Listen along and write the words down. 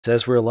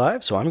says we're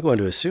live, so I'm going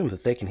to assume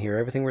that they can hear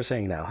everything we're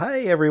saying now. Hi,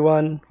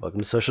 everyone.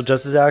 Welcome to Social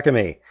Justice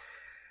Alchemy.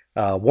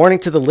 Warning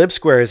to the lib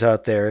squares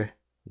out there.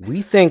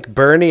 We think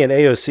Bernie and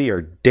AOC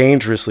are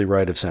dangerously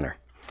right of center.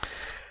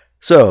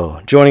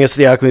 So, joining us at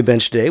the Alchemy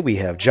bench today, we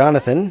have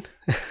Jonathan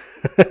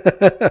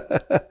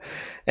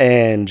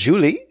and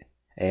Julie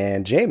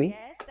and Jamie.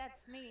 Yes,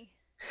 that's me.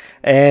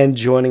 And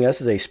joining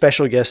us as a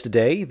special guest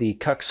today, the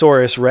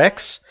Cucksaurus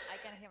Rex. I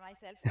can hear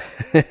myself.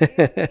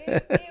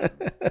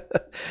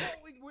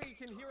 We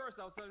can hear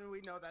ourselves, so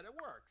we know that it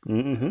works.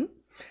 Mm-hmm.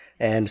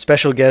 And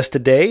special guest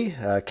today,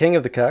 King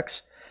of the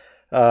Cucks,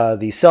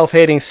 the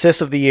self-hating cis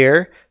of the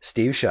year,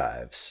 Steve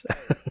Shives.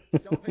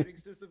 Self-hating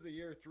cis of the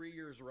year, 3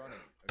 years running.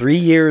 3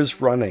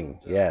 years running,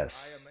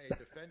 yes. I am a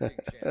defending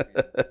champion,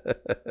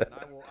 and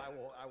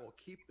I will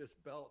keep this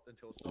belt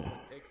until someone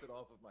takes it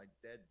off of my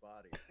dead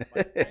body.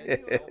 My dead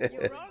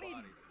You're all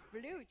in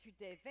blue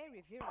today,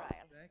 very virile.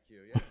 Thank you.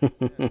 Yes, thank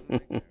you.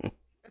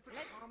 It's a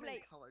Let's common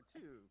play. color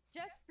too.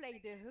 Just play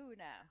the Who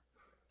now.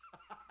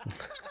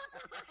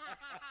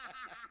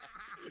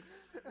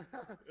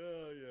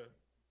 Oh yeah.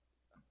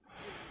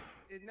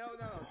 No.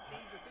 See,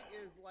 the thing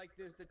is, like,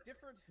 there's a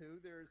different Who.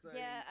 There's a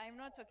Yeah, I'm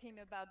not talking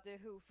about the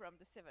Who from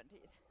the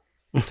 70s.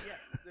 yes,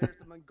 there's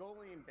a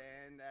Mongolian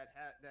band that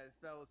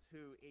spells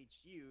Who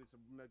HU. It's a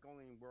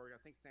Mongolian word I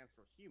think stands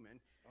for human.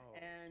 Oh,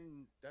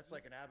 And that's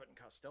like an Abbott and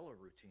Costello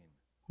routine.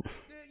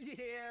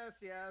 yes,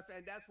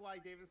 and that's why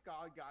David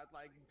Scott got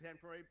like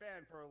temporary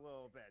ban for a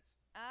little bit.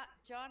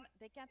 John,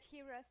 they can't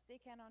hear us. They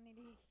can only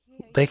hear you.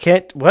 They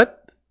can't,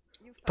 what?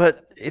 You fucked But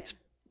up again.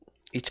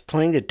 it's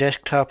playing the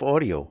desktop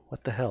audio.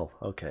 What the hell?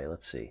 Okay,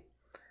 let's see.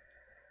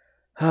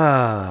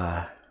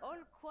 Ah. All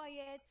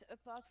quiet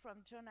apart from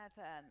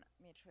Jonathan,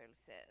 Mitchell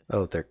says.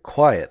 Oh, they're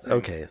quiet.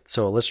 Okay,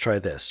 so let's try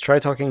this. Try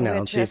talking now We're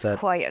and see if just that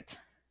quiet.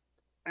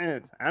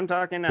 And I'm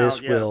talking now.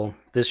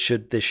 this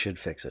should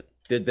fix it.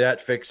 Did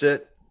that fix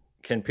it?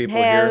 Can people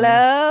hear me?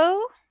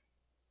 Hello?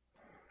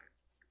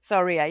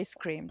 Sorry, I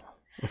screamed.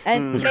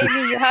 And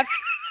Jamie, you have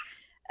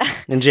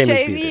And Jamie's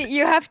Jamie, muted.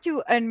 you have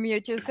to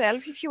unmute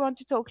yourself if you want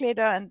to talk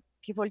later and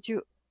people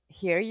to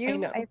hear you. I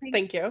know. I think.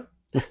 Thank you.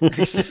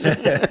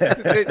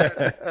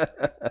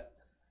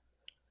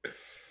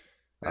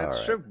 All right.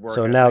 Should work.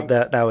 So I now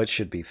think. now it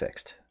should be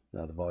fixed.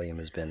 Now the volume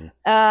has been.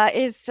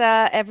 Is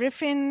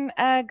everything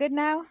good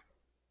now?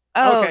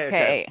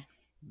 Okay.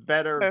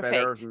 Better,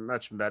 Perfect.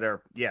 much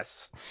better.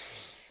 Yes.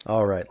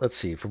 All right, let's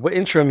see. For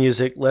intro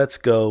music, let's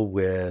go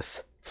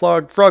with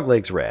Frog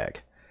Legs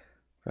Rag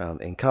from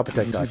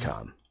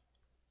Incompetech.com.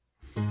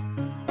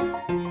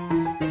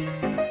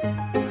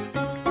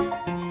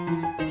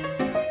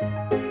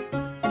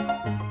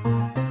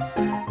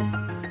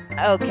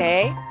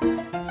 Okay.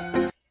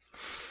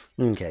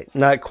 Okay,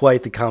 not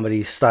quite the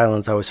comedy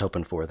silence I was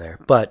hoping for there,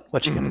 but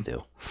what you gonna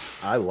do?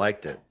 I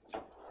liked it.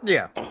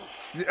 Yeah.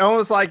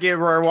 Almost like if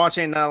we're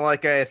watching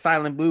like a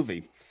silent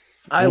movie.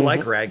 I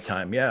like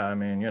ragtime. Yeah, I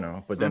mean,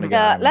 but then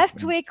again,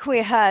 Last week we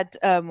had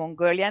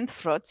Mongolian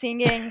throat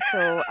singing,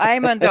 so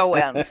I'm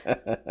underwhelmed.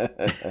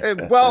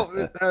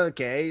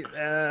 Okay.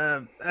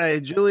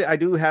 Julie, I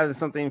do have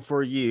something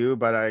for you,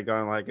 but I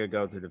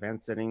go to the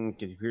vent setting,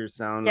 computer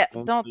sound. Yeah,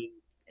 don't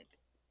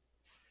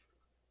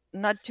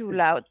not too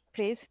loud,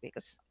 please,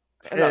 because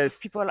a lot Yes.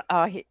 of people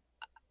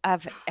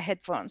have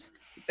headphones.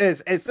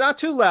 It's not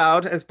too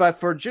loud, but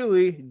for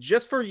Julie,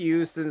 just for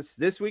you, since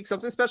this week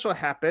something special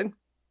happened.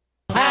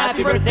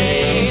 Happy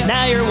birthday,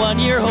 now you're 1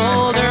 year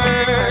older.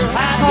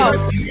 Happy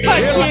birthday, fuck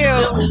your you.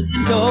 life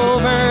isn't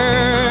over.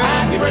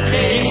 Happy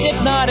birthday, you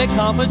did not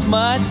accomplish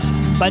much,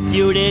 but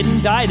you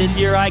didn't die this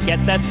year, I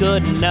guess that's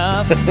good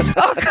enough.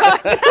 Oh God!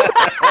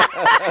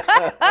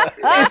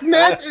 It's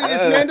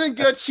meant in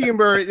good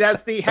humor.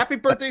 That's the happy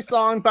birthday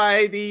song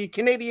by the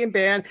Canadian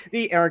band,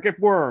 the Arrogant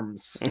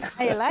Worms.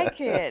 I like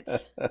it.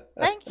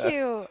 Thank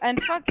you,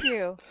 and fuck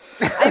you.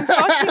 I'm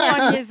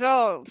 41 years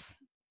old.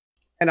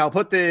 And I'll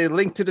put the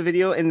link to the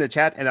video in the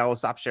chat, and I will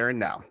stop sharing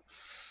now.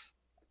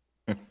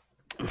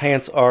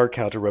 Pants are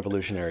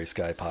counter-revolutionary,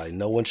 Sky Pie.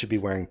 No one should be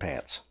wearing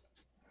pants.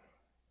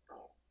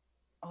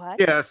 What?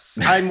 Yes,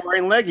 I'm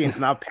wearing leggings,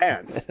 not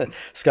pants.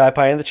 Sky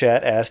Pie in the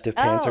chat asked if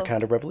pants are Oh.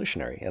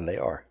 counter-revolutionary, and they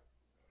are.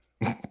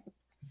 No,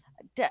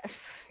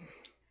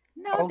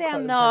 All they're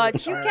clothes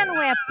not. You are- can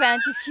wear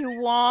pants if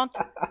you want.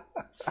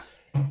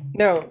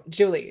 No,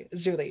 Julie,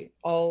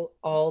 all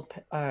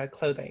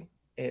clothing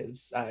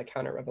is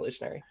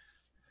counter-revolutionary.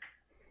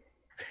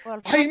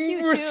 Well, fuck you I'm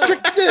too.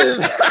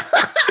 restrictive.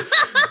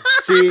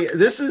 see,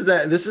 this is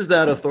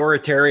that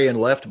authoritarian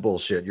left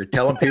bullshit. You're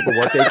telling people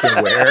what they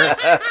can wear.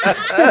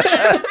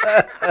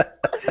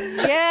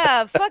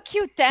 Yeah, fuck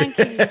you,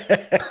 Tanky.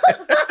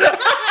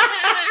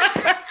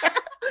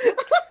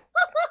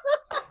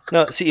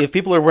 No, see, if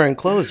people are wearing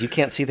clothes, you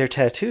can't see their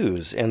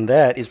tattoos, and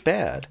that is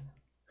bad.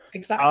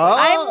 Exactly. Oh.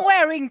 I'm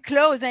wearing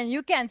clothes and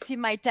you can see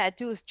my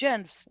tattoos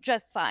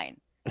just fine.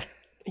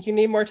 You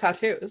need more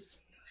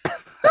tattoos.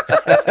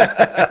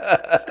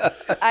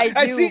 I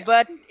I do, see-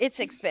 but it's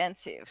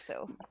expensive,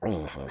 so.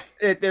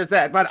 There's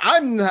that, but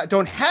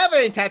don't have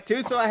any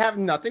tattoos, so I have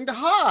nothing to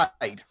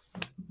hide.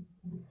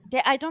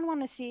 I don't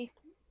want to see.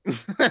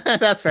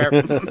 That's fair.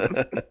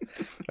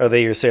 Are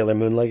they your Sailor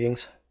Moon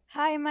leggings?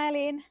 Hi,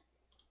 Marlene.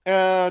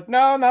 No,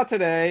 not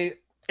today.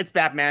 It's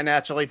Batman,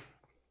 actually.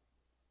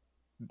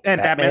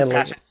 And Batman's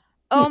Batman fashion.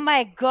 Oh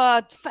my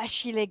God,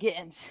 fashy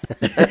leggings.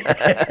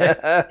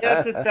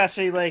 Yes, it's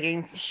fashion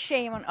leggings.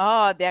 Shame on.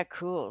 Oh, they're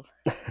cool.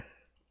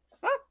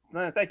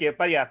 Thank you.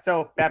 But yeah,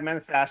 so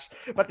Batman's Flash.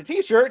 But the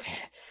T-shirt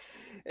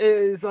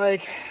is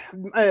like,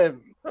 Oh,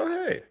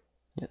 hey.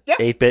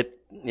 8-bit,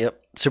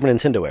 yep, Super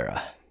Nintendo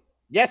era.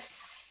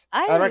 yes,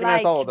 I recognize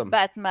like all of them.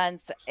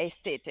 Batman's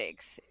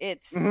aesthetics.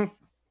 It's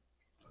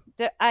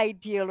the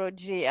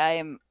ideology.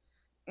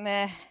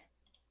 Meh.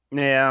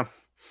 Yeah,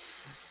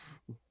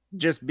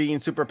 just being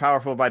super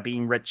powerful by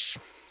being rich.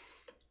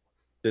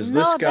 Does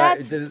No, this guy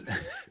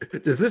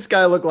does this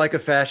guy look like a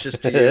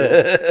fascist to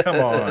you? Come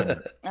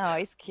on. Oh,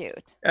 he's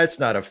cute. That's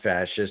not a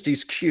fascist.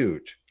 He's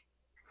cute.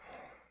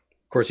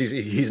 Of course,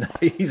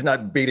 he's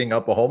not beating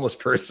up a homeless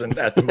person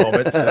at the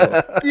moment.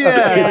 So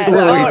Yeah, It's a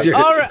little easier.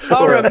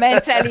 Or a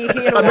mentally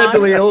ill a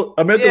mentally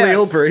one.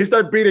 ill Yes. person. He's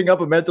not beating up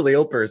a mentally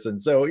ill person.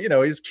 So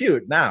he's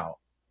cute now.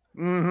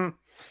 Mm-hmm.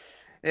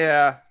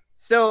 Yeah.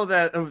 Still,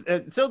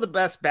 the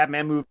best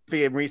Batman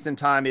movie in recent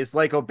time is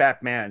Lego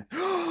Batman.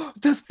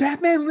 Does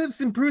Batman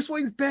lives in Bruce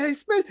Wayne's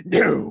basement?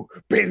 No,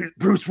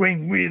 Bruce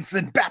Wayne lives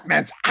in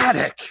Batman's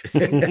attic.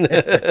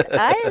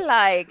 I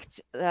liked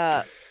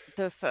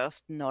the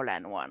first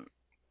Nolan one.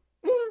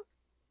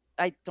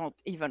 I don't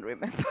even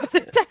remember the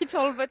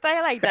title, but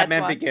I like that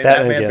Batman one. Begins.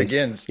 Batman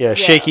Begins. Yeah,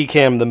 Shaky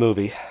Cam the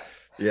movie.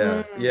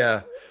 Yeah,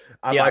 yeah.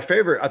 Yeah. My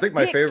favorite. I think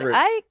my Nick, favorite.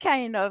 I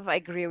kind of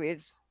agree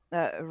with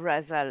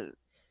Razal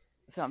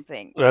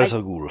something. Ra's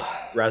al Ghul.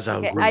 Ra's al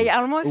Okay, Ghul. I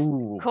almost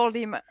Ooh. called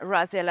him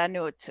Razel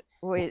Anout,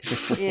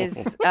 which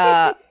is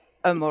a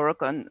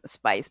Moroccan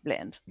spice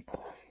blend.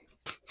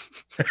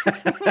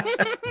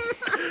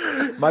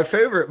 my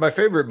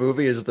favorite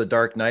movie is The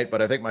Dark Knight,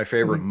 but I think my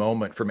favorite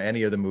moment from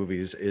any of the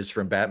movies is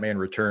from Batman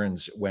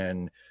Returns,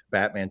 when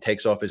Batman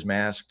takes off his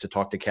mask to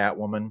talk to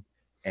Catwoman,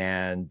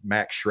 and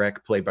Max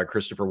Schreck, played by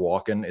Christopher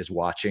Walken, is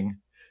watching,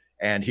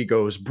 and he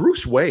goes,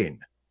 "Bruce Wayne,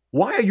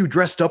 why are you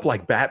dressed up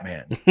like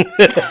Batman?"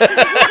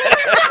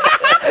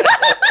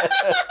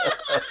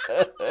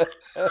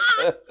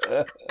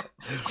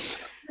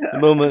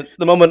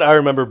 The moment I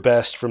remember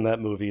best from that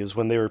movie is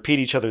when they repeat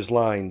each other's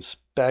lines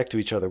back to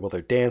each other while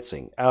they're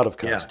dancing out of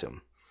Yeah.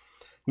 costume.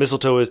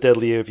 Mistletoe is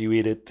deadlier if you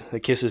eat it. A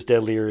kiss is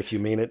deadlier if you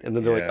mean it. And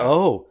then they're like, Yeah.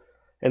 oh.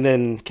 And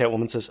then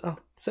Catwoman says, oh,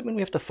 does that mean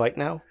we have to fight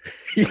now?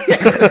 She's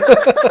That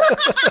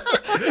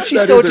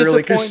so is a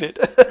really- 'cause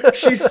disappointed.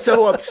 She's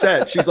so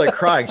upset. She's like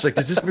crying. She's like,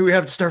 "Does this mean we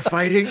have to start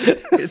fighting?"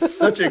 It's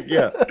such a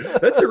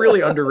That's a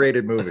really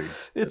underrated movie.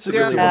 It's a Yeah.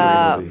 really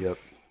wonderful movie. Yep.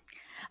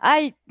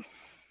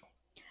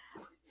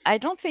 I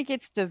don't think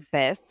it's the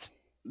best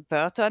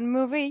Burton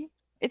movie.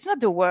 It's not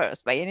the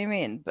worst by any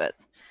means, but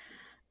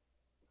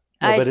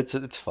No, but it's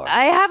fun.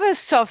 I have a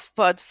soft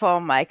spot for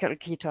Michael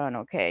Keaton.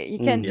 Okay, he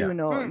can Yeah. do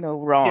no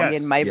wrong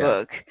Yes, in my yeah.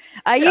 book.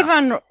 I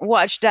even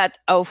watched that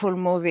awful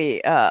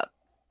movie,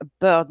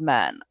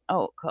 Birdman.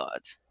 Oh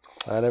God,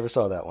 I never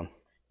saw that one.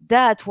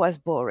 that was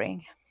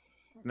boring.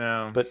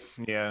 No, But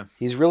yeah,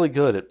 he's really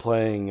good at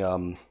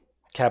playing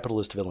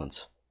capitalist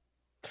villains.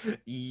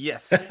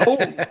 yes. Oh,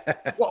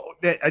 well,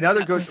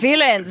 another good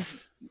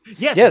Villains.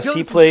 Yes, Yes, he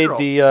Villains in played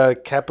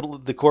general.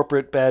 the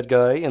corporate bad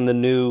guy in the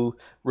new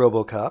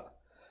RoboCop,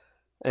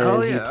 and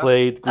Oh, he yeah.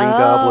 played Green Oh.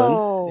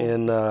 Goblin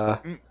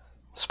in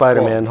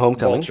Spider-Man: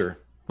 Homecoming. Vulture.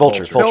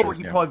 Vulture. No,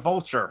 he yeah. played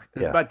Vulture.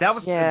 Yeah. But that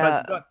was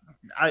Yeah. but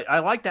I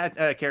like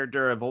that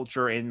character of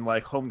Vulture in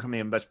like Homecoming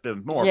a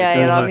bit more. Yeah, I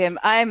because, love like, him.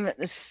 I'm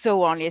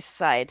so on his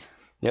side.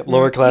 Yep,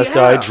 lower class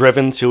guy Yeah.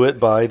 driven to it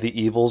by the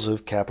evils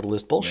of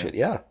capitalist bullshit.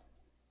 Yeah.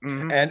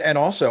 mhm. And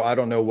also, I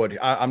don't know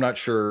I'm not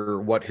sure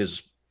what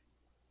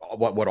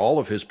all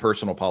of his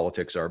personal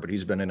politics are, but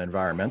he's been an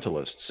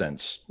environmentalist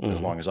since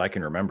as long as I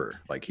can remember.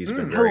 Like he's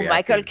been Who, very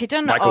Michael active.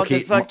 Keaton Michael or the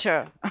Keaton.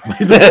 Vulture?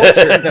 The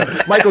Vulture,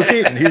 no, Michael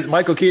Keaton.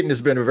 Michael Keaton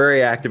has been a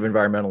very active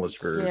environmentalist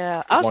for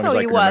Yeah. as long as Also,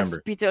 I he can was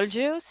remember.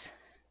 Beetlejuice.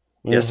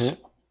 Yes, Mhm.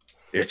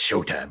 it's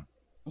showtime.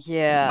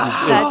 Yeah.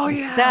 Oh,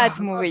 yeah. That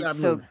I movie love is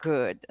that so movie.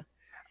 good.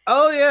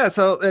 Oh yeah,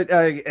 so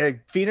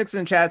Phoenix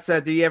in chat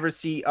said, "Did you ever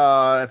see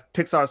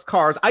Pixar's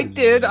Cars?" I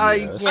did.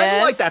 Yes.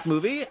 I like that Yes.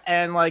 movie,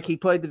 and like he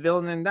played the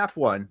villain in that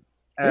one.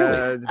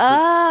 Really?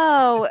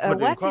 Oh, What do you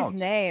what's call his it?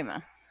 name?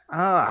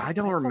 I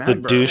don't The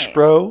remember. douche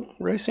bro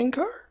racing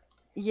car?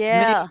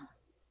 Yeah.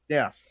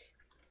 Yeah.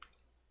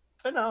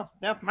 But no,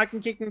 yeah, Michael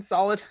Keaton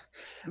solid.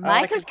 I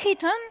like Michael his-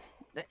 Keaton?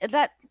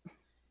 That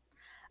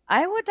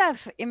I would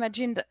have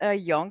imagined a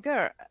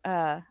younger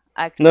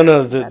actor. No, in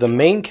the that role.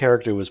 main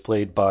character was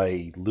played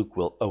by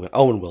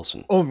Owen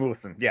Wilson. Owen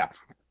Wilson, yeah.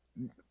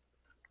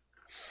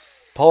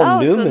 Paul Oh,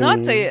 Newman. so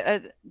not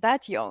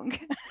that young.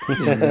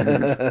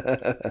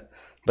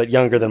 But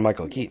younger than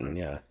Michael Keaton,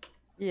 yeah.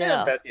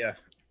 Yeah. But yeah.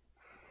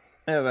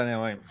 Yeah, but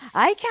anyway.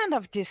 I kind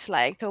of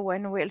disliked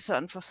Owen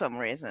Wilson for some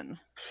reason.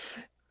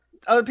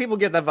 Other people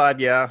get that vibe,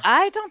 yeah.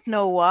 I don't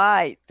know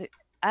why.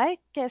 I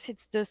guess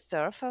it's the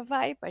surfer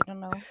vibe. I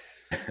don't know.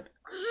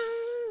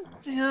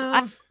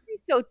 Yeah.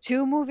 So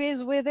 2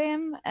 movies with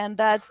him, and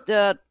that's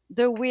the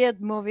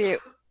weird movie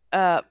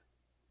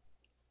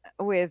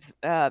with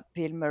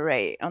Bill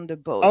Murray on the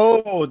boat.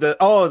 The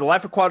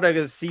Life Aquatic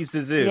of Steve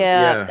Zissou.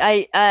 Yeah,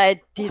 Yeah.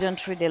 I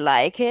didn't really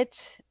like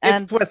it.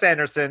 And It's Wes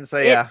Anderson, so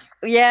it- yeah.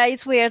 yeah,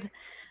 it's weird.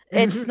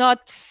 It's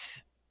not.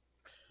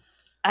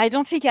 I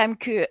don't think I'm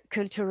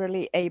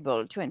culturally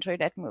able to enjoy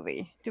that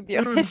movie, to be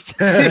honest.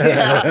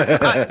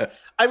 Yeah.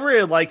 I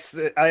really like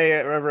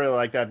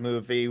that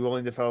movie.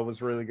 Willem Dafoe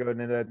was really good in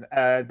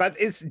it, but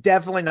it's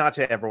definitely not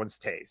to everyone's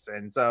taste.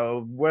 And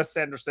so Wes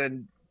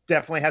Anderson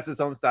definitely has his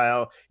own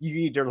style. You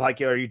either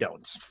like it or you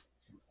don't.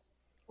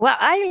 Well,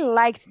 I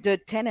liked the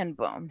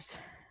Tenenbaums,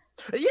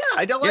 Yeah,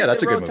 I don't like Yeah,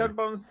 that's the a good Road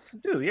Bones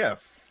too. Yeah.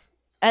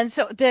 and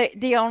so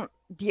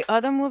the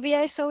other movie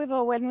I saw with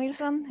Owen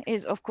Wilson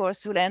is, of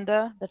course,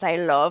 Zoolander, that I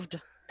loved.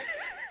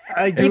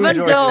 I do Even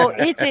enjoy though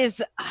it. it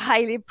is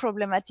highly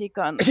problematic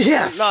on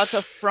Yes. a lot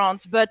of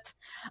fronts, but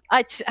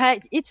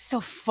it's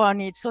so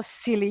funny, it's so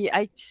silly.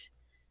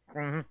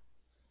 Mhm.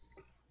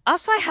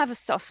 Also, I have a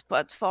soft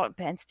spot for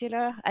Ben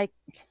Stiller.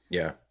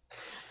 Yeah.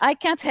 I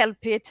can't help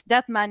it.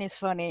 That man is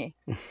funny.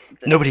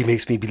 Nobody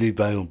makes me bleed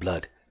my own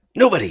blood.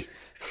 Nobody.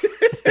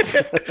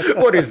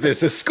 What is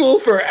this? A school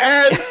for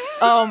ants?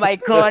 Oh my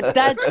god,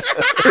 that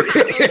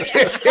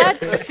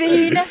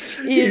scene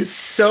He's is.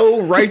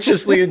 so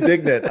righteously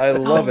indignant. I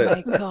love Oh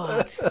it. my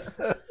god.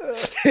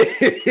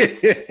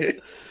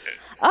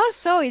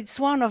 Also, it's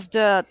one of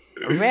the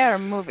rare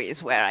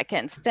movies where I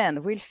can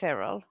stand Will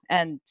Ferrell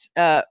and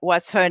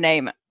what's her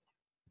name?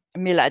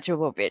 Mila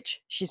Jovovich.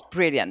 She's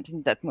brilliant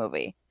in that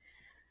movie.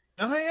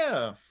 Oh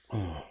yeah.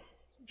 Mm.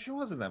 She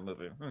was in that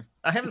movie.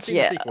 I haven't seen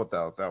Yeah. the sequel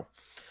though.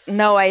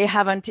 No, I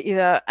haven't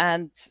either.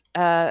 And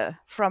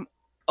from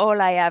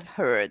all I have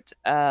heard,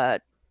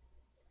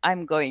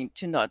 I'm going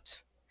to not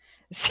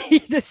see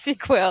the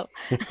sequel.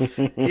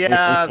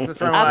 Yeah, that's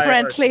from what I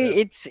heard,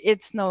 Apparently, too.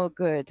 it's no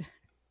good.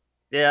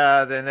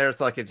 Yeah, then there's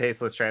like a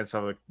tasteless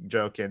transphobic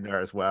joke in there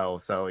as well.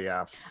 So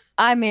yeah.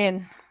 I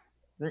mean,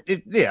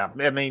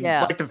 I mean,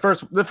 Yeah. like the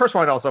first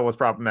one also was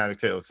problematic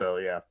too. So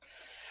yeah,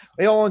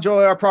 we all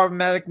enjoy our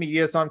problematic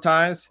media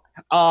sometimes.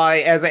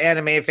 I, as an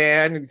anime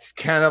fan, it's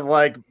kind of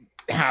like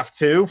have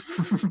to.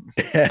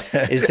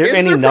 Is there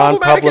any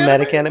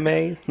non-problematic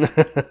anime?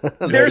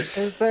 There's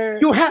Is there,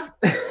 you have.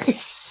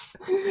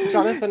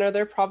 Jonathan? Are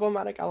there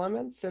problematic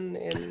elements in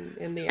the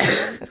anime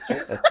industry?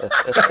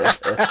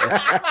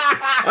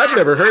 I've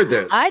never heard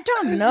this. I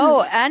don't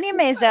know.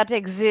 Animes that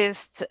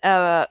exist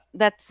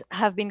that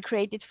have been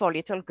created for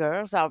little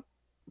girls are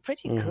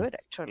pretty Mhm. good,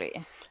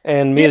 actually.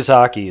 And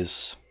Miyazaki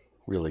is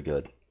really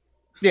good.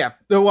 Yeah,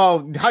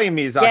 well, Hayao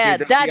Miyazaki. Yeah,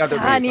 that's the that's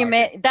other anime.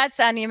 Miyazaki. That's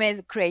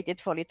anime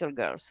created for little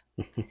girls.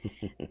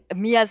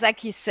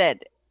 Miyazaki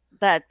said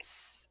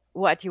that's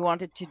what he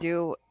wanted to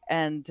do,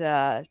 and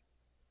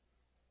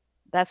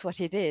that's what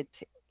he did.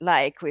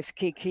 Like with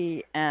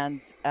Kiki and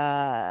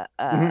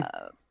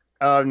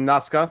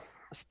Nazca.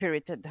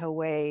 Spirited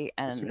Away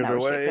and Spirited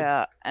Away.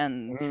 Nausicaa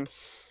and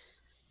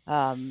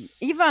Mhm.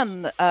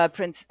 even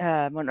Prince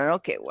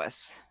Mononoke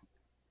was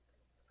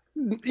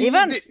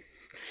even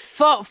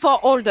for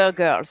older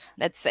girls,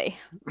 let's say.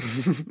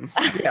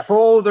 Yeah, for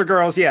older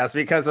girls, yes,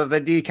 because of the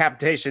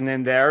decapitation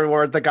in there,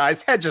 where the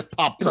guy's head just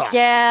pops off.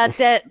 Yeah,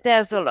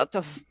 there's a lot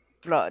of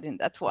blood in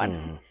that one.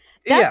 Mhm.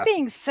 That Yes.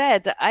 being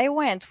said, I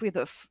went with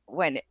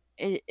when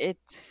it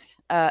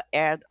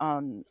aired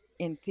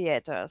in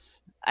theaters.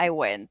 I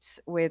went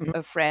with Mhm.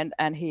 a friend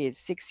and his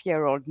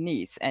 6-year-old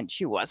niece, and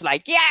she was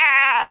like,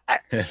 "Yeah!"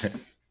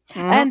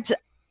 And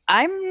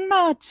I'm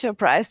not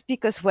surprised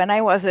because when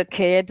I was a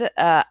kid,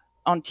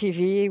 on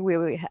TV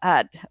we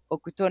had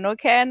Okuto no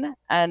Ken,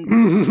 and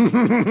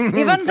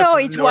even though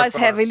it was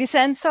heavily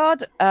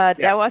censored,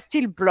 there was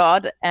still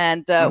blood.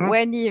 And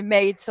when he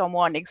made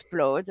someone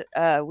explode,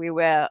 we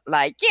were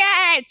like,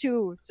 "Yeah!"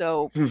 too.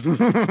 So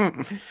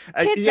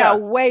kids are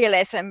way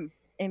less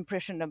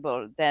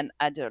impressionable than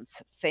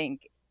adults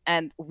think,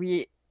 and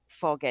we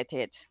forget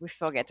it. We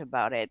forget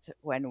about it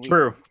when we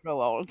True.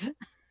 grow old.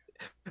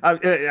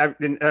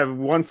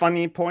 One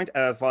funny point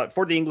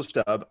for the English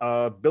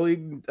dub,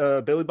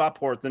 Billy Bob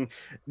Thornton,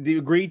 they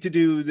agreed to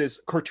do this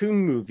cartoon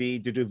movie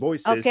to do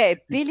voices. Okay,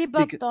 Billy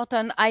Bob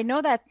Thornton. I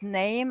know that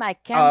name. I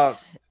can't.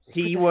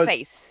 He put a was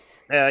face.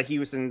 He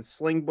was in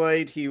Sling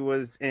Blade. He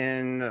was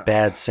in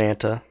Bad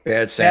Santa,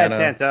 Bad Santa.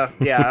 Bad Santa.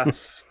 Yeah.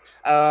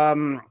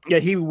 Yeah.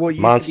 He will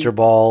Monster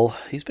Ball.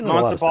 He's been in a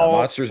lot Monster of Ball. stuff.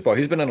 Monsters Ball.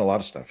 He's been in a lot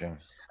of stuff. Yeah.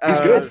 He's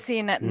I've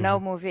seen no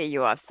movie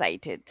you have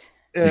cited.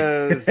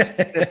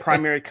 The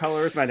primary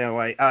colors. By the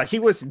way, he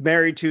was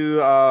married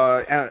to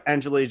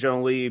Angelina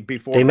Jolie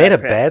before. They made a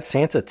Brad Pitt. Bad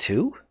Santa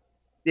too?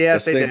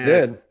 Yes, they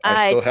did.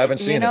 I still haven't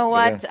seen it. You know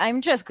but what? yeah.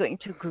 I'm just going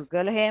to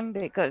Google him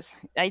because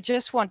I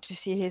just want to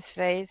see his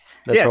face.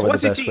 That's Yes, probably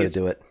once the you best see way his- to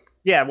do it.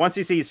 Yeah, once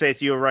you see his face,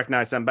 you'll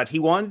recognize him. But he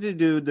wanted to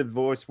do the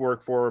voice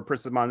work for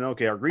Princess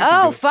Mononoke. Agreed to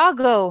Oh, do.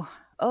 Fargo.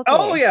 Okay.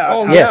 Oh yeah.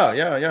 Oh Yes.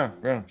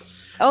 yeah.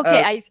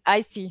 Okay, Uh,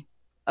 I see.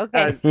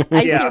 Okay, uh,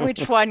 I yeah. see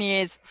which one he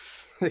is.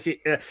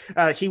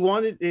 he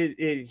wanted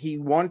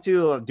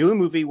to do a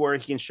movie where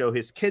he can show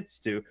his kids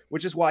to,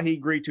 which is why he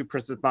agreed to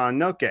Princess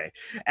Mononoke.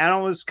 And I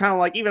was kind of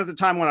like, even at the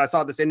time when I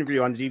saw this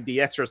interview on DVD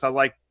Extras, I was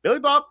like, Billy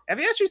Bob, have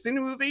you actually seen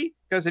the movie?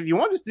 Because if you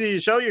want to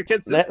show your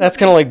kids this that's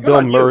kind of like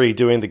Bill Murray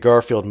doing the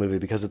Garfield movie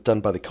because it's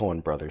done by the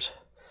Coen brothers.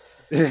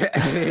 Right.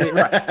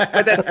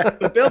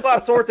 But Bill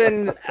Bob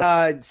Thornton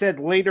said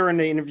later in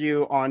the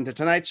interview on The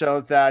Tonight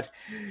Show that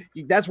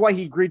that's why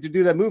he agreed to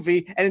do that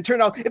movie, and it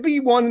turned out it'd be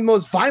one of the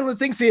most violent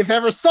things he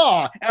ever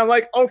saw. And I'm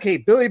like, okay,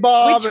 Billy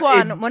Bob. Which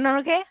one?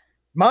 Mononoke?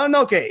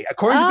 Mononoke.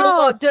 According to Bill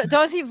Bob,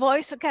 does he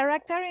voice a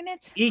character in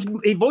it?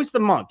 He voiced the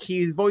monk.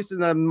 He voiced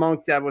the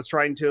monk that was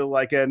trying to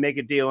like make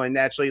a deal and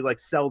actually like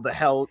sell the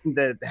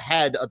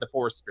head of the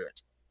forest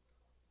spirit.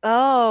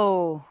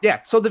 Oh.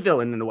 Yeah, so the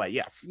villain in a way,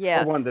 yes.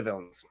 Yes. Or one of the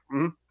villains.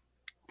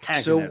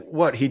 Mm-hmm. So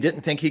what? He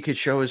didn't think he could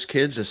show his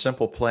kids a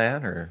simple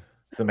plan, or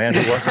the man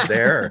who wasn't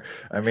there?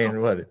 I mean,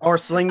 what? Or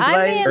Sling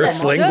Blade? Or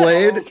Sling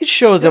Blade? You could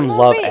show them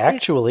Love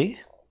Actually.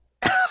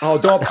 Oh,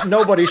 don't!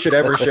 Nobody should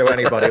ever show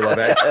anybody Love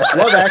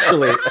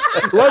Actually.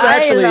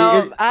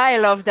 I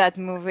love that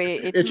movie.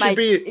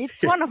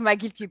 It's one of my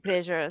guilty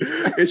pleasures.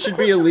 It should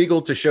be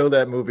illegal to show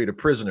that movie to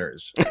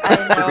prisoners.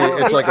 I know.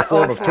 It's like a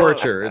form of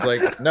torture. It's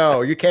like,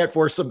 no, you can't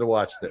force them to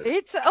watch this.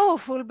 It's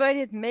awful, but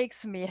it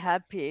makes me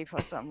happy for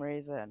some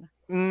reason.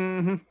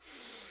 Mm-hmm.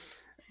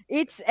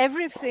 It's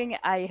everything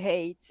I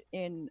hate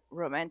in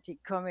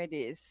romantic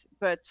comedies,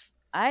 but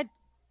I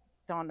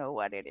don't know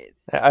what it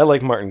is. I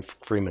like Martin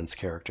Freeman's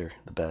character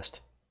the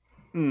best.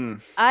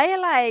 I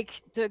like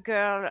the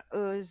girl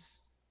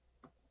who's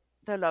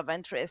the love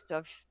interest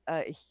of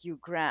Hugh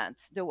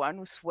Grant, the one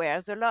who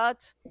swears a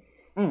lot.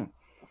 The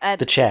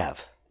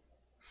chav.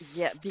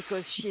 Yeah,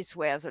 because she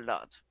swears a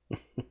lot.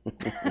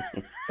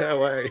 Yeah,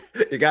 well,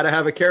 you got to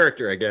have a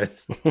character, I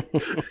guess.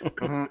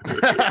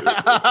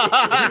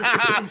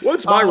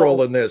 What's my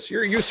role in this?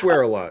 You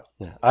swear a lot.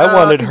 Yeah. I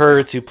wanted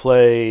her to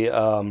play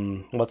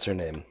what's her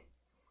name?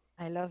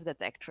 I love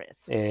that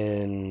actress.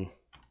 In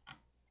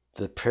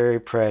the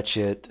Perry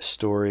Pratchett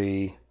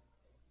story,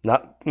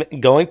 not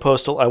Going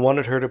Postal, I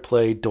wanted her to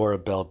play Dora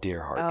Belle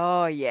Dearheart.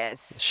 Oh,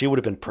 yes. She would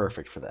have been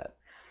perfect for that.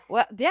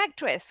 Well, the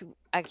actress who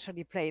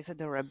actually plays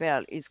Dora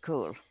Belle is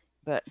cool,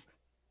 but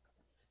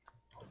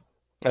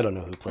I don't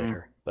know who played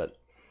her, but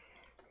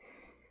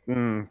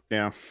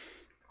yeah.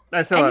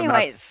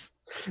 Anyways,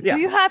 yeah.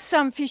 Do you have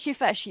some fishy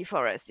fashy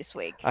for us this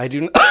week? I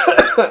do.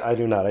 I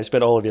do not. I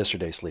spent all of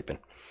yesterday sleeping.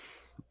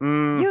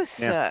 You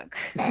suck.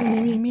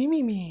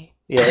 Me.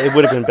 Yeah, it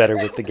would have been better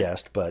with the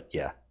guest, but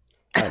yeah.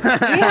 We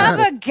have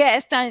a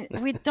guest, and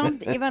we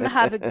don't even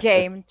have a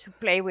game to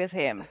play with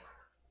him.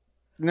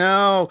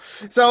 No.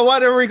 So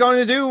what are we going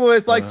to do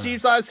with like Steve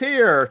Size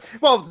here?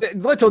 Well,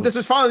 Little, this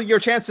is finally your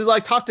chance to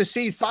like talk to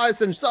Steve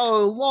Size in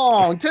so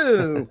long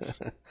too.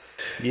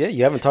 Yeah,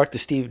 you haven't talked to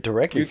Steve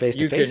directly face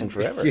to face in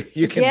forever.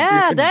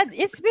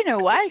 It's been a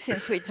while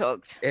since we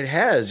talked. It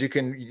has. You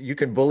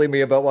can bully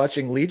me about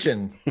watching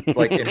Legion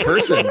like in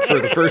person for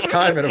the first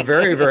time in a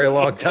very, very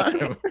long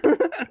time.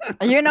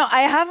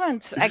 I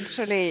haven't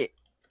actually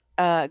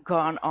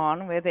gone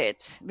on with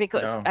it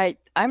because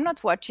I'm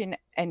not watching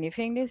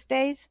anything these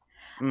days.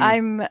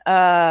 I'm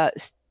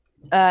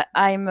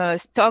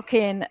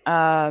stalking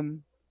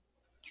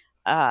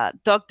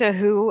Doctor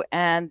Who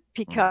and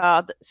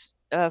Picard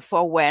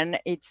for when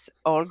it's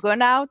all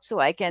gone out, so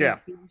I can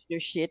binge the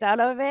shit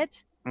out of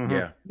it.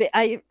 Yeah,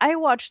 I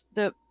watched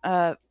the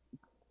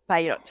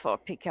pilot for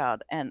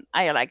Picard and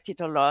I liked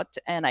it a lot,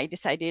 and I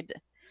decided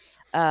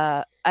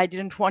I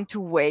didn't want to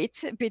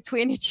wait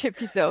between each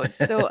episode,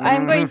 so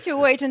I'm going to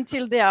wait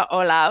until they are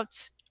all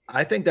out.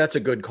 I think that's a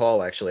good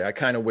call, actually. I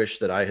kind of wish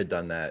that I had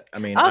done that. I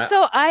mean,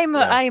 also, I'm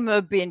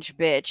a binge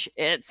bitch.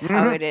 It's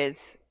how it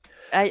is.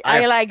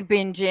 I like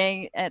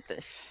binging.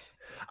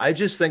 I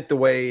just think the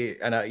way,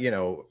 and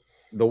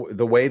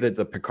the way that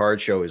the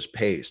Picard show is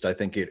paced, I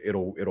think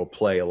it'll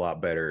play a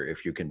lot better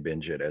if you can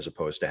binge it as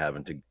opposed to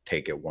having to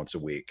take it once a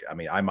week. I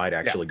mean, I might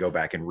actually go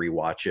back and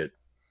rewatch it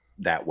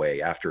that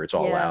way after it's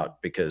all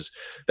out, because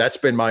that's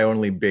been my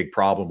only big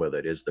problem with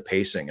it is the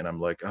pacing. And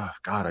I'm like, oh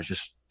God, I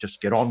just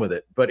get on with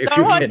it. But if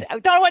don't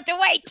want to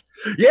wait.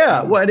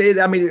 Yeah. Well,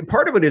 I mean,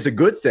 part of it is a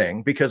good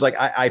thing because like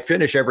I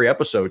finish every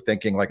episode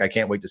thinking like, I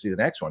can't wait to see the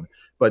next one.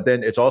 But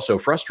then it's also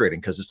frustrating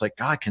because it's like,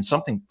 God, can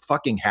something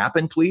fucking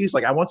happen, please?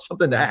 Like I want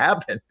something to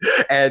happen.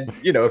 And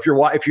if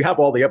you have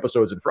all the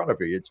episodes in front of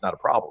you, it's not a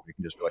problem. You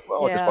can just be like,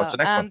 well, I'll just watch the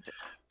next one.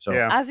 So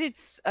as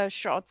it's a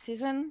short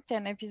season,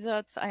 10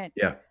 episodes,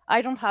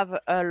 I don't have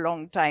a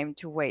long time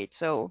to wait.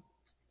 So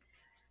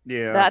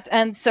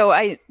so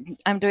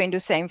I'm doing the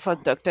same for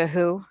Doctor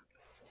Who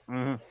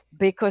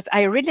because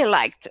I really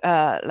liked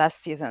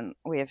last season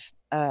with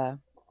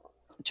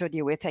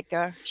Jodie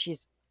Whittaker.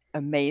 She's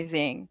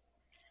amazing.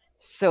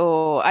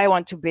 So I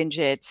want to binge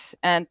it.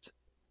 And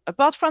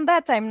apart from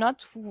that, I'm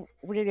not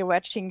really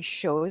watching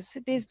shows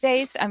these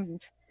days.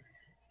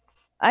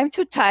 I'm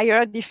too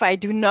tired. If I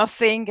do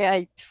nothing,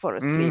 I fall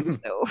asleep.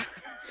 So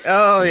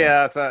Oh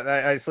yeah,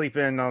 I sleep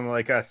in on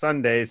like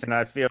Sundays, and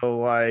I feel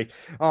like,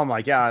 oh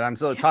my god, I'm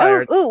so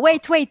tired. Oh,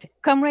 wait.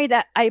 Comrade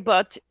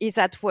Ibot is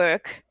at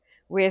work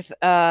with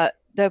the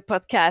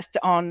podcast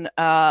on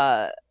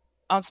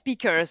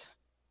speakers.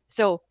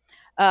 So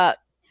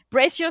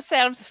brace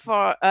yourselves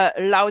for a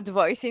loud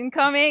voice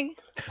incoming.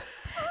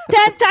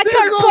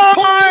 Tentacle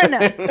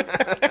porn!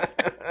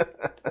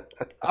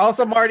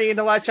 Also, Marty in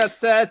the live chat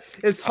said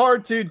it's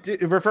hard to do,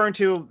 referring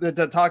to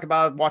talk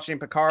about watching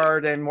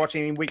Picard and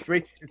watching week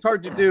 3. It's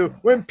hard to do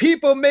when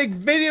people make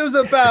videos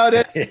about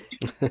it.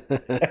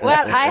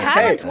 Well, I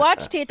haven't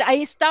watched it.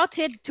 I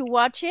started to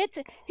watch it.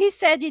 He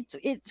said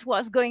it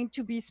was going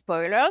to be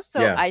spoilers,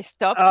 so Yeah. I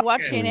stopped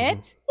watching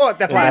it. Well,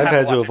 that's why I've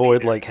had to watched it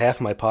avoid either. like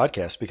half my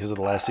podcast because of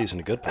the last season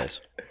of Good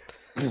Place.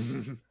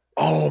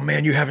 Oh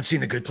man, you haven't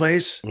seen The Good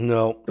Place?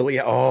 No,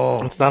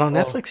 Oh, it's not on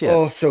Netflix yet.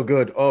 Oh, so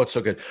good. Oh, it's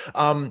so good.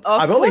 Of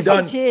I've course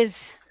it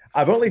is.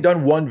 only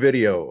done one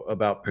video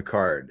about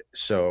Picard.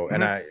 So,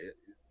 and I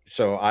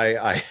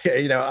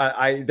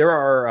there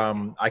are,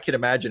 I can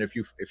imagine if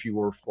you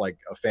were like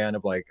a fan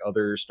of like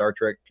other Star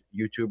Trek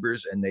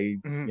YouTubers and they,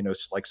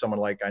 like someone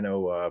like, I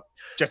know,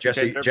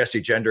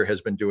 Jesse Gender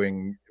has been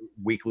doing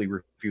weekly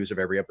reviews of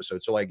every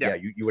episode. So like,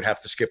 you would have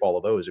to skip all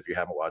of those if you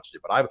haven't watched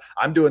it. But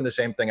I'm doing the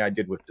same thing I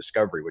did with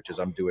Discovery, which is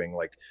I'm doing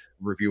like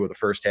review of the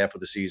first half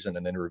of the season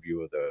and then a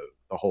review of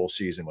the whole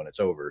season when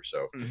it's over.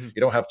 So you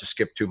don't have to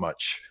skip too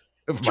much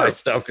of my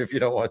stuff if you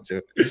don't want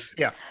to.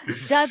 Yeah.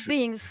 That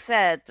being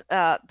said,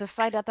 the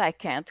fact that I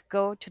can't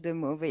go to the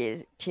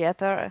movie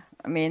theater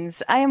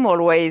means I am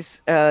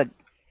always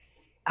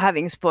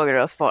having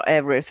spoilers for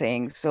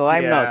everything. So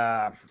I'm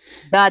not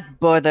that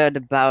bothered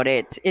about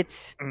it.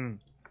 It's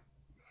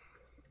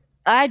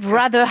I'd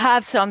rather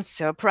have some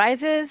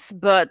surprises,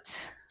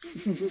 but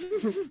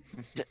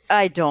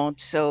I don't.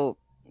 So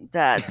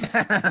that's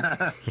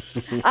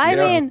I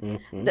mean,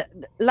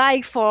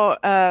 like for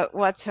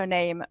what's her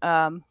name?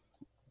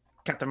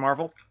 Captain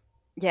Marvel.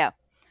 Yeah.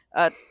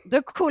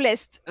 The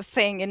coolest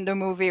thing in the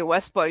movie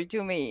was spoiled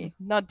to me.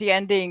 Not the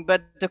ending,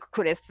 but the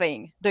coolest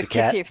thing. The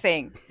kitty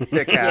thing.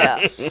 The Yeah.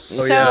 cat.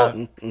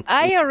 So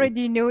I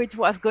already knew it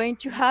was going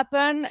to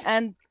happen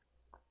and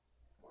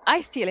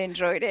I still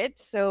enjoyed it.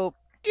 So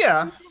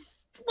Yeah.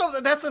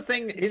 Well, that's the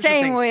thing.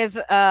 same with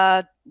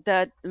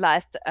the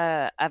last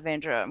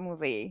Avenger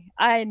movie.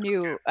 I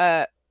knew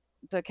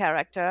the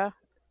character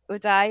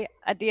would die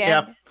at the end.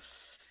 Yep.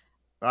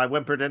 I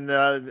whimpered in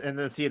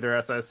the theater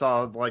as I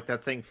saw like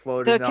that thing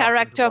floating. The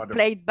character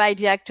played by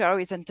the actor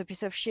isn't a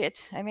piece of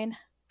shit. I mean,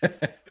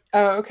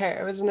 Oh, okay.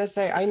 I was gonna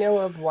say I know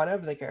of one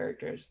of the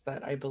characters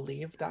that I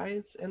believe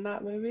dies in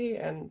that movie,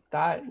 and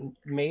that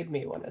made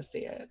me want to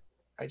see it.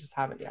 I just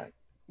haven't yet.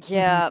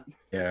 yeah,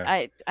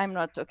 Yeah. I'm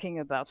not talking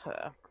about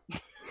her.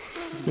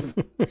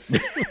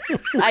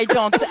 I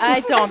don't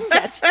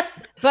get.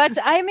 But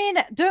I mean,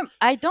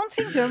 I don't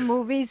think the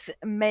movies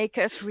make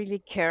us really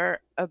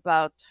care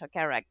about her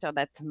character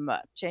that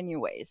much,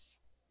 anyways.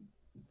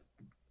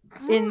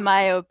 In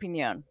my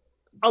opinion.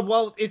 Oh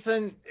well, it's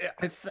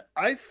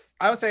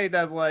I would say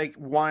that like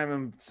why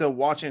I'm still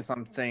watching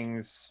some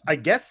things. I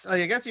guess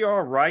you're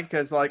all right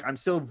because like I'm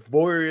still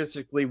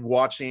voyeuristically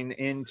watching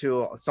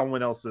into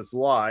someone else's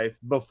life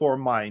before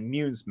my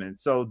amusement.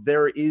 So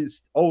there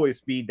is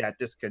always be that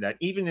disconnect,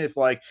 even if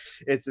like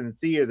it's in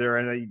theater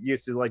and I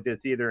used to like the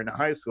theater in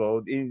high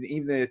school.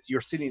 Even if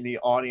you're sitting in the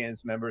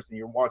audience members and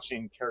you're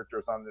watching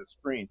characters on the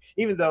screen,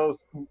 even though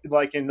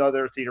like in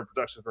other theater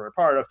productions we're a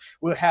part of,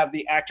 we'll have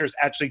the actors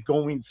actually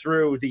going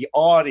through the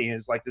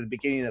audience, like at the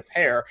beginning of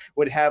Hair,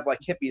 would have like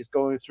hippies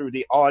going through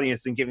the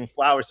audience and giving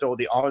flowers to all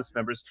the audience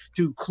members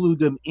to clue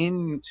them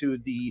into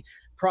the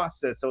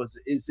process. So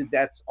is it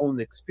that's own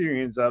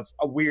experience of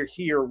we're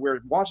here,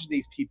 we're watching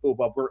these people,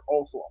 but we're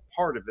also a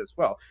part of it as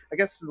well. I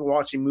guess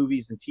watching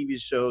movies and TV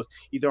shows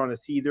either on a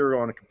theater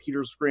or on a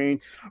computer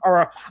screen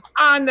or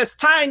on this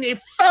tiny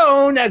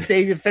phone, as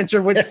David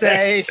Fincher would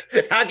say.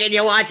 How can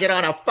you watch it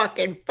on a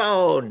fucking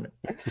phone?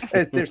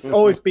 There's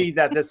always be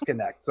that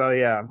disconnect. So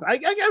yeah, I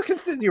guess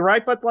consider you're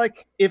right, but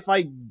like if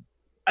I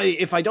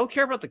don't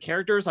care about the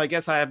characters, I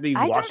guess I have to be.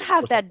 I don't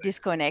have that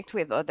disconnect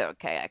with other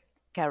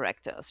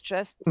characters,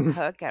 just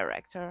her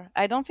character.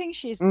 I don't think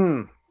she's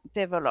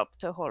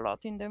developed a whole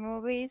lot in the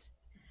movies.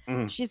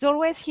 She's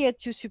always here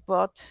to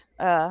support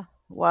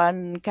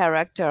one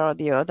character or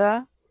the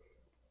other.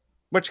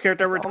 Which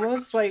character we're It's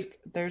almost like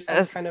there's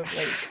some kind of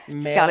like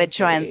male Scarlett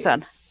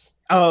Johansson. gaze.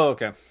 Oh,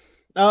 okay.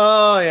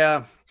 Oh,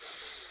 yeah.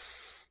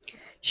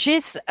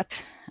 She's,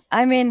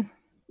 I mean,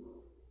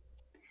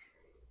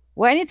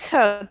 when it's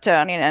her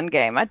turn in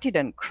Endgame, I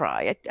didn't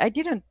cry. I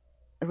didn't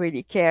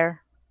really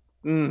care.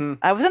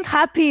 I wasn't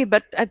happy,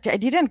 but I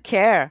didn't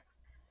care.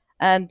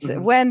 And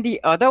when the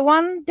other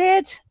one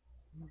did,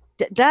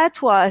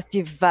 that was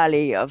the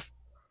valley of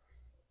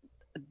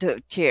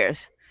the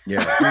tears. Yeah.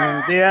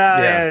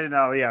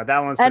 That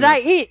one's. And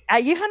I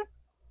even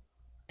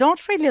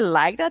don't really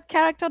like that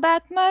character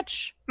that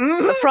much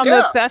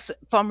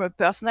from a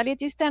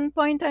personality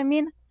standpoint. I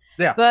mean,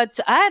 but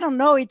I don't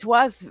know. It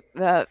was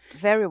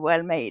very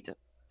well made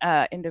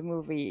in the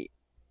movie.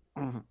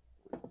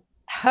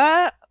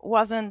 her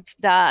wasn't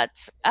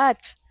that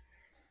at.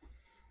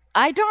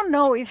 I don't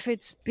know if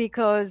it's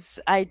because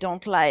I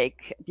don't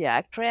like the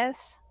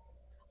actress,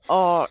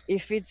 or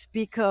if it's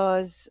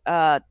because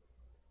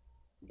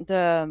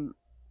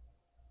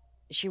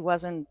she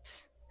wasn't,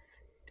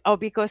 or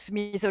because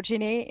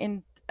misogyny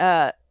in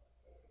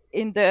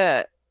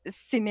the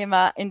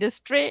cinema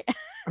industry,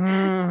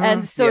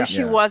 and so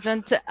she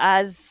wasn't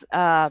as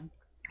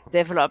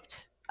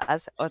developed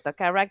as other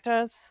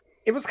characters.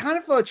 It was kind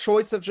of a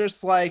choice of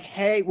just like,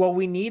 hey, well,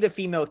 we need a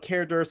female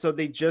character, so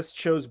they just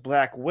chose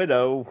Black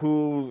Widow,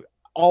 who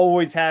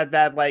always had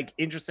that like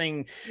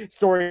interesting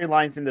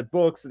storylines in the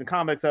books and the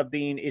comics of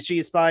being, is she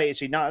a spy, is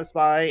she not a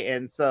spy?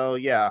 And so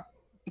Yeah,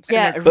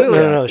 But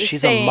no,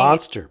 she's a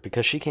monster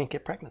because she can't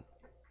get pregnant.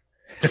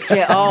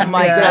 Yeah, oh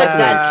my god,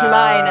 that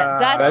line,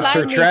 That's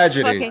her line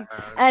tragedy. is fucking,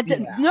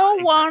 and no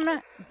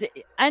one,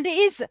 and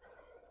he's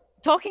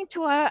talking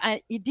to her,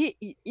 and he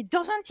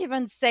doesn't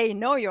even say,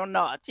 no, you're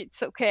not,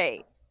 it's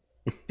okay.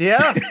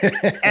 Yeah.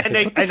 And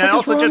they, and I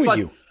also just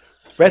like,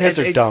 redheads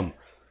are dumb.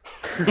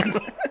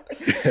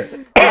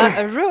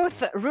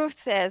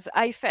 Ruth says,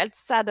 I felt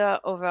sadder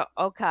over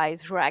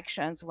Hawkeye's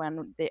reactions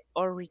when they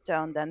all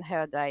returned and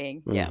her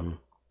dying. Yeah.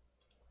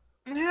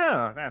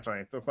 Yeah, that's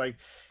right. It's like,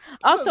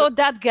 also,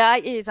 that guy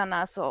is an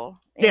asshole.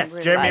 Yes,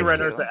 Jeremy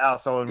Renner's an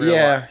asshole in real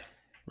life.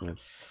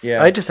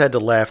 Yeah. I just had to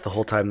laugh the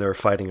whole time they were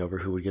fighting over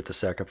who would get to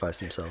sacrifice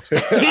themselves.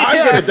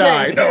 I'm gonna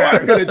die. No,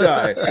 I'm gonna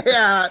die.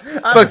 Yeah.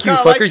 Fuck you,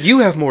 fucker. You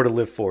have more to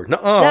live for.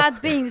 Nuh-uh.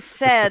 That being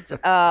said,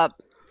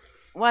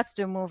 what's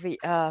the movie?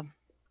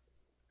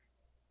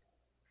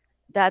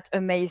 That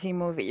amazing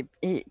movie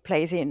he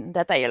plays in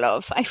that I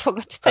love. I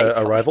forgot the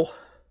title. Arrival?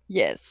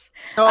 Yes.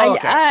 Oh,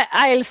 okay.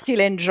 I'll still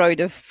enjoy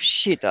the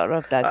shit out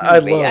of that I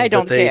movie. love I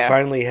don't that they care.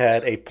 finally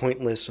had a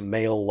pointless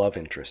male love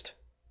interest.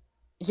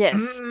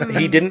 Yes.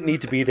 He didn't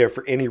need to be there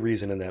for any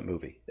reason in that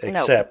movie,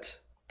 except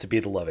to be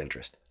the love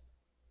interest,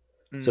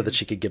 so that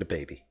she could get a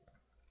baby.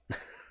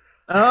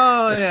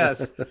 Oh,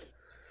 yes.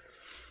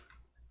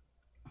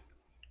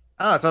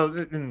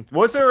 So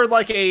was there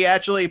like a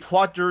actually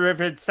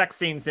plot-driven sex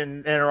scenes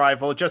in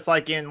Arrival, just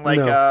like in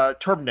like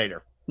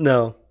Terminator?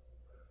 No.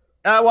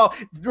 Well,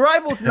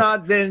 Arrival's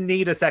didn't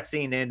need a sex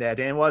scene in it,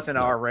 and it wasn't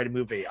an R-rated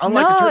movie.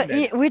 Unlike the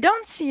Terminator. We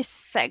don't see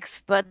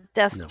sex, but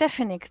there's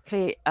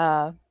definitely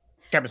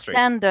Chemistry.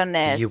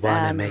 tenderness. Do you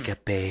want to make a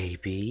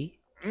baby?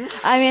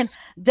 I mean,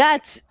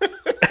 that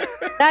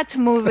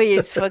movie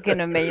is fucking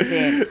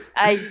amazing.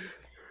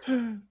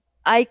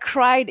 I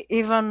cried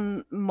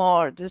even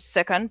more the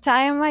second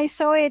time I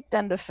saw it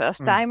than the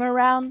first time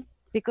around,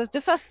 because the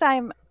first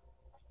time.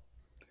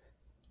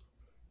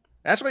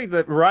 Actually,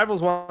 the Arrival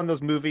is one of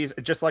those movies,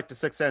 just like The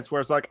Sixth Sense, where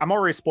it's like, I'm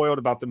already spoiled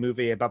about the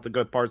movie, about the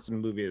good parts of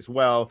the movie as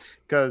well,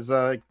 because...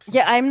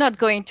 yeah, I'm not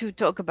going to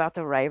talk about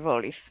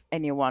Arrival if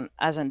anyone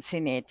hasn't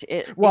seen it.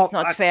 It's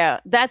not fair.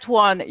 That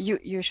one,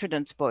 you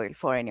shouldn't spoil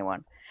for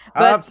anyone.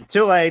 But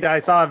too late. I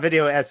saw a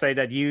video essay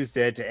that used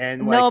it,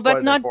 and no,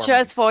 but not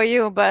just for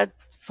you, but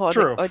for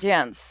True. the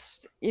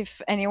audience.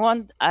 If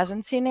anyone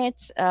hasn't seen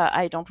it,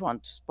 I don't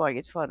want to spoil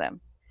it for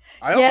them.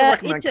 I also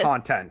recommend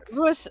content.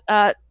 Bruce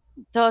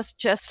does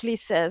justly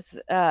says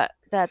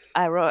that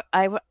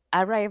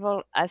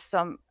Arrival has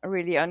some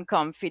really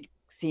uncomfy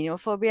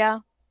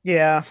xenophobia.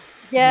 Yeah.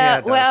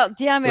 Well,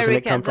 the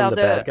Americans are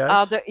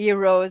the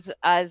heroes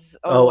as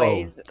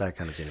always. That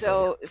kind of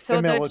so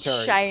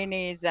the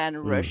Chinese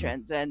and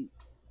Russians and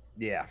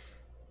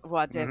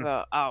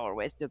whatever are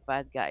always the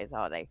bad guys,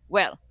 are they?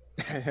 Well,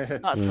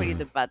 not really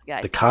the bad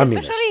guys. The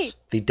communists,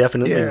 the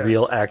definitely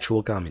real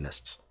actual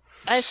communists.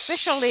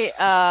 Especially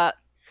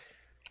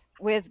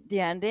with the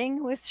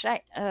ending with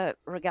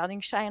regarding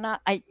China.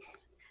 I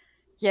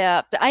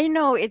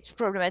know it's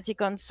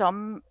problematic on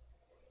some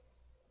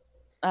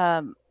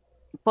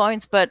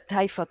points, but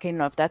I fucking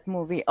love that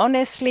movie.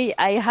 Honestly,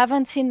 I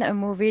haven't seen a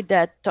movie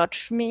that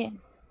touched me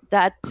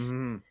that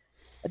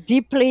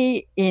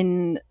deeply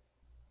in...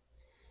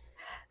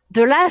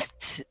 The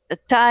last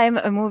time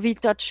a movie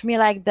touched me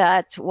like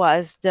that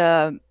was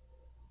the...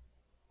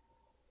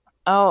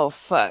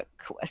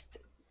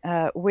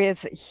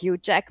 with Hugh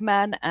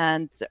Jackman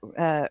and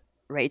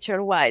Rachel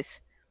Weisz.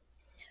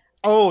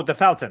 Oh, The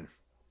Fountain.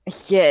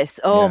 Yes.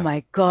 Oh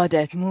my God,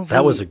 that movie.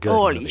 That was a good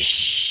Holy movie.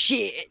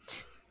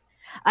 Shit.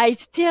 I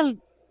still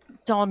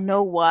don't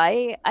know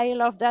why I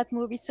love that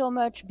movie so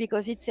much,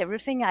 because it's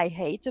everything I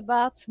hate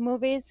about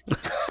movies.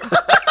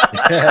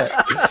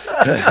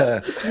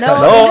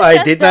 No,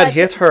 I did not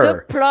hit her.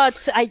 The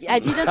plot, I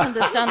didn't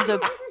understand the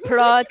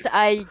plot.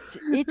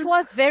 It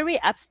was very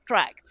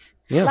abstract.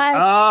 Yeah.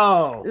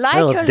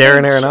 It's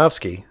Darren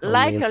Aronofsky.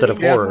 Like instead a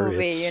of horror,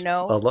 movie, it's you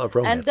know. a lot of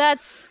romance. And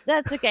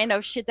that's the kind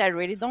of shit I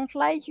really don't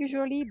like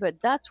usually.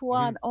 But that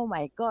one, oh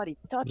my God, it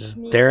touched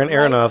me. Darren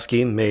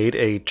Aronofsky made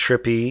a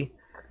trippy,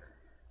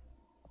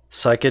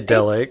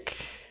 psychedelic.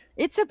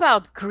 It's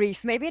about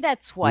grief. Maybe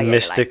that's why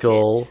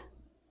mystical I liked it.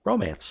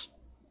 Romance.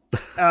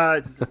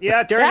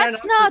 Darren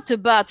That's not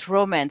about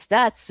romance.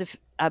 That's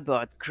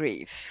about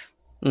grief.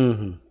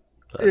 Mm-hmm.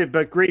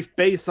 But grief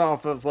based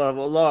off of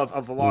love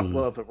of a lost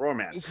love of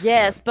romance.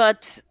 Yes,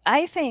 but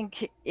I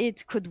think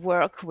it could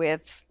work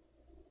with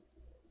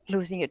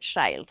losing a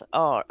child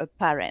or a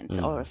parent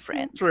or a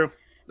friend. True.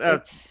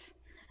 It's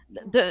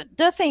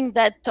the thing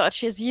that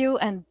touches you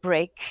and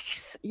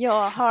breaks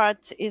your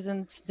heart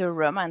isn't the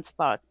romance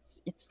part;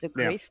 it's the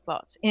grief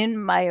part,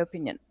 in my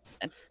opinion.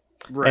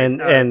 Right.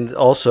 And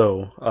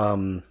also,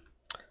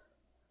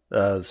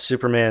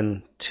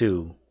 Superman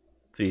 2,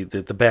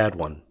 the bad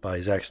one by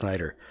Zack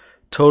Snyder,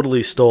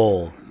 totally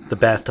stole the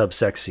bathtub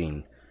sex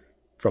scene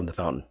from The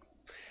Fountain.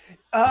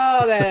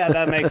 Oh,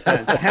 that makes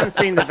sense. I haven't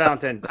seen The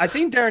Fountain. I've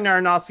seen Darren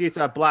Aronofsky's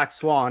Black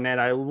Swan, and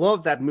I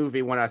loved that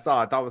movie when I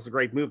saw it. I thought it was a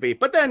great movie.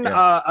 But then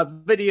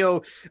the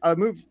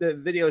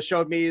video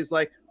showed me is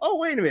like, oh,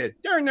 wait a minute.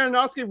 Darren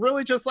Aronofsky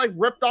really just like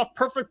ripped off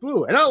Perfect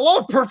Blue. And I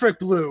love Perfect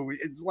Blue.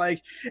 It's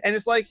like,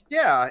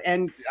 yeah.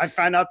 And I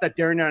found out that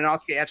Darren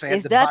Aronofsky actually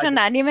has Is that an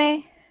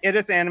anime? It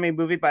is an anime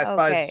movie by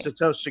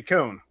Satoshi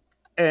Kon.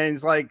 And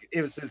it's like,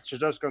 it was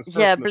Satoshi Kon's first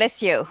movie.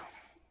 Bless you.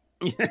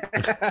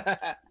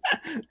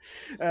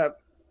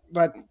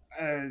 But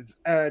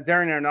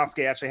Darren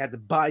Aronofsky actually had to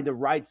buy the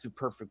rights to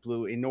Perfect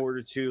Blue in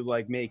order to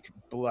like make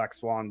Black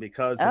Swan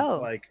because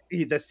of like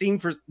the scene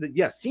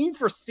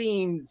for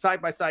scene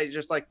side by side.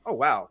 Just like, oh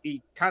wow,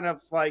 he kind of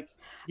like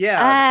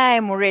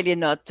I'm really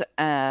not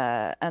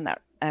an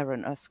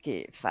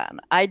Aronofsky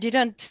fan. I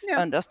didn't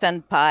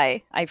understand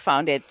Pi. I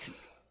found it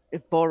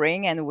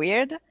boring and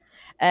weird,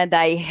 and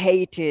I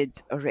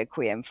hated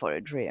Requiem for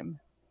a Dream.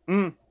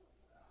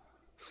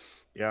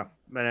 Yeah,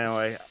 but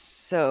anyway.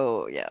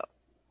 So yeah.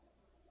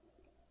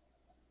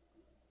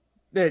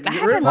 I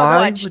haven't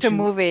watched a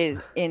movie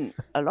in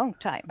a long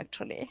time,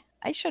 actually.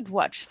 I should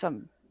watch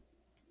some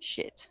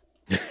shit.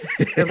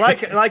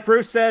 like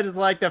Bruce said, it's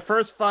like the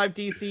first 5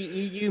 DC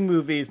EU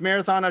movies,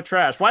 marathon of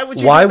trash. Why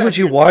would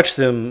you watch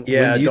them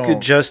when you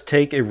could just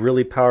take a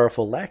really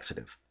powerful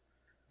laxative?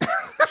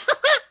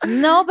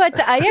 No, but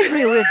I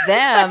agree with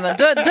them.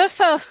 The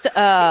first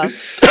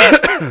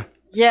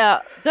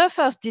the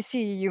first DC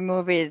EU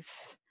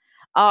movies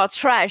are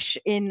trash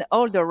in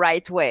all the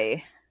right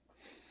way.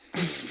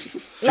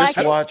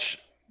 Just watch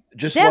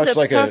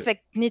like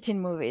perfect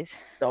knitting movies.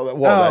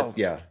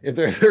 If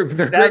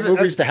they're great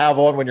movies to have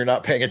on when you're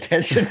not paying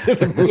attention to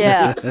the movie.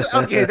 Yeah.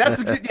 Okay,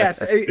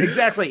 yes,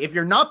 exactly. If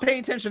you're not paying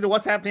attention to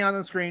what's happening on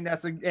the screen,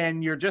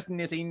 and you're just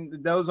knitting,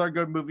 those are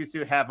good movies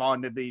to have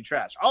on to be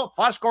trash. Oh,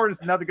 Flash Gordon is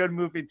another good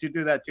movie to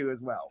do that too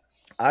as well.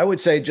 I would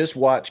say just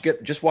watch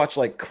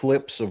like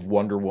clips of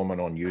Wonder Woman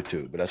on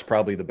YouTube, but that's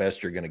probably the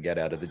best you're going to get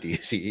out of the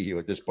DCEU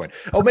at this point.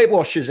 Oh, maybe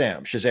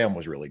Shazam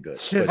was really good.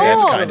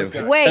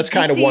 That's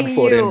kind of 1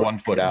 foot in, 1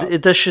 foot out.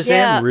 Does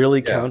Shazam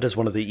really count as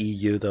one of the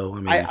EU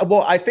though?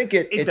 I think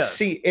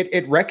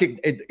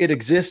it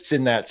exists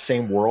in that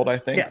same world. I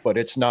think, but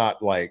it's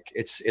not like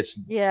it's in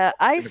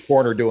the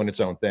corner doing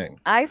its own thing.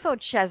 I thought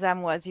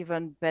Shazam was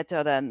even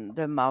better than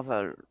the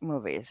Marvel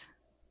movies.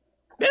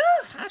 Yeah,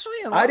 actually,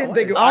 I didn't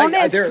think.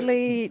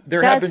 Honestly,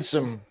 there have been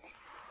some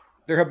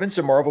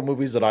Marvel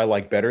movies that I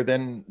like better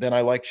than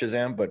I like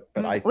Shazam, but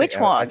I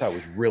thought it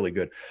was really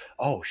good.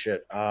 Oh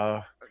shit!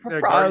 The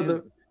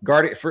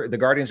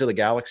Guardians of the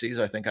Galaxies.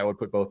 I think I would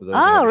put both of those.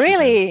 Oh,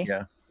 really?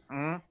 Yeah.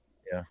 Mm-hmm.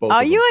 Yeah.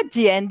 Are you a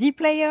D&D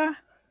player?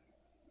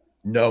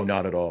 No,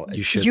 not at all.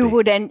 You should. You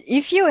wouldn't.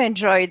 If you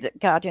enjoyed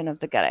Guardian of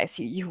the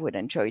Galaxy, you would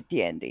enjoy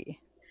D&D.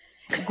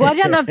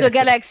 Guardian of the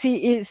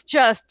Galaxy is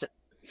just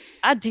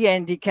a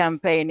D&D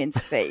campaign in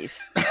space.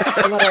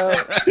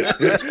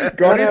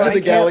 Guardians of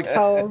the Galaxy.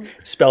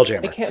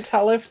 Spelljammer. I can't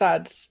tell if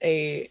that's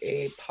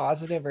a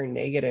positive or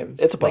negative.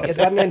 It's a positive. Like, is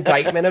that an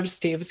indictment of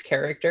Steve's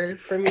character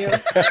from you?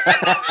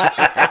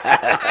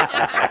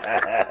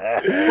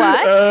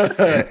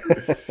 What?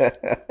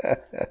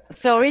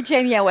 Sorry,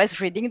 Jamie, I was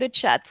reading the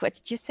chat. What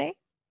did you say?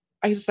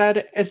 I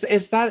said,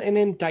 is that an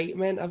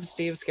indictment of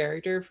Steve's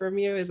character from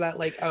you? Is that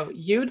like, oh,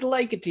 you'd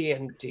like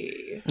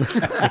D&D?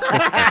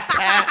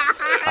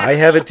 I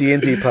have a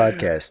D&D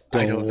podcast.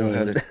 I don't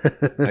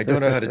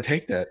know how to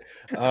take that.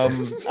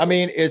 I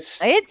mean,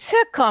 it's a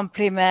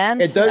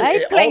compliment.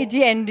 I play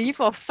D&D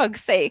for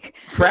fuck's sake.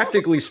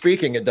 Practically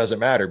speaking, it doesn't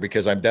matter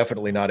because I'm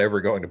definitely not ever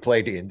going to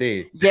play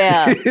D&D.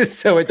 Yeah.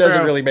 So it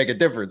doesn't really make a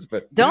difference.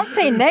 But don't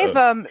say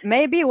never.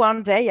 Maybe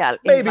one day I'll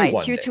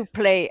invite you to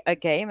play a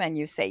game and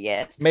you say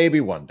yes. Maybe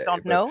one day.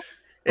 Don't know.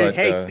 But,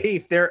 hey,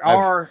 Steve,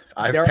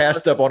 I've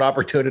passed up on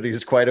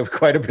opportunities quite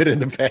a bit in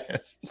the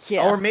past.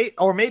 Yeah.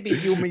 Or maybe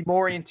you'll be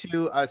more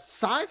into a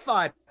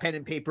sci-fi pen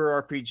and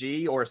paper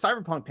RPG or a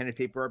cyberpunk pen and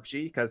paper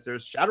RPG because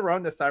there's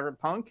Shadowrun, the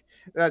cyberpunk.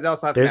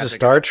 There's a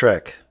Star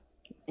Trek.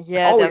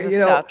 Yeah, there's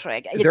a Star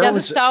Trek. There's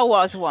a Star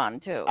Wars one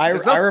too. I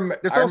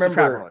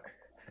remember.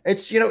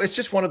 It's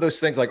just one of those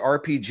things like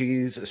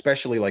RPGs,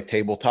 especially like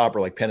tabletop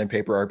or like pen and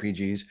paper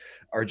RPGs,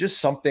 are just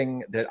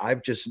something that I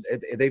just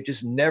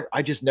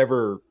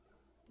never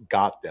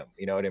got them.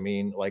 You know what I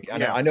mean? Like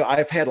I know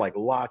I've had like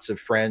lots of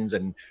friends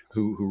and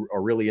who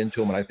are really into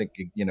them, and I think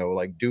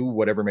like do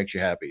whatever makes you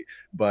happy.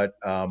 But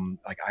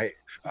like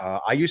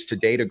I used to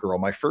date a girl,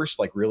 my first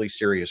like really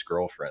serious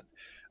girlfriend.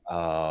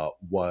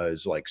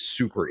 was like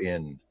super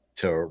in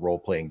to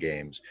role-playing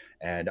games.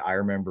 And I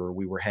remember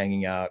we were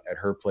hanging out at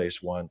her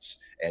place once,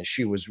 and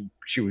she was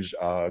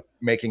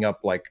making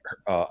up like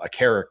a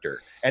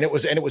character, and it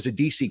was a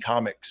DC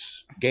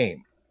Comics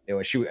game.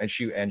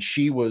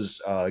 She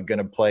was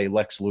gonna play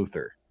Lex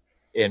Luthor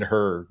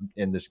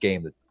in this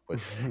game that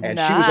was, and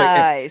she was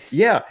like,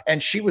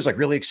 and she was like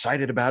really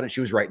excited about it.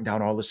 She was writing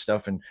down all this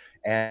stuff,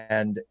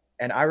 and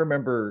I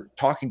remember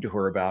talking to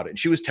her about it, and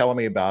she was telling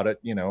me about it,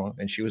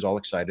 and she was all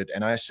excited.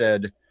 And I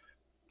said,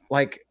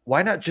 like,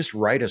 why not just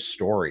write a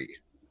story?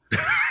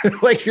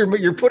 Like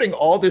you're putting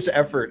all this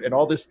effort and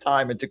all this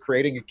time into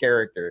creating a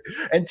character.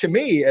 And to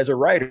me, as a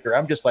writer,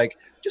 I'm just like,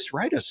 just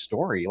write a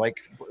story. Like,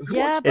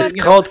 it's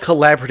called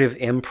collaborative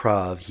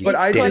improv. It's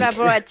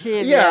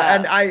collaborative. Yeah,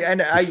 and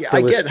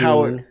I get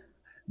how it,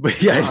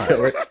 but yeah, I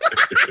know it.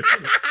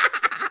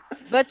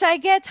 But I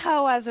get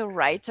how, as a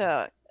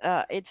writer,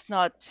 it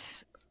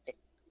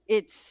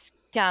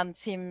can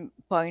seem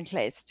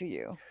pointless to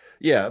you.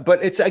 Yeah,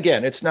 but it's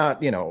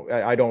not,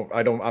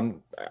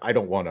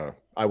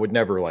 I would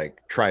never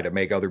like try to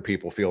make other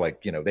people feel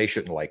like, they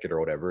shouldn't like it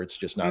or whatever. It's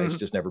just not, it's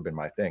just never been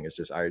my thing. It's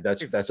just,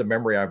 that's a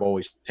memory I've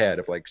always had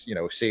of like,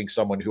 seeing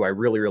someone who I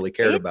really, really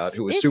cared about,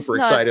 who was super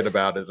excited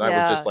about it. And I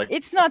was just like,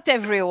 it's not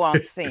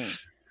everyone's thing.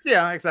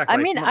 Yeah, exactly. I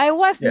mean, I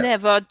was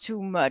never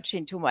too much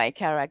into my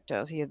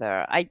characters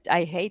either.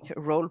 I hate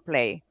role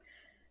play.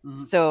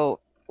 So,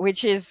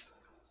 which is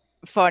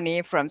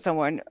funny from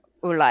someone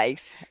who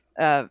likes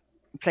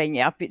playing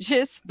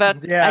RPGs,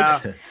 but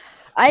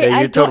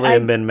you totally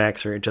have been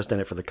Max, or just in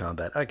it for the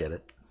combat. I get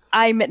it.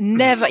 I'm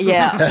never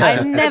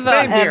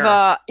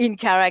ever in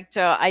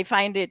character. I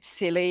find it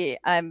silly.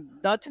 I'm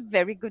not a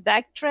very good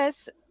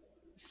actress,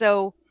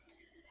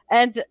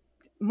 and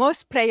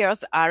most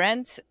players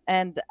aren't,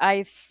 and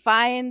I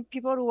find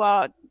people who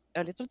are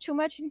a little too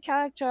much in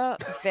character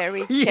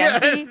very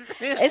candy,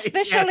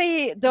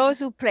 especially those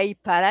who play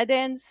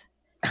paladins.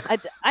 I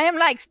am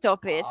like,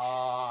 stop it.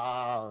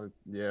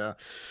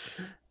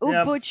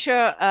 Who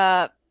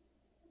butcher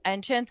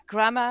ancient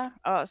grammar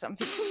or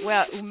something,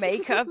 who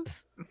make up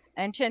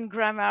ancient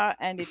grammar,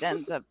 and it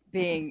ends up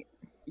being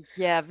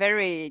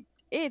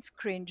it's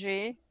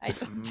cringy.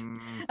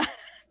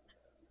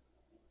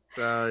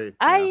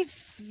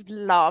 I've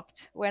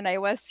LARPed when I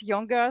was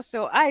younger,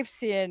 so I've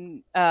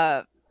seen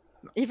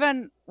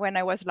even when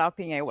I was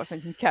LARPing, I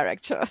wasn't in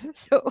character.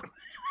 So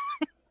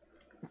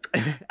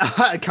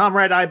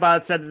Comrade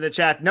iBot said in the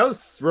chat, no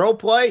role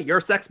play,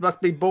 your sex must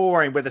be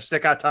boring, with a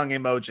stick out tongue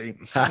emoji.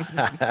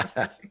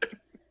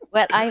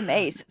 Well, I'm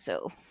Ace,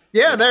 so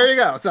there you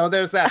go. So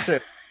there's that too.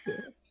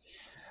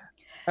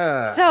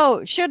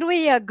 So should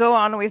we go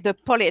on with the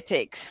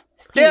politics?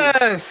 Steve,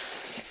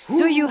 yes.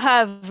 Do you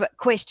have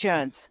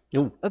questions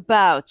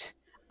about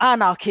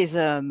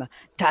anarchism?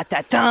 Ta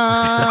ta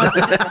ta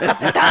ta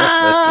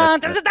ta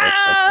ta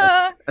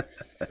ta.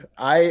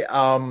 I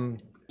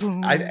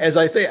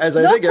think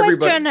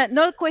everybody.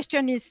 No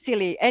question is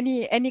silly.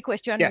 Any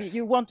question,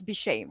 you won't be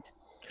shamed.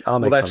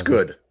 Well, that's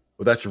good.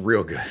 Well, that's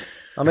real good.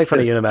 I'll make fun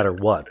of you no matter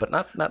what, but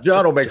not.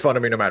 John will make fun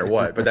of me no matter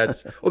what, but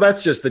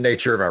that's just the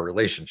nature of our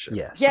relationship.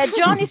 Yes. Yeah,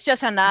 John is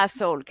just an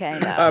asshole,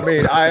 kind of. I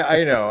mean,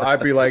 I know. I'd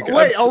be like,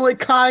 wait, only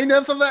kind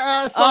of an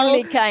asshole.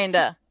 Only kind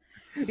of,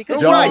 because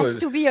he wants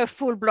to be a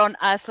full-blown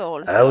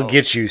asshole. So. I'll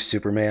get you,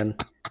 Superman.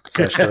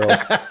 /girl.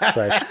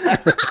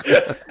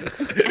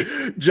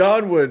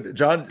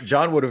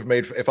 John would have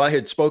made, if I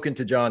had spoken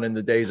to John in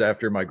the days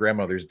after my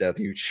grandmother's death,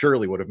 he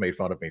surely would have made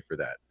fun of me for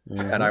that.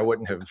 And I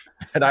wouldn't have,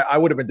 and I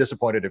would have been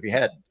disappointed if he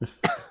hadn't.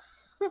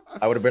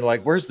 I would have been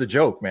like, where's the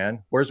joke,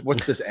 man?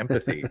 What's this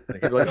empathy?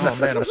 He'd be like, oh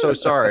man, I'm so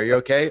sorry. Are you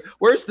okay?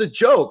 Where's the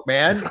joke,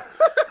 man?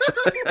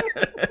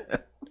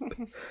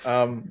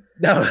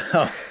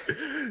 No.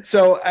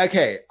 So,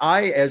 okay.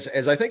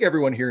 As I think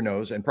everyone here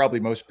knows, and probably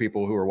most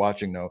people who are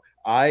watching know,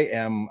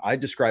 I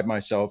describe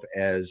myself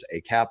as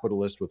a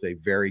capitalist with a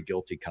very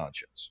guilty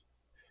conscience,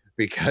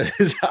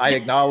 because I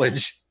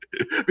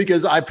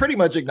pretty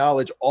much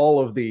acknowledge all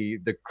of the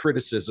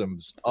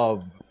criticisms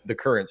of the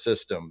current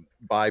system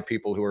by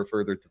people who are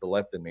further to the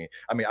left than me.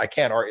 I mean, I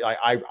can't argue.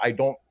 I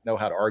don't know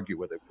how to argue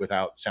with it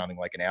without sounding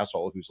like an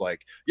asshole who's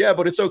like, yeah,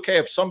 but it's okay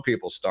if some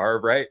people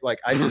starve, right? Like,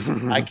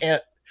 I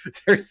can't.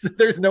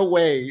 There's no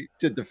way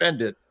to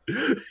defend it,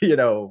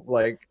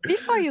 like.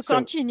 Before you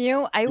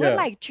continue, I would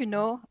like to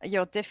know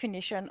your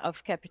definition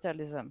of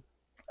capitalism.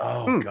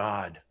 Oh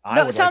God!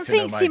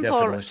 Something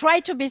simple. Try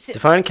to be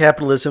define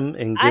capitalism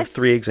and give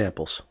 3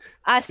 examples.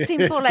 As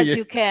simple as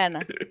you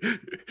can.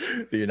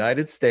 The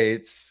United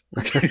States.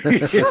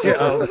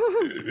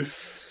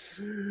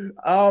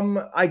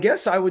 I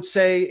guess I would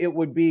say it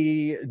would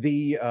be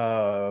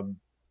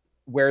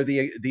where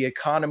the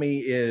economy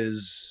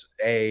is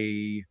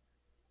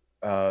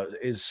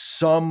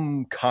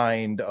some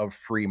kind of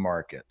free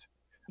market.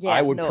 Yeah,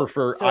 I would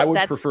prefer. So I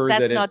would prefer that.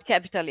 That's not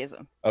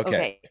capitalism.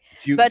 Okay.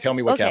 Tell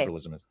me what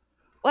capitalism is.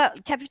 Well,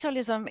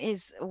 capitalism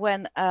is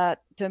when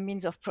the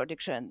means of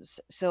productions,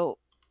 so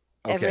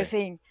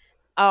everything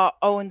are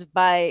owned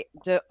by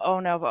the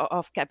owner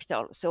of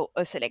capital, so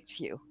a select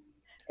few.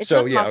 It's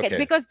So, not yeah, market okay.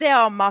 because they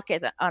are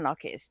market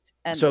anarchists.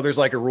 And So there's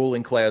like a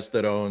ruling class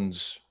that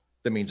owns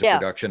the means of Yeah.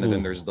 production, and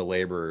then there's the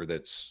labor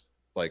that's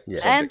like Yeah.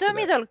 and subject the to that.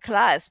 middle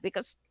class,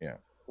 because Yeah.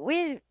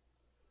 we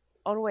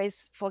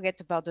always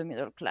forget about the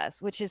middle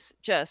class, which is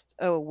just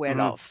a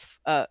well-off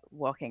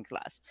working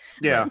class.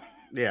 Yeah.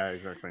 Yeah,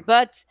 exactly.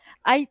 But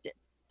I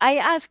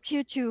asked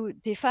you to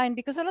define,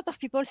 because a lot of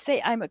people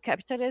say I'm a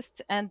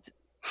capitalist, and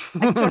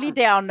actually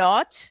they are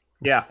not.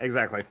 Yeah,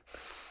 exactly.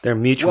 They're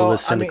mutualist Well, I mean-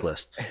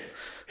 syndicalists.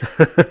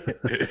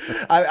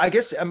 I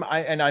guess,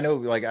 and I know,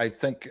 like, I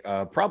think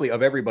probably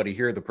of everybody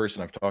here, the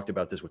person I've talked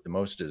about this with the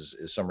most is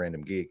some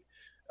random geek,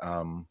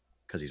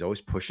 because he's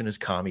always pushing his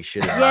commie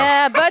shit.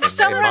 Yeah, but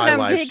some in my random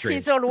live geeks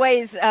streams. is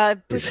always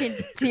pushing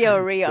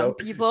theory on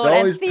people, he's and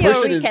always pushing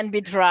theory his- can be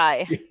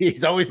dry.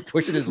 He's always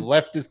pushing his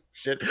leftist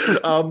shit.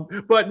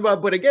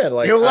 But again,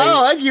 like, You're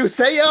loud. You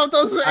say out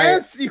those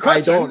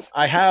questions.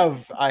 I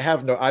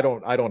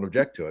don't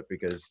object to it,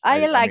 because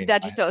I like mean,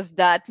 that he does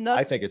that.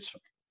 I think it's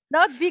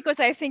Not because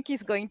I think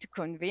he's going to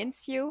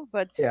convince you,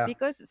 but Yeah.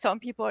 because some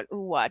people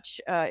who watch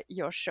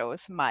your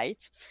shows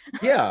might.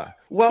 Yeah.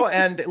 Well,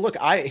 and look,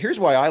 here's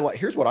what I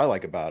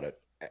like about it.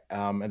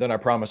 And then I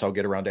promise I'll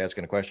get around to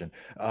asking a question.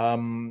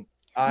 No,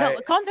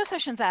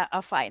 conversations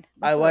are fine.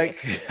 I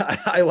like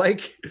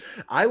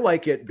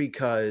it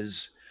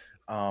because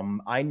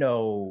I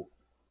know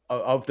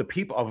of the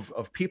people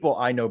of people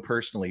I know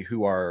personally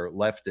who are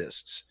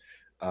leftists.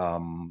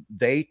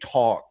 They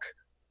talk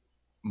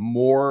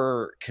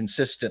more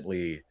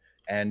consistently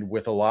and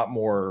with a lot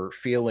more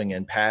feeling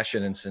and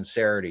passion and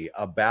sincerity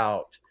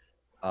about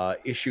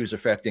issues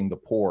affecting the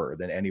poor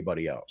than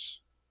anybody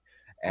else,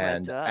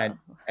 and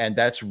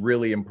that's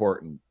really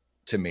important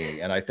to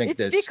me. And I think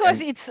it's because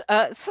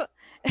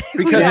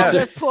because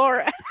it's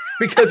poor.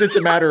 because it's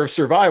a matter of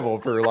survival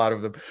for a lot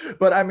of them.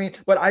 But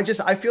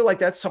I feel like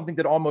that's something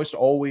that almost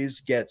always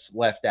gets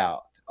left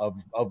out of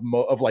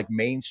like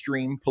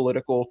mainstream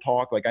political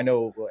talk. Like, I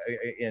know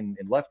in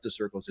leftist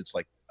circles, it's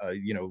like,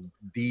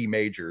 the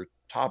major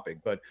topic,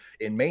 but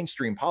in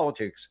mainstream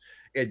politics,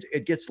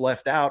 it gets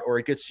left out, or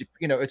it gets,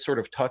 it's sort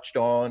of touched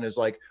on as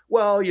like,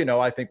 well,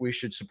 I think we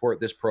should support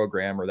this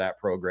program or that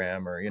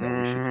program, or,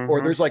 we should,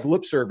 or there's like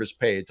lip service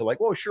paid to like,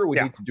 well, sure, we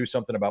need to do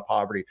something about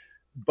poverty,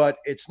 but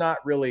it's not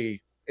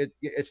really,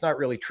 it's not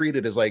really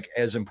treated as like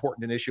as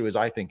important an issue as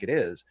I think it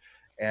is.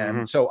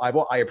 And so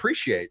I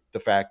appreciate the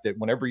fact that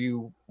whenever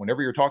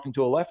you're talking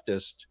to a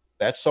leftist,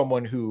 that's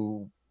someone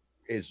who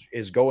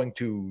is going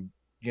to,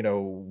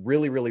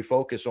 really, really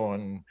focus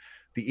on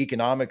the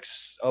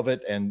economics of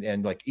it,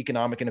 and like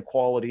economic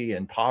inequality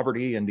and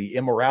poverty and the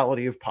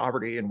immorality of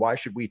poverty, and why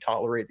should we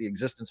tolerate the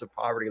existence of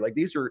poverty? Like,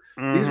 these are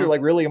like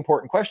really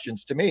important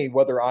questions to me,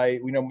 whether I,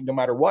 no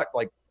matter what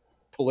like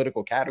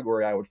political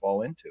category I would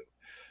fall into,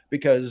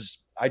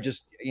 because I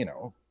just,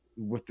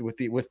 with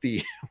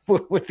the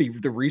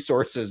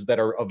resources that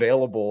are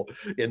available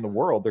in the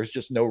world, there's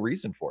just no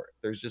reason for it.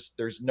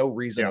 There's no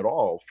reason at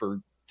all for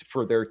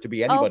there to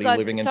be anybody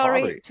living in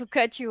poverty. Sorry to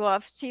cut you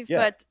off, Steve,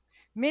 but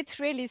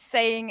Mithril is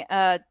saying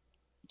to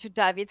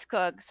David's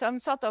Cog some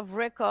sort of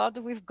record.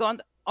 We've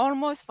gone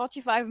almost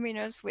 45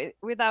 minutes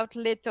without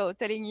Leto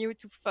telling you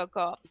to fuck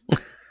off.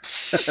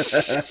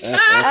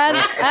 and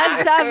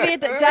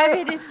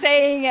David is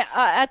saying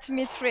at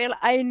Mithril,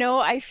 I know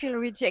I feel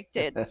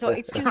rejected. So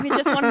excuse me,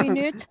 just 1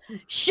 minute.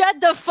 Shut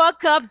the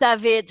fuck up,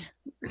 David.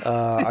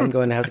 I'm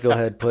going to have to go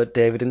ahead and put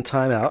David in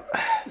timeout.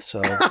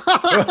 So.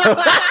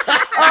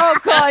 Oh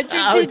God,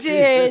 you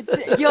did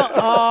it!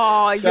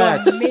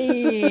 You're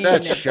mean.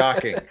 That's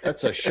shocking.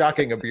 That's a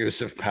shocking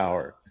abuse of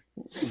power.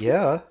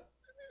 Yeah.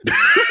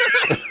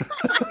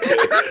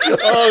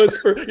 There's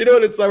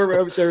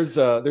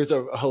a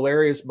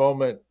hilarious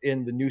moment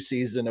in the new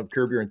season of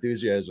Curb Your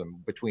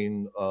Enthusiasm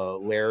between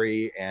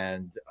Larry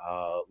and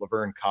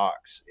Laverne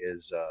Cox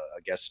is a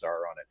guest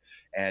star on it,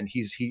 and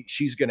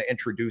she's going to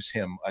introduce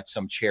him at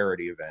some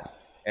charity event,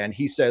 and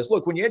he says,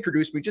 "Look, when you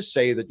introduce me, just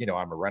say that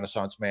I'm a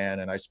Renaissance man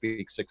and I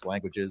speak 6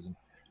 languages,"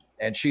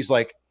 and she's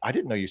like, "I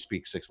didn't know you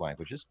speak 6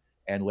 languages."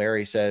 And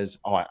Larry says,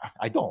 "Oh,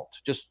 I don't.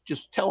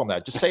 Just tell them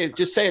that. Just say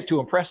it to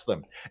impress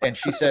them." And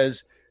she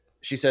says,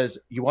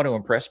 "You want to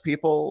impress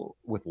people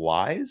with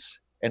lies?"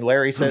 And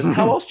Larry says,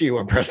 "How else do you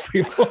impress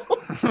people?"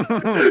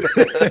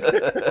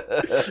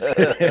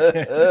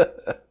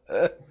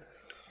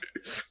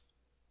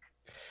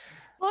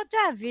 Oh,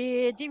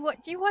 David,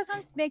 he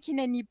wasn't making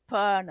any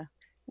pun.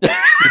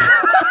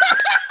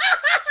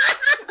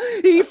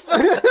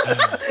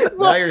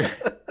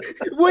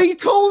 We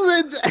told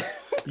him.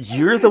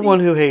 You're the one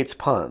who hates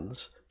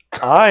puns.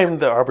 I'm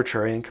the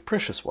arbitrary and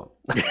capricious one.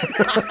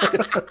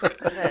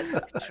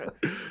 That's true.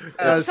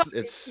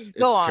 It's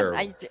Go on.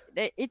 terrible.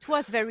 It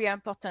was very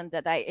important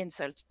that I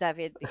insult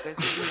David because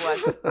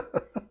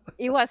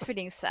he was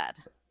feeling sad.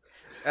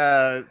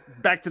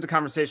 Back to the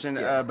conversation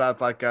about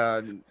like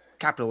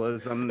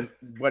capitalism.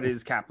 What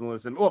is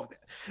capitalism? Well,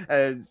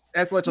 as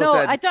Leto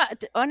said, I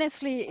don't.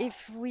 Honestly,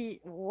 if we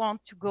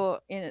want to go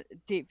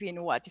deep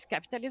in what is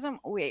capitalism,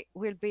 we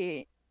will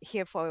be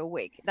here for a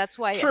week. That's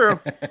why true.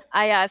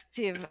 I asked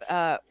Steve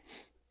to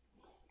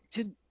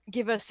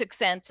give a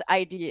succinct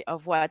idea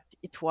of what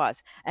it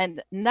was.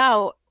 And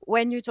now,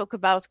 when you talk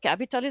about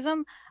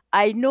capitalism,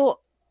 I know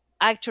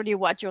actually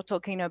what you're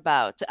talking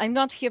about. I'm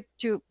not here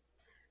to.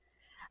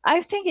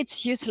 I think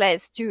it's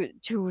useless to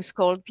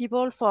scold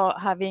people for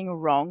having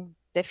wrong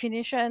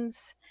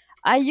definitions.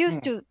 I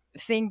used to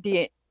think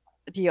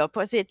the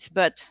opposite,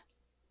 but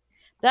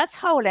that's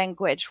how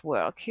language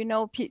works. You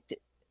know,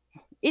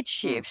 it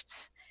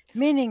shifts,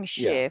 meaning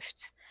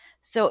shifts.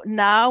 So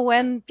now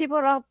when people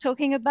are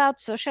talking about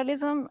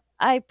socialism,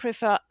 I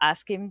prefer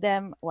asking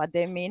them what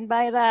they mean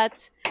by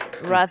that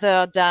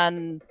rather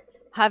than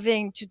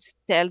having to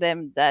tell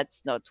them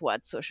that's not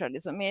what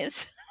socialism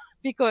is.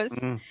 Because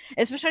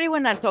especially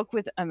when I talk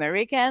with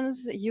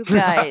Americans, you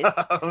guys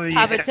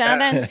have a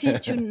tendency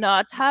to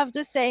not have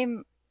the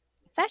same,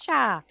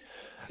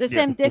 the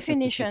same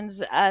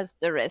definitions as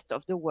the rest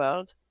of the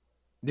world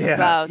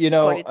about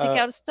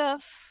political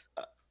stuff.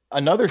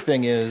 Another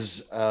thing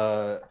is,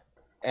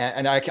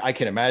 and I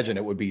can imagine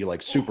it would be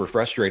like super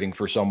frustrating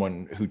for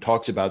someone who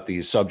talks about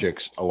these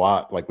subjects a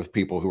lot, like with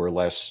people who are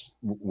less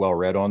well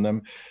read on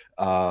them.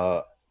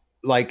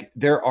 Like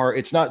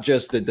it's not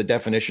just that the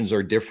definitions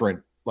are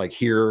different, like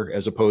here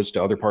as opposed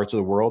to other parts of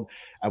the world,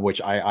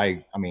 which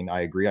I mean,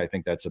 I agree. I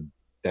think that's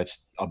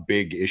a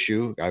big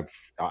issue. I've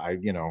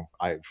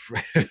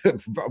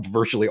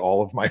virtually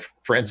all of my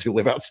friends who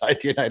live outside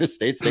the United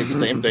States say the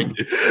same thing.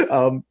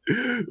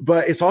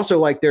 But it's also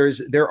like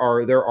there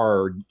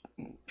are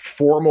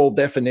formal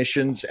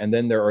definitions, and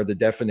then there are the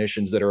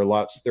definitions that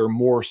they're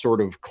more sort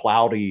of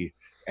cloudy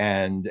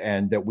and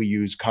that we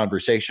use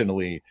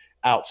conversationally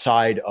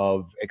outside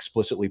of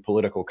explicitly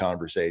political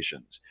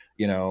conversations,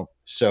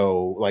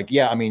 so like,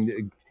 I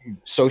mean,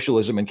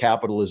 socialism and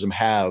capitalism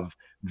have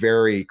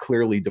very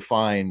clearly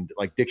defined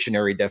like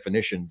dictionary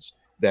definitions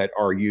that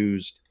are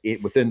used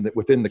within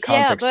the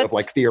context of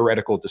like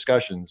theoretical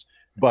discussions.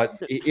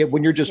 But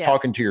when you're just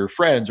talking to your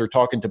friends or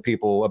talking to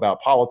people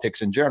about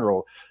politics in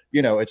general,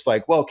 it's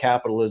like, well,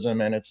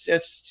 capitalism, and it's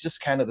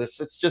just kind of this,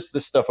 it's just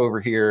this stuff over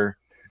here,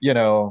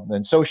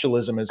 and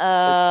socialism is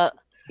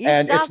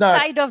is Dark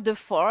Side of the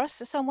Force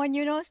someone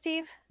you know,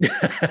 Steve?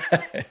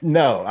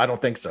 No, I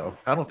don't think so.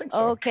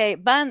 Okay,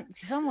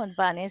 someone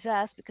ban his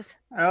ass because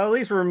I'll at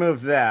least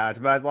remove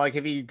that. But like,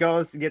 if he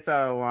gets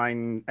out of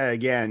line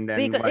again,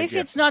 then because if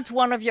it's not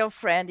one of your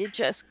friends, they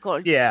just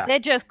called you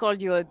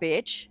a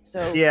bitch.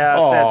 So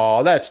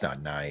that's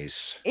not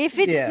nice. If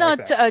it's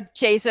not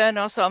Jason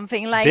or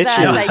something like that,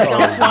 I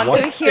don't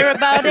want to hear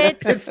about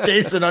it. It's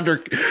Jason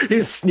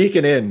he's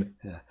sneaking in.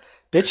 Yeah.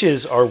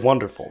 Bitches are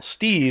wonderful.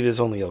 Steve is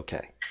only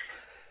okay.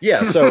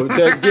 Yeah, so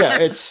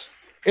it's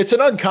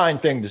an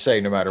unkind thing to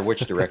say, no matter which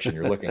direction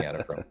you're looking at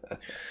it from.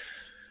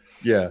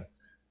 Yeah.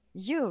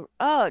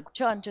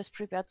 John just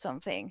prepared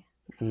something.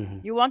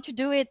 Mm-hmm. You want to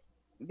do it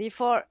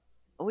before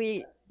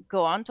we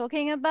go on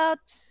talking about?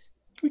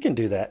 We can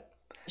do that.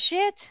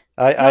 Shit.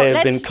 I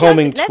have been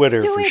combing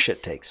Twitter for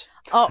shit takes.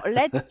 Oh,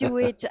 let's do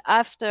it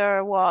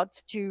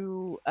afterwards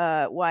to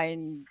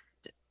wind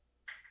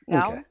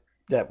down. Okay.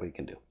 That we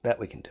can do.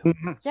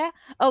 Mm-hmm. Yeah.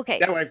 Okay.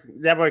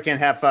 That way we can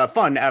have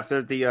fun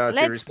after the series.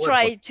 Let's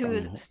try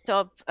to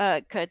stop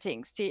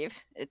cutting, Steve.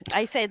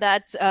 I say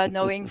that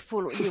knowing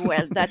fully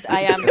well that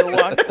I am the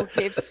one who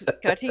keeps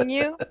cutting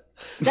you.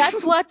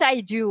 That's what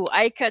I do.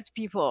 I cut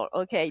people.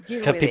 Okay,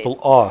 deal cut with it. Cut people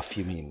off,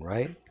 you mean,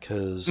 right?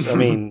 Because I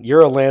mean,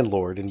 you're a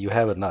landlord and you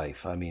have a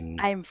knife. I mean,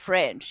 I'm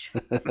French.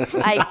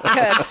 I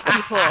cut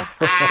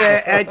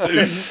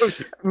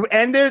people.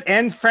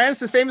 And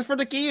France is famous for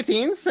the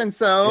guillotines, and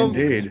so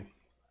indeed.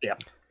 Yeah.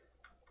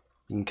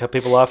 You can cut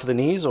people off at the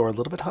knees or a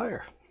little bit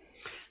higher.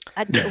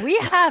 We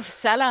have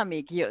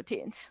salami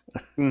guillotines.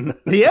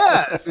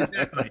 Yes,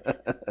 exactly.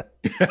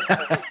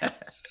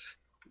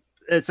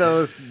 And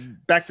so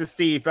back to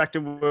Steve, back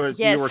to what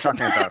you were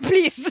talking about.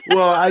 Please.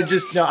 Well, I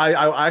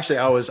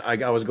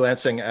was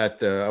glancing at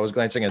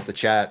the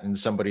chat, and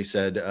somebody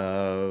said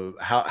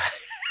how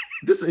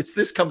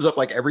this comes up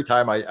like every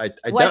time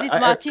was it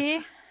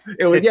Marty?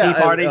 It was tea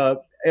party.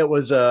 It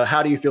was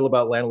how do you feel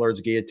about landlords'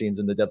 guillotines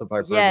and the death of my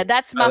friend? Yeah,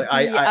 that's Marty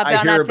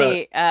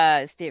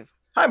Abernathy, Steve.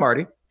 Hi,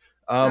 Marty.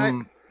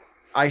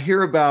 I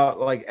hear about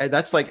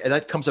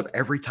that comes up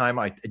every time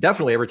I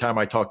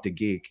talk to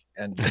Geek,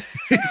 and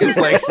it's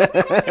like,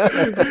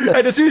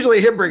 and it's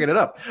usually him bringing it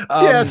up.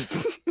 Yes,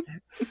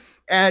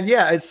 and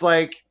it's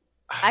like,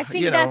 I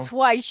think that's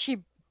why she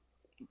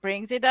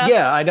brings it up.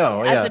 Yeah, I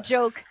know, as a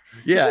joke.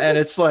 Yeah, and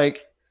it's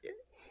like,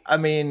 I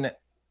mean,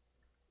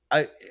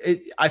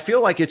 I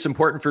feel like it's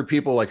important for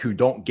people like who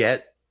don't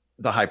get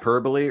the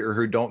hyperbole or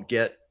who don't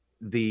get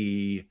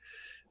the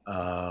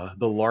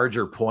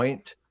larger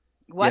point.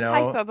 What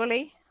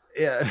hyperbole?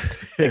 Yeah,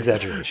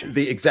 exaggeration.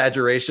 The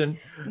exaggeration.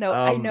 No,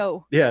 I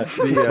know. Yeah,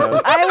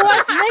 I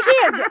was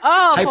thinking.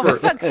 Oh, for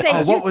fuck's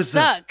sake, you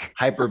suck.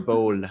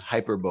 Hyperbole.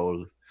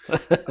 Hyperbole.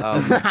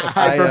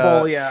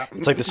 Yeah,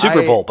 it's like the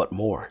Super Bowl, but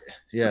more.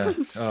 Yeah.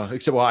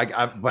 Except, well,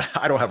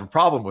 I don't have a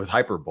problem with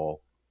hyperbole.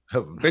 I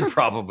have a big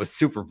problem with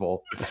Super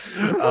Bowl.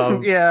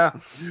 Yeah,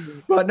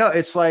 but no,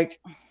 it's like,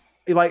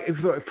 like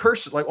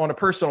like on a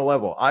personal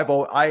level,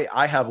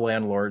 I have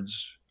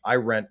landlords. I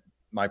rent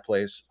my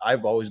place.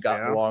 I've always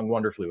gotten along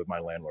wonderfully with my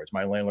landlords.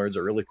 My landlords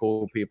are really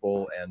cool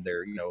people, and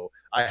they're, you know,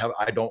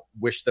 I don't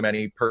wish them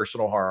any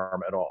personal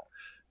harm at all.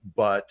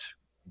 But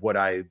would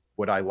I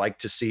like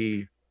to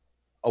see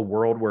a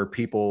world where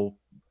people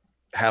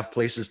have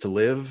places to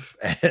live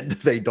and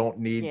they don't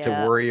need to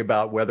worry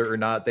about whether or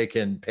not they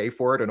can pay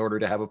for it in order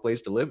to have a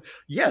place to live?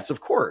 Yes, of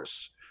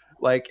course.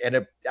 Like,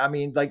 and I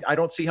mean, like, I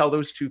don't see how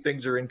those two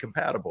things are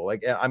incompatible.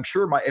 Like, I'm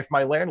sure if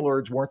my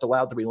landlords weren't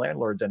allowed to be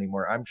landlords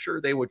anymore, I'm sure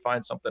they would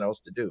find something else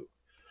to do.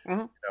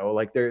 You know,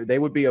 like they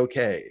would be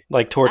okay.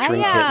 Like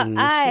torturing kittens.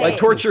 Like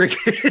torturing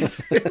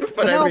kids.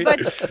 But no, I mean,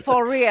 but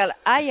for real,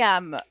 I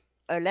am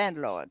a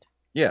landlord.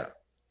 yeah.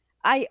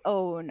 I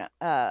own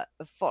a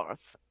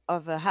fourth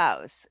of a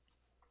house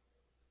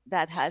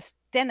that has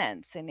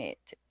tenants in it.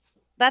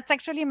 That's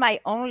actually my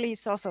only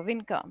source of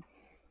income.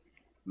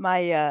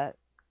 My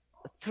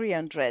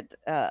 300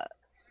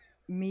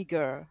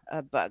 meager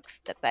bucks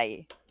that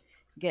I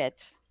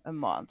get a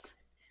month,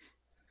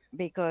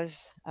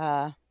 because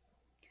I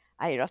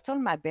lost all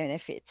my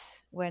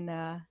benefits when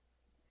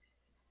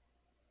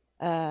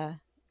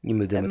You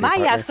moved in with my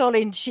your partner. asshole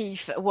in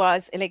chief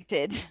was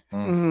elected.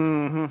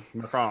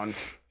 Macron.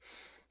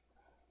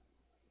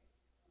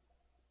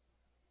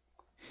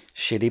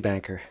 Shitty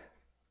banker.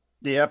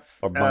 Yep.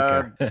 Or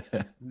bunker.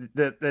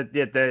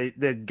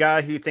 The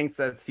guy who thinks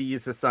that he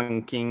is a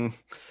Sun King.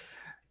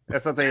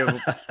 That's something.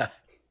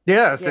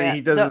 Yeah. So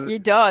he does. He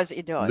does.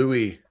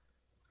 Louis.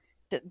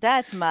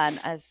 That man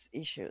has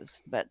issues,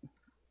 but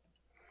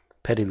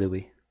Petty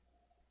Louis.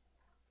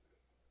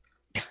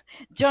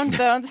 John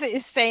Burns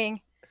is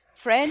saying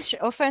French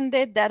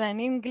offended that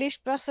an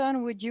English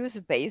person would use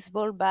a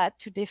baseball bat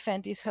to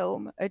defend his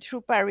home. A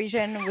true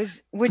Parisian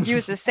would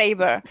use a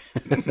saber.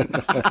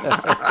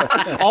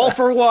 All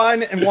for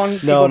one and one.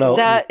 No.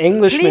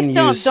 Englishmen please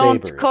don't use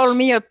sabers. call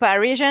me a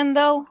Parisian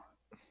though.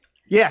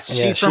 Yes,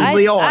 Yeah, she's from she's-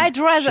 Lyon. I'd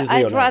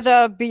Lyonnaise.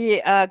 rather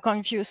be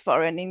confused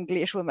for an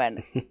English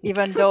woman,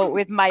 even though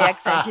with my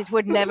accent it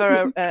would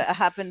never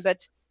happen.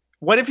 But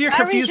What if you're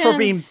confused for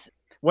being? Parisians,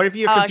 What if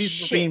you're are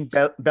confused for being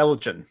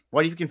Belgian?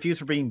 What if you're confused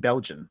for being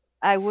Belgian?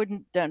 I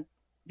wouldn't don't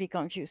be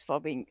confused for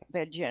being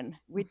Belgian.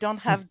 We don't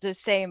have the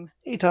same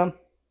Hey, Tom.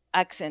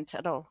 accent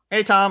at all.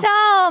 Hey, Tom.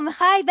 Tom,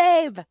 hi,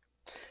 babe.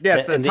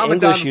 Yes, and the Tom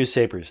and English Don. use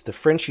sabers. The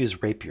French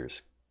use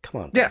rapiers.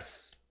 Come on.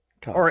 Yes,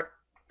 Come on.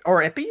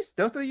 or eppies.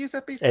 Don't they use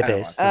eppies? I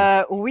don't Eppies.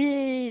 know.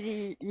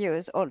 We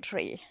use all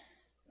three.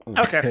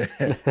 Okay.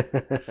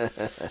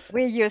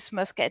 We use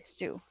muskets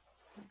too.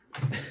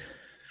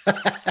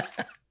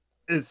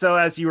 So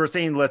as you were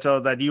saying, Leto,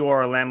 that you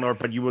are a landlord,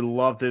 but you would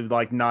love to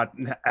like not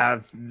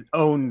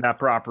own that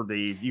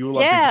property. You would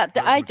love Yeah,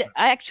 to I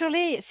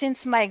actually,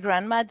 since my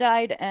grandma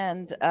died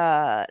and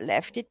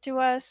left it to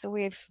us,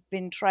 we've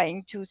been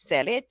trying to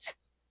sell it.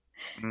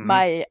 Mhm.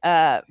 My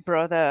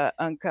brother,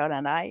 uncle,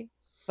 and I,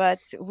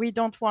 but we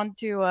don't want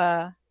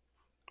to.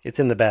 It's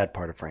in the bad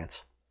part of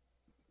France.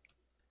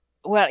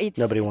 Well, it's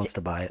Nobody wants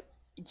to buy it.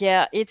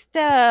 Yeah, it's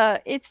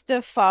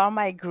the farm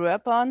I grew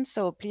up on,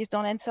 so please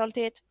don't insult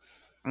it.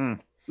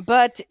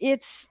 But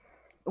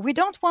we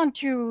don't want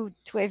to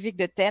evict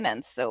the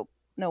tenants, so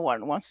no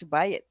one wants to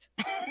buy it.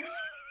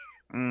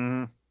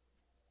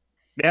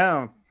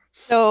 Yeah.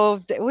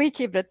 So we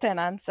keep the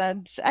tenants,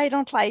 and I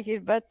don't like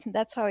it, but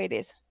that's how it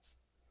is.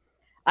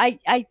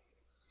 I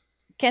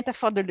can't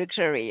afford the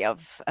luxury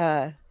of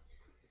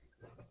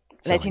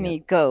letting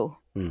it go,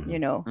 you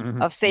know,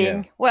 of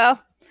saying,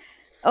 well,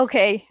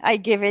 okay, I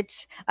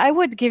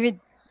would give it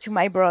to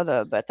my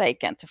brother, but I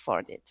can't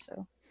afford it.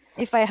 So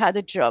if I had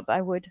a job,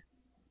 I would.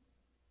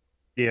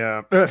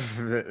 Yeah.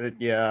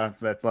 Yeah.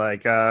 But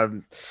like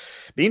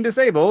being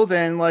disabled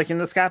and like in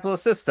this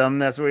capitalist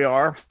system as we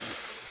are.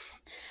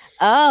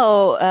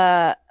 Oh,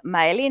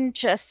 Mylene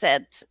just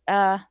said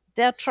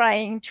they're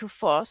trying to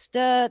force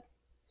the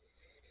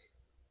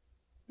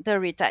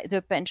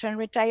pension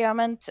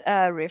retirement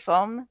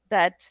reform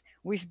that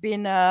we've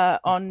been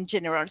on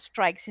general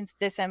strike since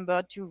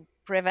December to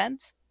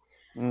prevent,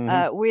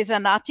 with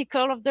an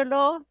article of the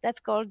law that's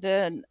called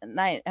the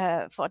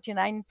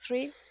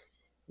 49.3,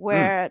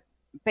 where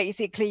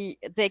basically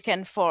they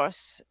can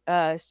force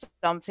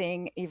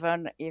something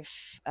even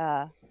if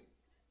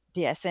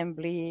the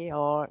assembly,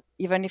 or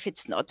even if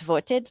it's not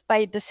voted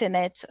by the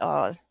Senate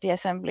or the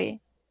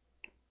assembly.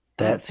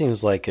 That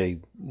seems like a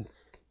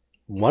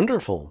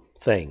wonderful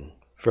thing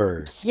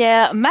for.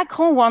 Yeah,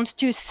 Macron wants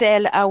to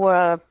sell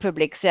our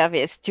public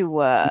service to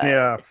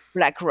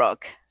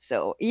BlackRock,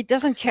 so he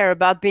doesn't care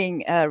about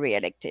being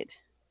re-elected.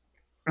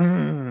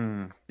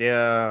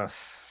 Yeah,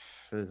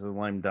 this is a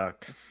lame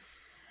duck.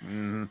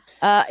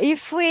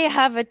 If we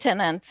have a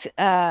tenant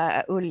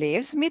who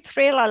lives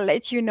mid-trail, I'll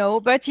let you know,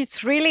 but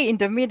it's really in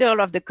the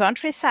middle of the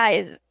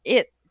countryside.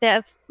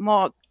 There's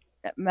more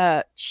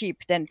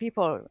sheep than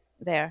people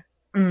there.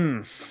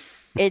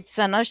 It's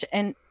an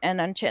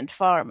ancient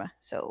farm,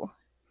 so.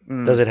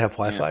 Does it have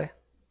Wi-Fi?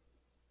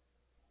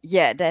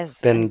 Yeah, there's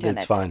Then internet.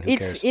 it's fine. Who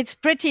cares? It's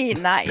pretty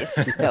nice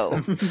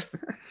though.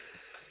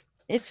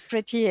 It's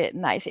pretty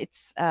nice.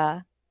 It's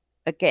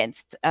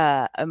against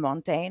a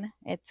mountain.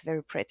 It's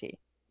very pretty.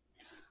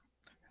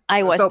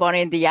 I was born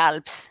in the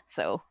Alps,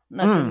 so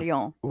not in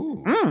Lyon.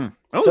 Oh,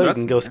 So you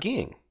can go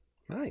skiing.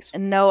 Nice.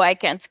 No, I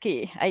can't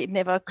ski. I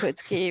never could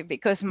ski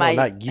because my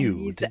not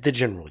you, the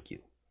general you.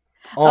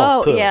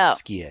 Oh, peut yeah.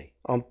 skier.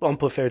 On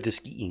peut faire du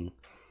skiing.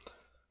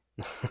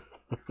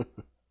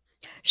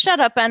 Shut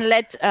up and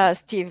let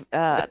Steve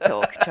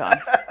talk, John.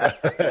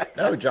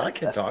 No, John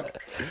can talk.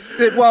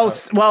 Well,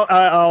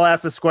 I'll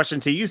ask this question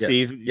to you, Yes,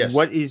 Steve. yes.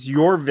 What is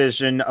your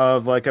vision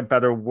of like a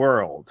better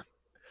world?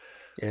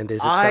 And is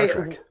it Star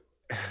Trek?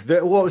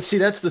 Well, see,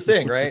 that's the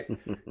thing, right?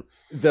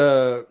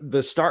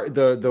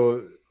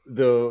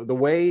 the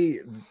way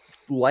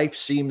life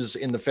seems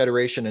in the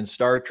Federation and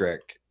Star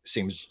Trek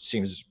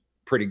seems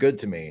pretty good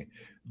to me.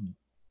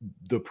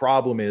 The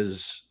problem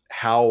is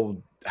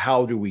how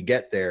do we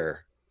get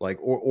there, like,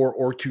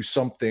 or to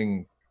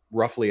something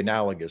roughly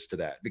analogous to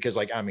that? Because,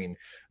 like, I mean,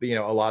 a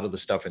lot of the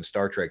stuff in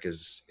Star Trek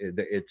is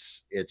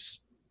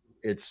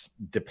it's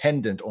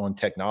dependent on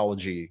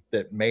technology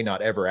that may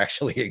not ever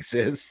actually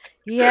exist.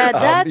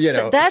 Yeah,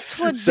 that's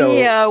would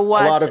be what a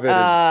lot of it is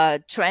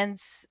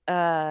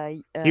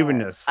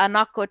humanness,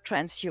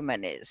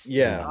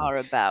 anarcho-transhumanists are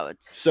about.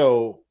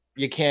 So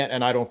you can't,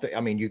 and I don't think,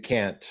 I mean, you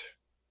can't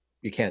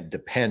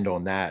depend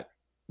on that.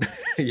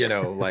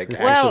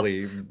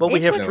 Actually. But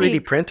we have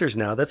 3D printers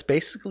now. That's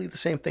basically the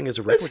same thing as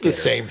a replicator. It's the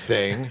same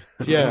thing.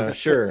 Yeah,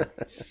 sure.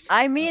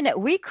 I mean,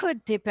 we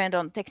could depend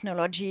on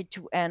technology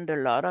to end a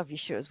lot of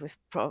issues with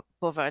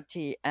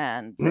poverty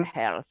and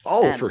health.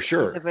 Oh, for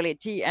sure.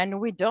 Disability, and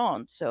we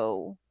don't.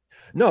 So.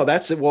 No,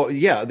 that's it. Well,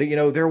 yeah.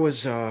 There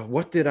was.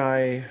 What did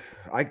I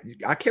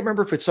can't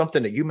remember if it's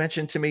something that you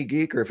mentioned to me,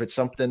 Geek, or if it's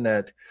something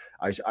that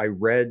I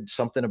read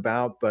something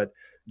about, but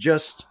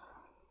just.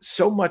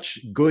 So much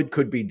good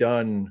could be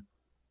done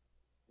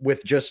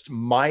with just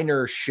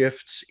minor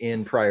shifts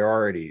in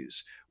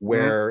priorities,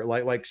 where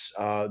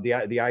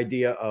the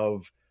idea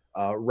of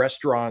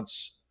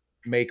restaurants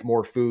make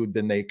more food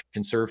than they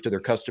can serve to their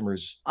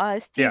customers.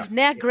 Steve,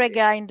 Nerd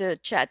Grega in the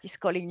chat is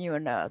calling you a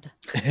nerd.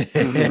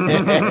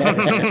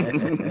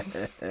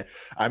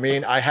 I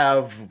mean, I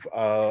have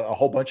a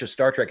whole bunch of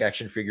Star Trek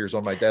action figures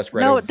on my desk.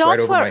 Right don't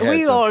right worry, over my head,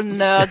 we all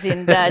nerds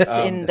in that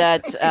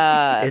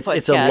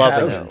it's a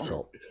loving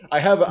insult. I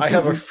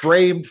have a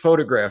framed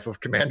photograph of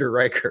Commander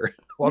Riker.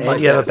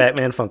 And you have a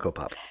Batman Funko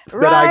Pop.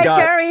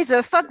 Riker is a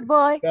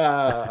fuckboy.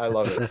 I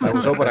love it. I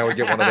was hoping I would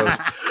get one of those.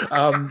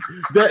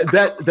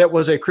 That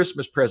was a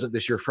Christmas present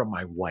this year from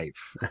my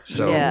wife.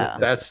 So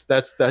that's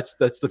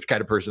the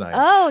kind of person I am.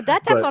 Oh,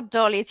 that type of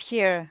doll is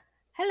here.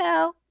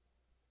 Hello.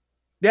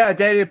 Yeah,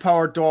 Data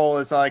Power Doll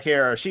is like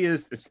here. She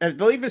is, I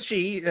believe it's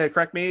she.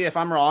 Correct me if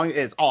I'm wrong.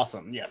 Is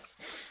awesome. Yes.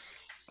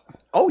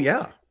 Oh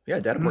yeah,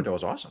 Data Power Doll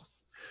is awesome.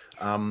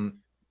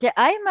 Yeah,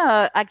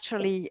 I'm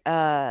actually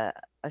a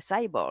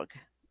cyborg.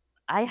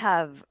 I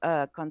have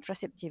a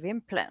contraceptive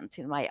implant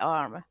in my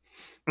arm.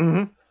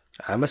 I'm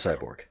a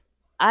cyborg.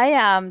 I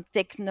am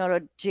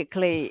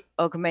technologically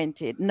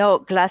augmented. No,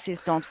 glasses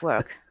don't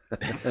work.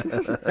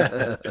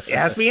 It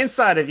has to be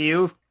inside of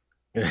you.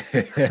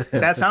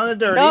 That sounded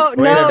dirty. No,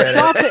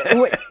 don't.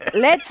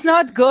 Let's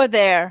not go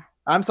there.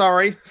 I'm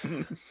sorry.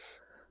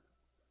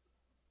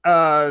 Please.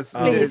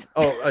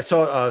 I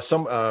saw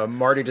some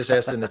Marty just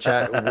asked in the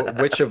chat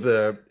which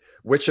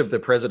of the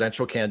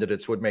presidential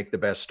candidates would make the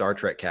best Star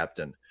Trek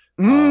captain.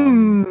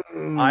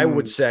 I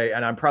would say,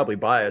 and I'm probably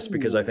biased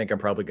because I think I'm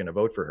probably going to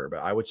vote for her, but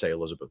I would say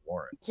Elizabeth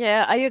Warren.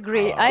 Yeah, I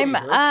agree.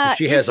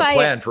 She has a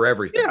plan for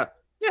everything.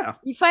 Yeah.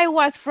 If I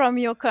was from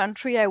your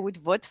country, I would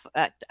vote for.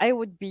 I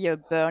would be a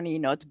Bernie,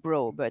 not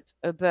bro, but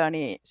a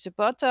Bernie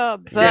supporter.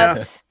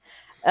 But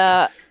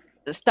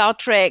Star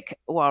Trek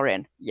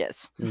Warren,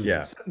 yes.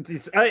 Yeah.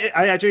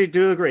 I actually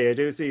do agree. I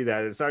do see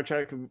that Star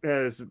Trek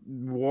has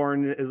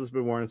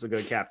Elizabeth Warren is a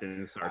good captain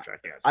in Star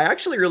Trek. Yes. I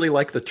actually really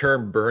like the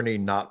term Bernie,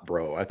 not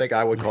bro. I think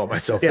I would call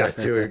myself that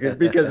too,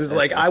 because it's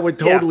like I would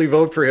totally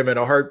vote for him in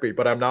a heartbeat,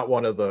 but I'm not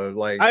one of the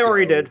I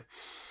already did.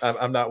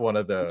 I'm not one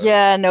of the.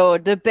 Yeah, no,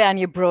 the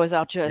Bernie bros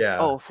are just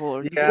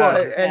awful. Yeah,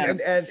 well, and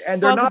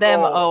they're not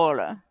all.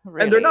 Really.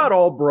 And they're not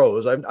all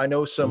bros. I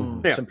know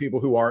some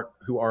people who aren't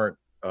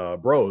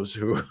bros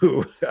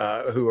who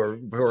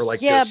are like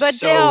just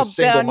so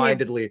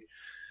single-mindedly.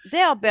 They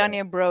are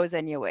Bernie bros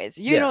anyways.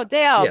 You know,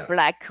 they are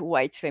black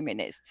white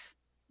feminists.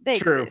 They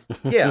exist.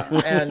 Yeah,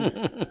 and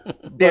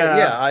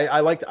I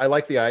like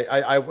the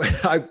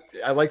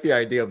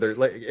idea of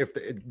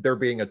there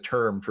being a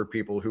term for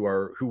people who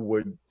are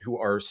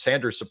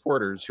Sanders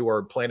supporters who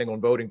are planning on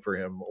voting for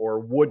him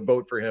or would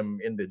vote for him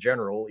in the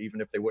general,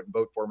 even if they wouldn't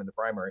vote for him in the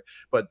primary,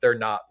 but they're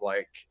not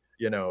like,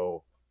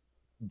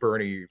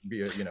 Bernie,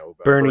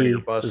 Bernie or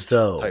bust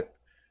type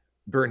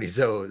Bernie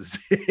Zoes.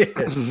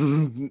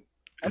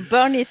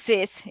 Bernie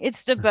sis.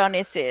 It's the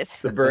Bernie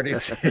sis. The Bernie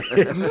sis.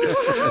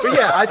 But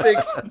yeah, I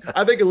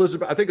think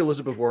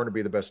Elizabeth Warren would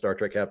be the best Star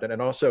Trek captain, and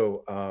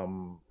also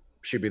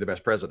she'd be the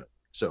best president.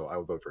 So I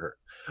would vote for her.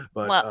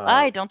 But Well,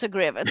 I don't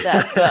agree with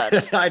that.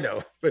 But I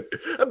know, but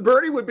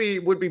Bernie would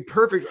be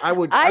perfect. I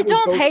would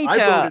don't vote, hate I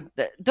her.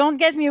 voted, Don't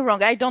get me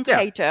wrong. I don't Yeah.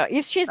 hate her.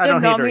 If she's I the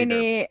don't hate her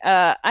nominee,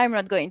 I'm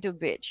not going to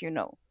bitch.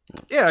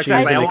 Yeah, She's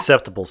exactly. an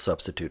acceptable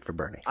substitute for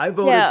Bernie. I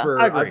voted Yeah.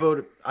 for I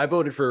agree. I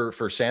voted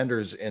for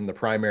Sanders in the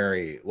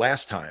primary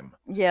last time.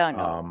 Yeah, I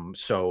know.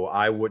 So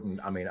I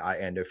wouldn't. I mean,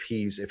 and if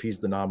he's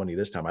the nominee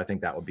this time, I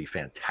think that would be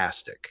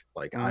fantastic.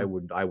 Like I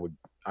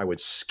would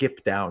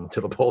skip down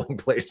to the polling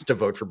place to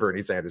vote for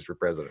Bernie Sanders for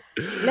president.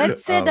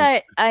 Let's say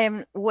that I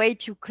am way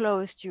too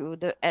close to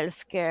the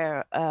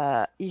healthcare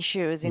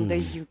issues in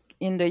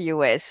the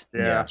US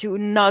Yeah. to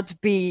not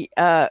be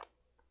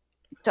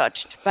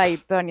touched by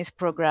Bernie's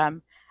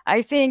program.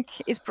 I think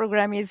his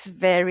program is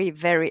very,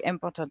 very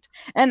important.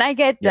 And I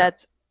get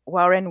that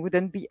Warren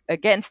wouldn't be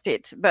against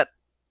it, but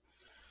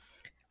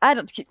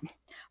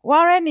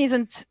Warren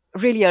isn't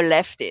really a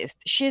leftist.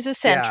 She's a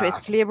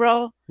centrist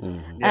liberal.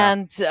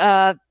 And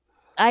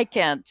I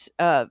can't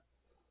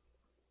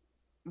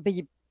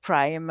be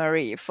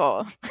primary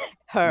for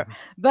her.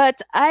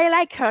 But I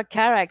like her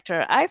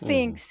character. I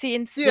think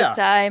since the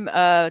time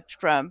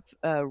Trump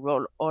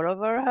rolled all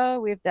over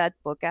her with that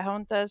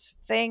Pocahontas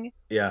thing,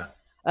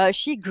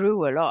 she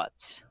grew a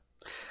lot.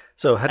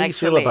 So how do you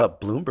feel about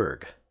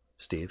Bloomberg,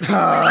 Steve? Oh,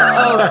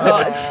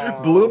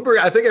 God. Bloomberg,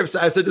 I think I've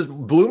said this,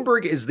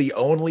 Bloomberg is the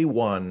only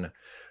one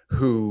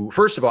who,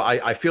 first of all,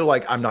 I feel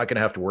like I'm not going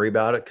to have to worry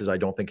about it because I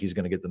don't think he's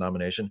going to get the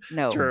nomination.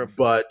 No. True.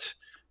 But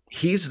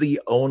he's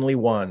the only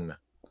one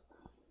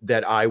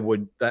that I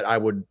would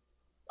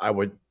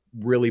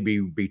really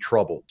be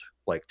troubled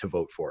like to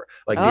vote for.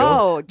 Like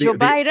Joe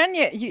Biden,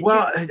 you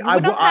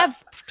don't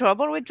have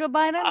trouble with Joe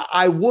Biden?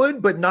 I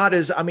would, but not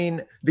as, I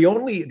mean, the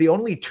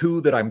only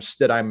two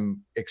that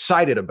I'm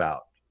excited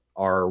about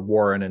are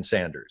Warren and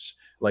Sanders.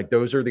 Like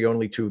those are the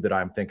only two that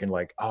I'm thinking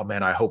like, oh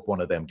man, I hope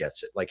one of them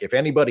gets it. Like if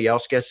anybody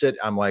else gets it,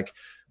 I'm like,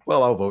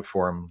 well, I'll vote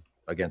for him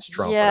against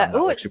Trump. Yeah, but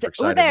I'm not, like, super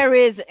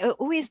excited.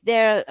 who is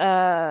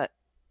there?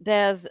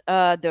 There's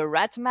the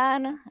Rat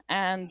Man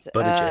and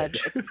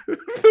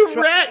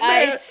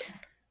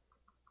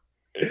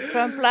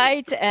Trump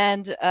Light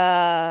and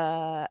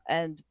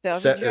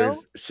Pervy Joe.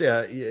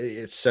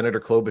 Senator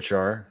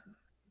Klobuchar.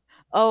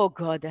 Oh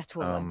God, that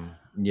woman.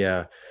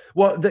 Yeah.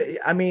 Well,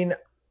 I mean,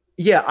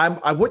 yeah,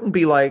 I wouldn't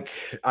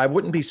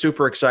be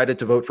super excited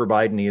to vote for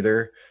Biden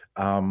either.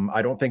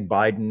 I don't think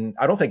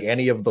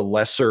any of the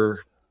lesser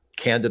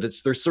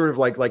candidates, there's sort of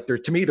like there,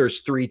 to me, there's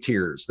three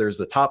tiers. There's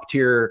the top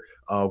tier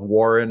of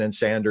Warren and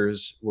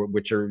Sanders,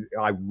 which are,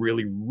 I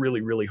really,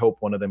 really, really hope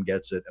one of them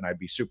gets it. And I'd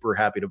be super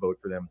happy to vote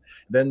for them.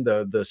 Then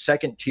the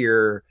second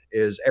tier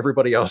is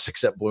everybody else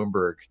except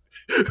Bloomberg,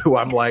 who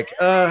I'm like,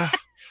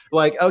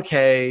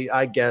 okay,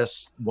 I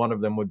guess one of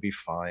them would be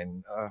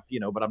fine,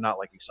 but I'm not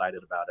like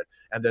excited about it.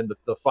 And then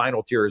the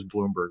final tier is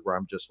Bloomberg, where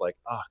I'm just like,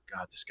 oh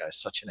God, this guy's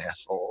such an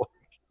asshole.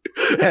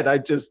 And I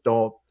just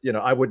don't,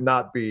 I would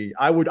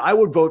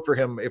vote for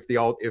him if the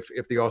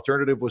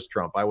alternative was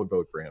Trump. I would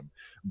vote for him,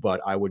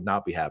 but I would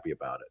not be happy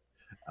about it.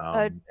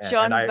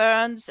 John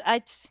Burns,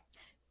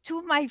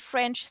 to my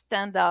French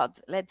standard,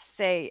 let's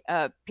say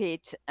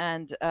Pitt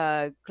and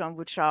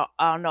Klobuchar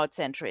are not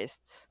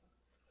centrists.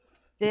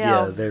 They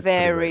are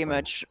very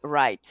much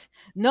right.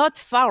 Not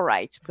far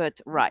right,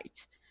 but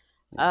right.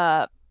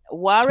 Warren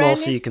Small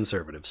C is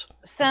conservatives.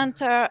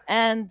 Center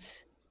and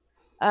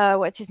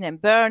what's his name?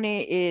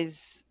 Bernie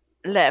is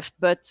left,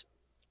 but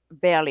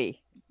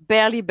barely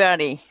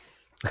Bernie.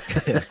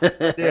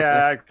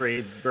 Yeah, I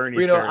agree.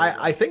 Bernie.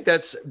 I think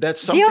that's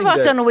something. The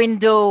Overton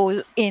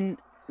window in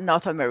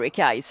North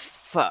America is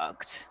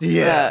fucked.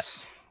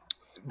 Yes.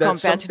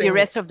 Compared to the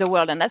rest of the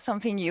world, and that's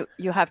something you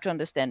have to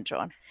understand,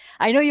 John.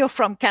 I know you're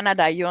from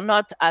Canada. You're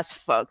not as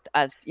fucked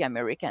as the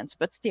Americans,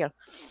 but still.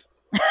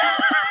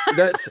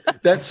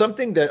 That's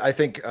something that I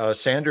think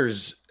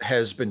Sanders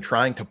has been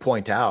trying to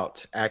point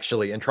out,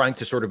 actually, and trying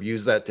to sort of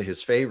use that to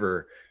his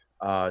favor,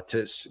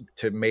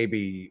 to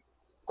maybe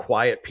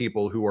quiet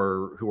people who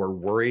are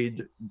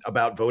worried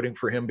about voting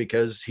for him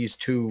because he's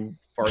too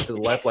far to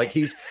the left. Like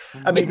he's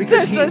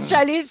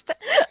socialist.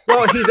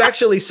 Well, he's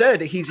actually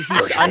said he's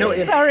I know.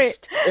 Sorry,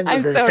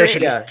 I'm sorry.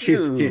 Yeah,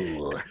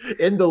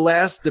 in the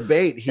last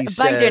debate, he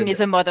said Biden is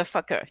a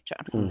motherfucker,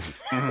 John.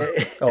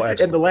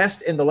 In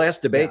the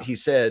last debate, he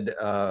said,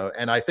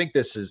 and I think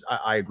this is,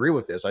 I agree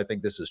with this. I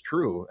think this is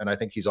true, and I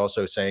think he's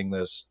also saying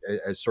this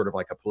as sort of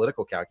like a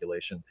political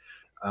calculation.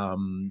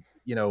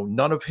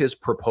 None of his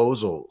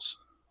proposals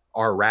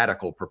are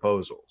radical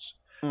proposals.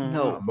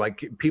 No,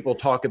 like people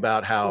talk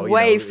about how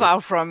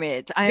far from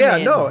it.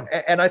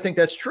 And I think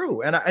that's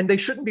true. And they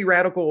shouldn't be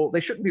radical. They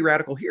shouldn't be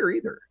radical here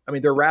either. I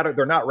mean,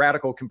 they're not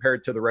radical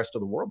compared to the rest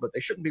of the world, but they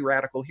shouldn't be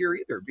radical here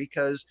either.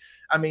 Because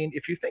I mean,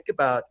 if you think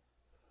about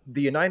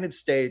the United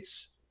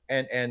States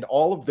and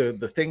all of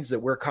the things that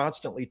we're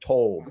constantly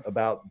told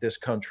about this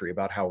country,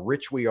 about how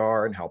rich we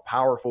are and how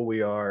powerful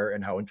we are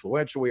and how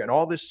influential we are, and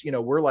all this, you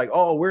know, we're like,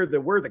 oh, we're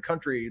the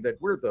country that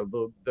we're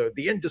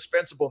the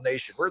indispensable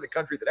nation. We're the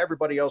country that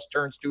everybody else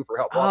turns to for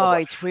help. Blah, blah, blah.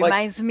 It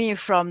reminds me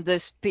from the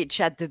speech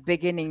at the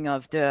beginning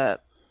of the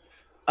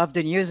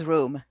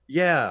newsroom.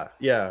 Yeah,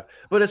 yeah.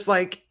 But it's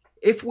like,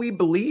 if we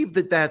believe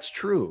that that's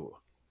true,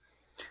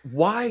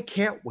 why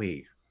can't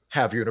we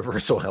have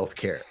universal health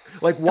care?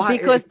 Like, why?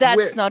 Because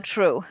that's not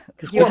true.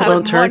 Because people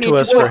don't turn to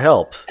us for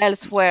help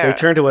elsewhere. They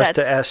turn to us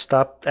to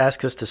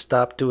ask us to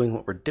stop doing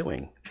what we're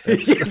doing.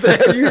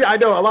 I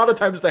know a lot of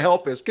times the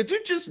help is, could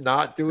you just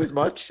not do as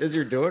much as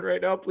you're doing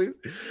right now, please?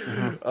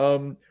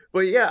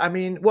 But yeah, I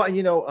mean, well,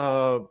 you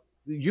know,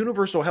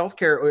 universal health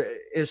care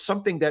is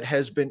something that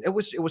has been, it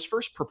was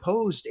first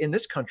proposed in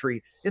this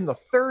country in the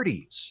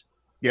 30s.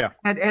 Yeah.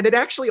 And it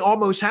actually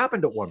almost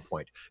happened at one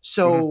point.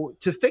 So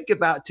to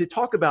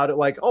talk about it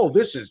like, oh,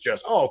 this is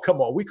just, oh,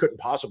 come on, we couldn't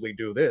possibly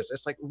do this.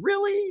 It's like,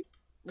 really?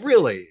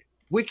 It's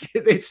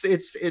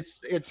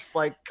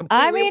like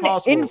completely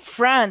impossible. In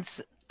France,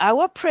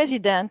 our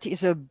president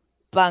is a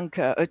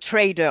banker, a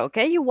trader.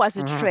 Okay. He was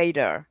a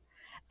trader,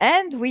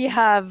 and we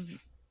have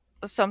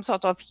some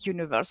sort of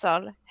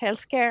universal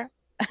healthcare.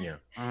 Yeah.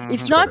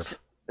 It's not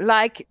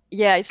like,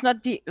 it's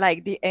not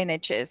like the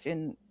NHS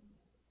in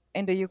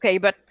the UK,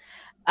 but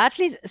at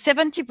least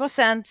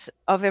 70%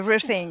 of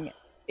everything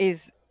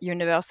is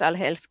universal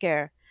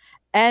healthcare.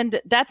 And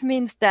that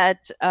means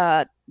that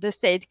the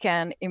state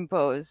can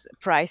impose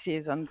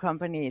prices on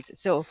companies.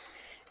 So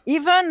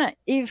even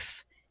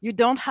if you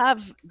don't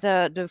have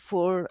the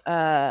full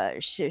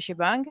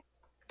shebang,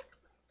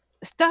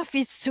 stuff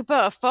is super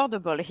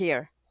affordable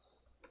here.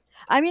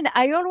 I mean,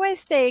 I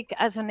always take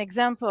as an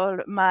example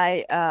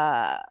my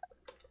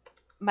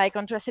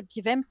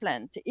contraceptive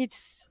implant.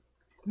 It's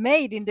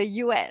made in the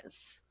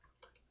US.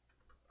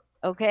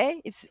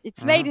 Okay,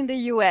 it's made in the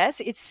US.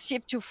 It's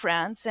shipped to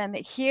France, and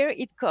here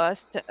it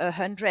costs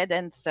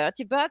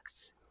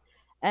 $130.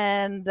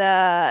 And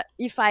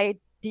if I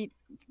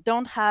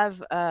don't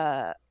have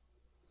a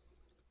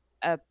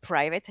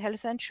private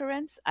health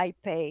insurance, I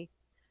pay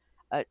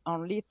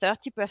only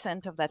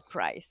 30% of that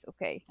price.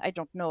 Okay, I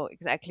don't know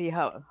exactly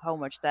how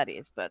much that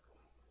is, but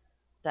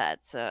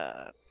that's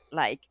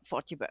like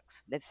 $40.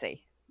 Let's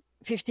say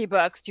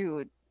 $50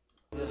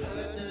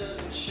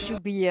 to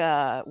be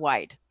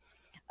wide.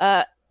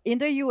 In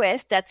the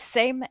US, that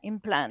same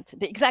implant,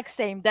 the exact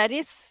same that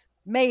is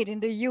made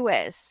in the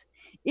US,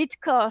 it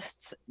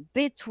costs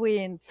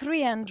between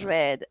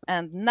 $300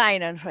 and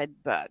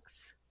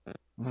 $900.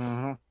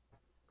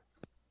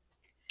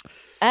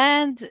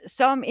 And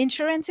some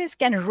insurances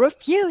can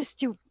refuse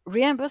to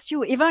reimburse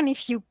you even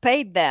if you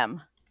paid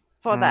them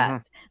for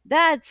that.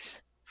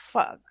 That's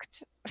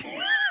fucked.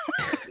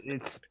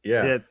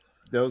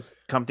 Those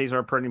companies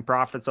are printing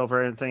profits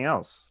over anything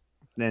else.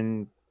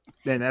 Then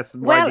that's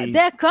why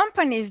they're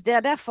companies.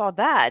 They're there for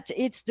that.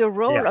 It's the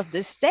role of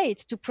the state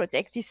to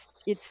protect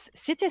its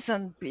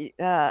citizens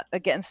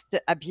against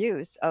the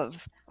abuse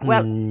of.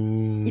 Well,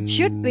 it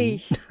should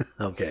be.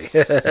 Okay.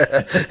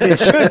 It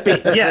should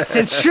be. Yes,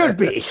 it should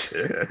be.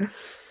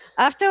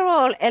 After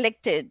all,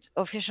 elected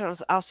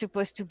officials are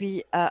supposed to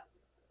be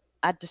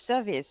at the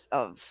service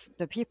of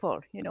the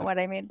people. You know what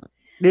I mean?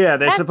 Yeah,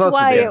 they're supposed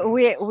to be. That's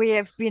why we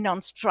have been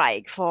on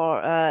strike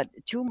for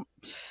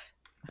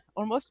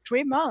almost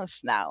 3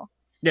 months now.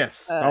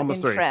 Yes,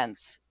 almost in 3.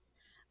 France,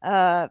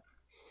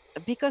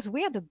 because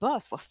we are the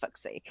boss, for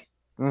fuck's sake.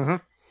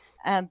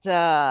 And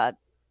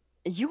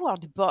you are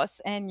the boss,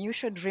 and you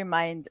should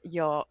remind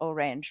your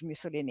orange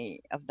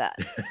Mussolini of that.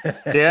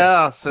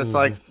 Yeah, so it's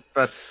like,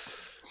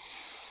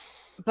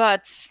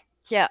 but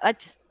yeah, I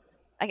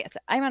guess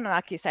I'm an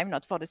anarchist. I'm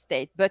not for the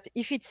state, but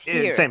if it's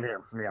here, same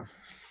here. Yeah,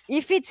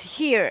 if it's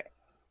here,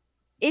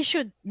 it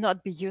should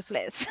not be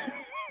useless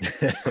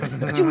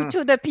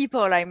to the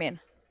people. I mean.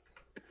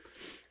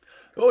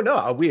 Oh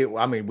no,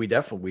 we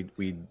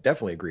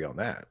definitely agree on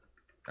that.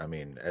 I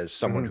mean, as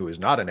someone who is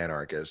not an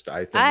anarchist,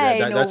 I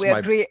think we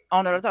agree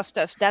on a lot of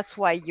stuff. That's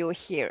why you're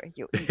here.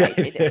 You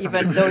invited,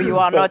 even though you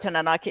are not an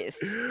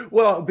anarchist.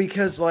 Well,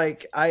 because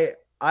like I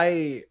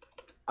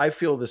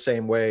feel the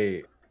same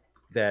way,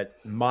 that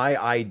my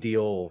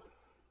ideal,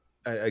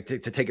 to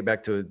take it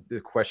back to the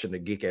question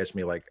that Geek asked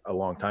me like a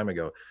long time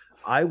ago,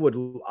 I would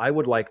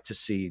like to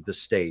see the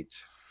state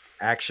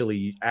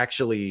actually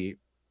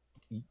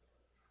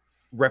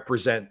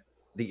represent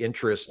the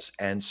interests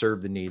and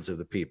serve the needs of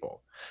the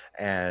people,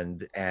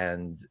 and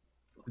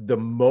the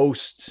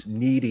most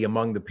needy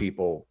among the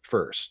people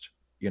first,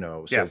 you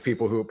know. So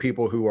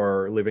people who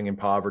are living in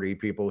poverty,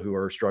 people who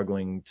are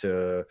struggling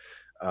to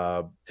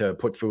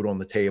put food on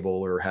the table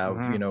or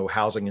have, you know,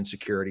 housing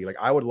insecurity. Like,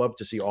 I would love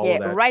to see all of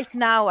that. Right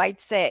now, I'd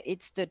say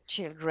it's the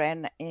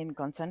children in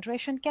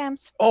concentration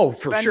camps. Oh,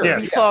 for sure.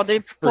 Before the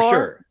poor. For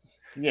sure.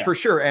 Yeah. For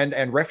sure.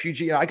 And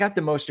refugee. I got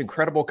the most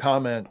incredible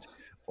comment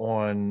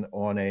on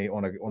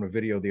a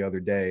video the other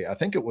day. I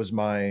think it was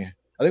my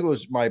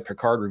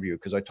Picard review,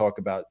 because I talk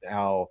about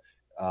how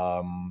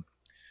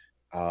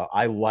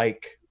I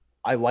like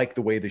I like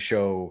the way the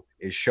show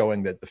is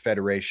showing that the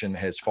Federation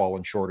has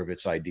fallen short of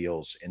its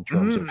ideals in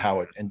terms of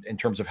how it, in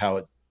terms of how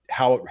it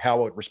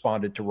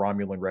responded to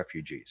Romulan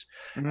refugees.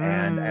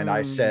 And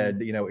I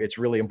said, you know, it's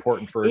really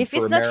important for If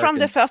it's not from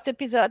the first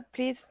episode,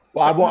 please.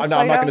 Well, I won't. No,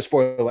 I'm not going to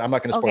spoil it. I'm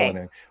not going to spoil Okay.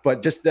 anything.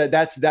 But just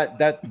that's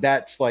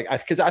like,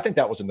 because I think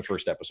that was in the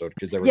first episode,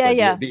 because there was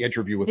the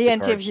interview with the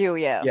Picard. interview.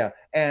 Yeah.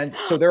 And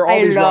so there are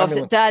all these loved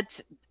Romulan... that.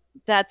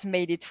 That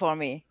made it for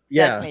me.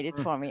 Yeah. That made it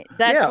for me.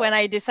 That's when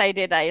I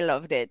decided I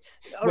loved it.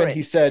 When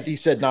he said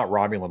not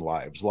Romulan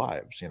lives,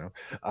 you know.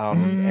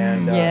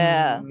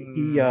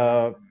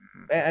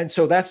 And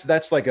so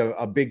that's like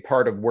a big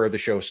part of where the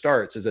show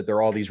starts, is that there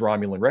are all these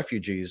Romulan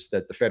refugees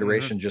that the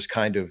Federation just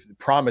kind of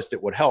promised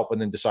it would help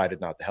and then decided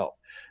not to help.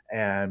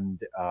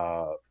 And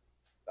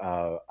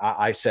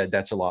I said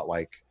that's a lot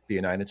like the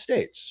United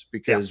States,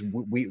 because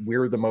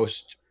we're the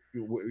most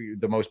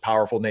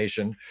powerful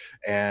nation,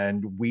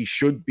 and we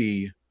should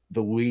be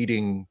the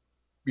leading,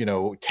 you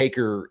know,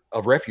 taker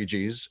of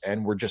refugees,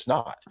 and we're just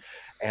not,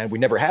 and we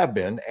never have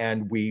been,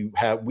 and we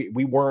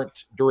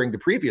weren't during the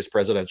previous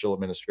presidential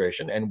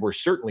administration, and we're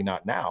certainly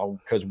not now,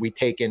 because we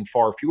take in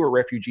far fewer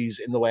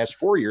refugees in the last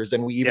 4 years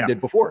than we even did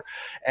before.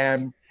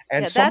 And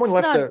someone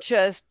that's left not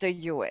just the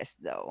US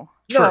though.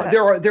 No,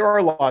 there are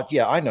a lot.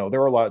 Yeah, I know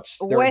there are lots.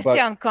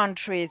 Western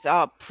countries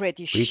are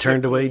pretty shitty. We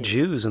turned away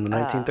Jews in the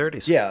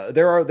 1930s. Yeah,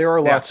 there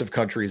are lots of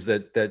countries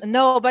that.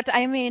 No, but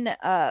I mean,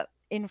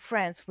 in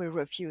France, we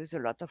refuse a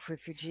lot of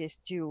refugees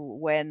too.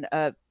 When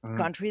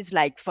countries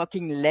like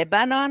fucking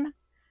Lebanon,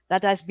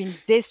 that has been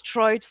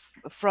destroyed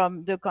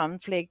from the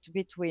conflict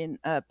between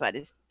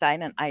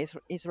Palestine and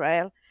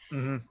Israel,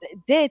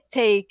 they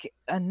take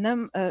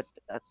a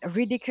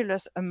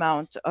ridiculous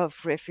amount of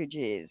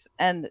refugees,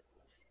 and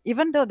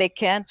even though they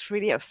can't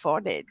really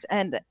afford it,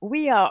 and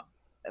we are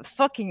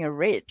fucking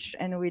rich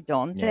and we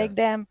don't take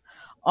them,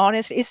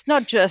 honestly, it's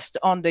not just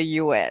on the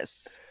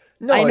US.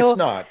 No, I know it's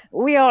not.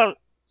 We all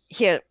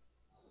here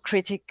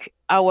critique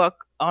our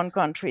own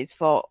countries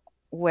for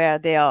where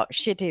they are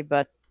shitty,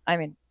 but I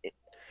mean,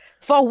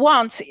 for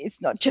once,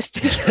 it's not just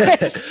the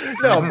US.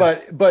 No,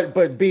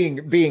 but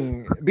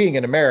being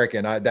an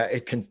American,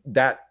 it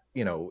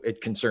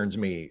concerns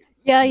me.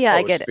 Yeah,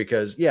 I get it.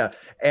 Because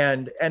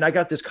and I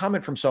got this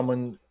comment from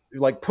someone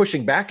like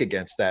pushing back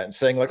against that and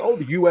saying like, oh,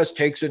 the U.S.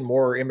 takes in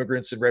more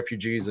immigrants and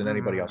refugees than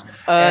anybody else.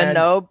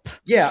 Nope.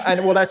 Yeah,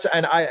 and well, I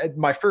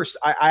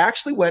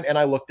actually went and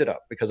I looked it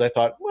up, because I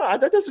thought, well,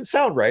 that doesn't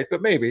sound right,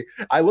 but maybe.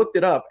 I looked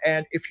it up,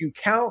 and if you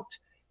count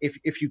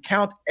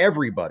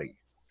everybody,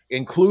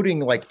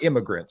 including like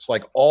immigrants,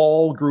 like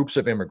all groups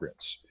of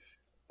immigrants,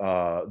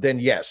 then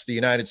yes, the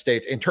United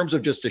States, in terms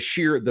of just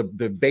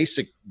the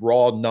basic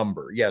raw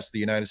number, yes, the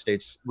United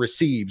States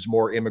receives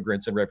more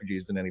immigrants and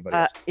refugees than anybody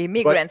else.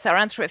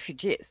 Aren't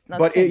refugees.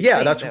 But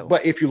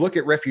if you look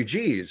at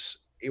refugees,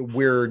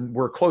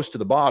 we're close to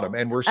the bottom,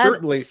 and we're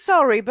certainly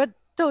sorry, but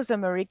those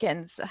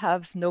Americans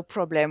have no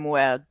problem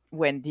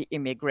when the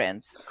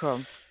immigrants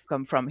come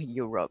from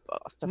Europe or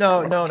stuff.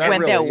 No, not when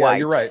really. They're white.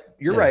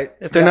 You're right.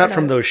 If they're not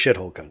from those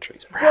shithole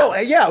countries. Well,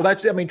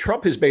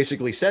 Trump has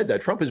basically said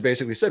that. Trump has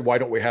basically said, why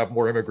don't we have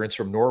more immigrants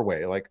from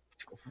Norway? Like,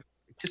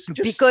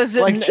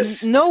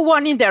 because no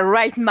one in their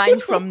right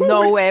mind from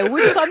Norway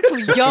would come to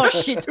your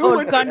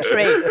shithole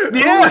country. Who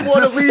would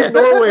want to leave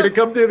Norway to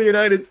come to the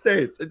United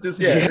States? It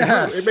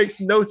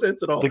makes no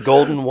sense at all. The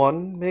golden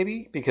one,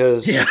 maybe,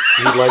 because he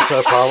likes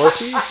our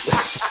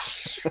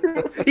policies.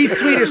 He's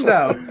Swedish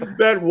though.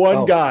 That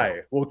one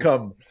guy will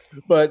come,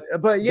 but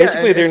yeah.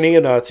 Basically, their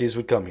neo-Nazis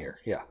would come here.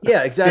 Yeah.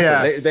 Yeah, exactly.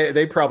 Yes.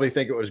 They probably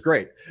think it was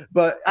great,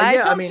 but I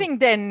don't think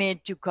they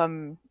need to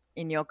come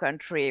in your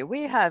country.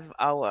 We have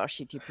our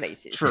shitty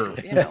places. True.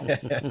 You know.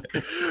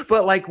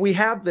 But like we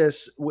have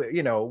this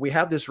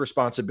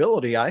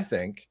responsibility, I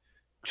think,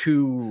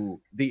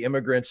 to the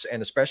immigrants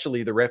and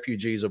especially the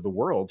refugees of the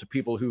world, to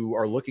people who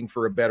are looking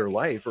for a better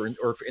life, or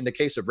in the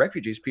case of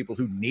refugees, people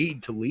who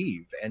need to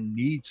leave and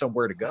need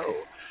somewhere to go,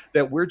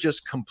 that we're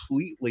just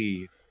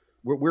completely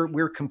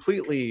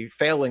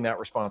failing that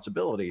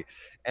responsibility.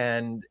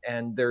 And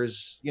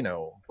there's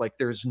no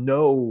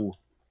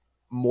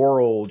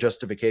moral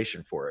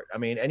justification for it. I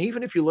mean, and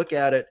even if you look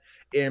at it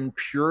in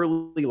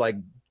purely like,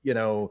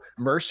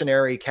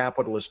 mercenary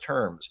capitalist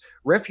terms,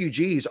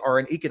 refugees are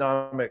an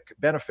economic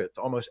benefit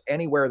to almost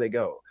anywhere they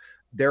go.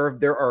 There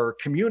are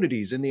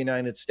communities in the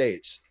United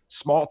States,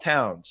 small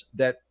towns,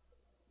 that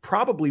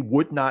probably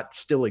would not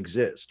still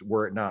exist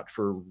were it not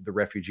for the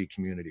refugee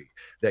community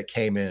that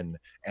came in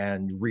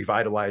and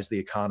revitalized the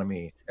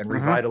economy and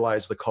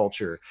revitalized the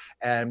culture.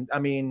 And I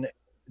mean,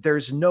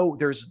 there's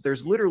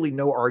literally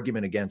no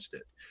argument against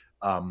it,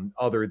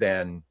 other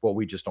than, well,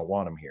 we just don't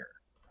want them here,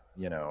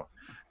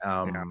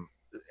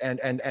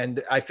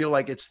 And I feel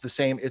like it's the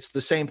same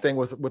thing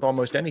with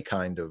almost any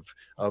kind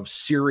of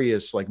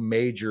serious, like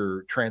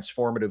major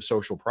transformative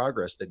social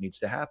progress that needs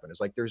to happen.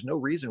 It's like, there's no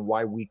reason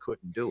why we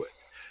couldn't do it.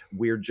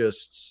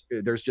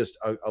 There's just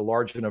a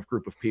large enough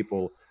group of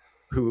people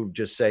who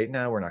just say,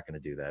 no, we're not going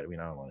to do that. I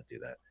don't want to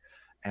do that.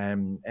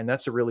 And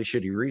that's a really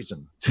shitty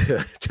reason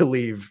to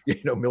leave,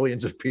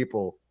 millions of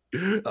people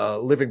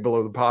living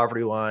below the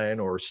poverty line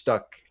or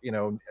stuck,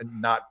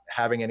 not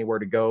having anywhere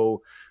to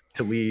go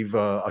to leave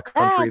a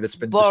country that's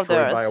been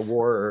destroyed by a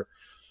war.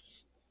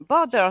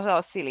 Borders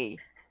are silly.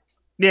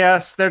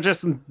 Yes, they're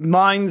just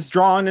lines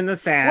drawn in the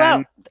sand.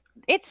 Well,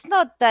 it's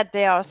not that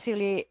they are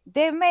silly.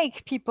 They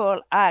make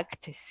people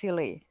act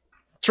silly.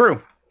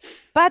 True.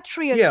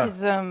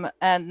 Patriotism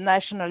and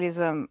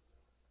nationalism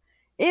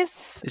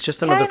it's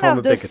just another form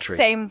of bigotry.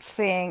 Same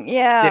thing.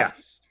 Yeah.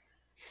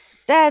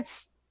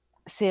 That's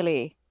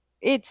silly.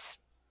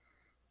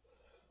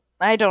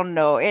 I don't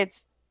know.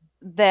 It's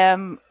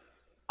them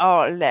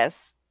or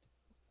less.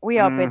 We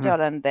are better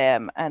than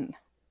them. And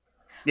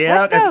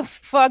what the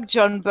fuck,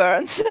 John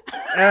Burns?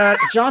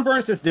 John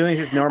Burns is doing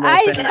his normal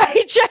thing.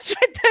 I just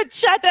read the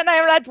chat and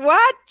I'm like,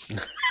 what?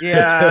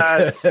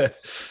 Yeah.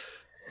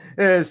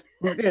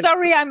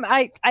 Sorry,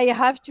 I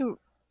have to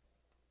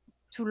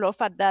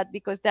laugh at that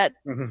because that.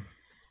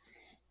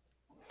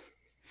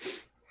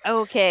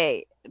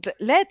 Okay,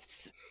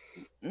 let's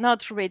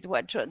not read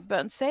what John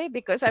Burns say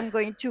because I'm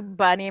going to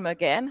ban him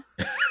again.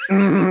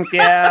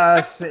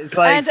 Yes, it's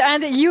like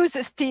and use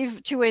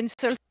Steve to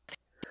insult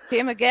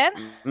him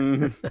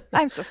again.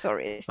 I'm so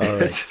sorry.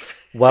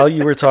 While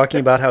you were talking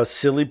about how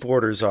silly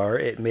borders are,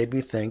 it made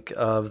me think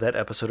of that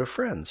episode of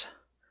Friends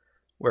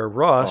where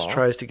Ross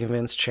tries to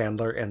convince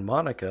Chandler and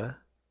Monica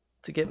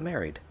to get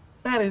married.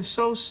 That is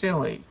so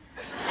silly.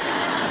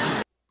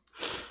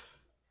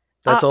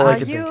 That's all I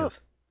could think of.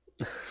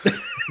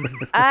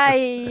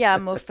 I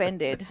am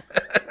offended.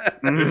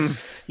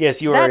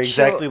 Yes, you are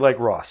exactly like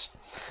Ross.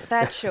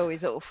 That show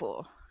is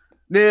awful.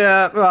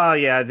 Yeah, well,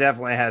 yeah, it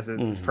definitely has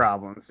its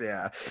problems.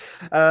 Yeah.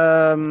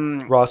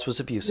 Ross was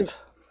abusive.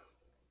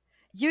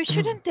 You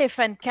shouldn't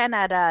defend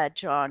Canada,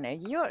 John.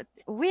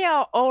 We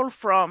are all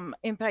from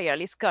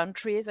imperialist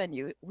countries,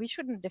 and we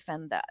shouldn't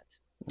defend that.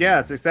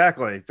 Yes,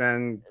 exactly.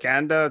 Then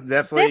Canada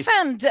definitely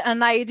defend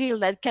an ideal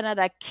that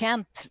Canada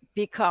can't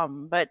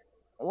become, but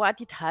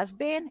what it has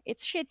been,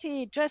 it's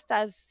shitty, just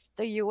as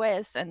the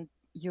US and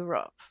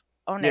Europe.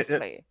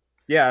 Honestly.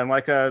 Yeah, and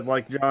like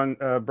John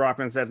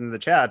Brockman said in the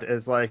chat,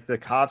 is like the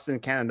cops in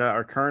Canada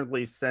are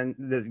currently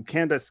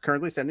Canada's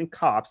currently sending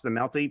cops, the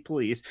Mountie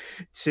police,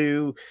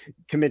 to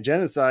commit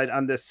genocide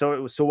on the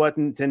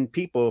Sowetan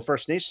people,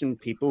 First Nation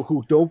people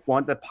who don't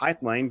want the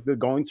pipeline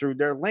going through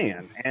their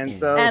land,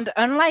 and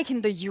unlike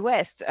in the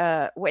U.S.,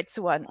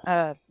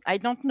 Wet'suwet'en, I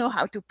don't know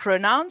how to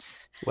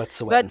pronounce,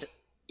 but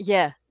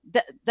yeah.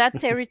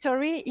 That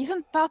territory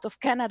isn't part of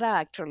Canada,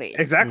 actually.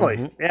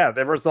 Exactly. Yeah,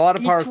 there was a lot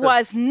of parts. It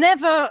was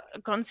never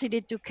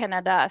conceded to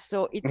Canada,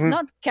 so it's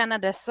not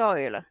Canada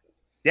soil.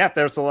 Yeah,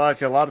 there's a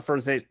lot of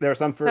First Nations. There are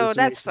some First Nations. So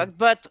that's fucked.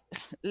 But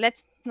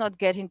let's not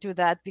get into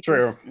that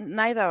because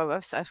neither of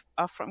us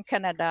are from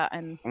Canada,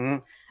 and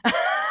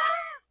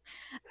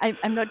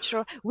I'm not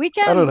sure. We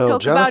can I don't know.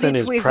 talk Jonathan about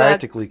it is with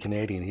practically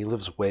Canadian. He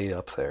lives way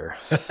up there.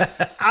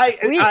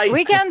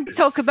 We can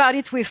talk about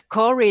it with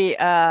Corey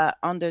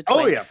on the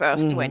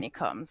 21st when he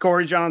comes.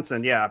 Corey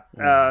Johnson,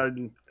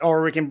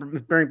 or we can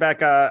bring back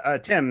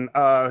Tim,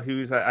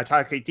 who's a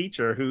Taipei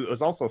teacher who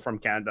is also from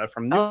Canada.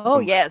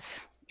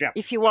 Yes. Yeah.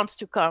 If he wants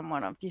to come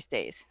one of these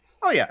days.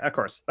 Oh yeah, of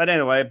course. But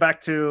anyway,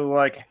 back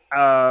to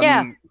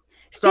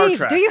Star Steve,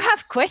 Trek. do you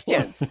have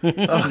questions?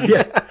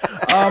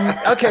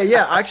 Okay,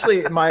 yeah.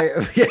 Actually,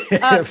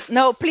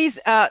 no, please.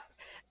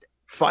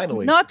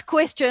 Finally, not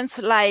questions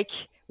like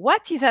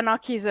what is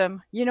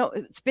anarchism?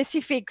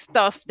 Specific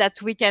stuff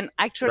that we can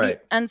actually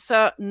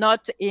answer,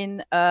 not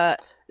in.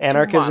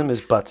 Anarchism is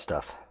butt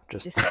stuff.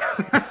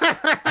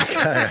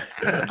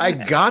 I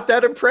got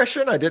that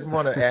impression. I didn't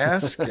want to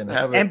ask and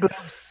have it. And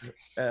boobs.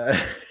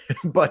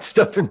 Butt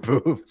stuff and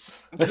boobs.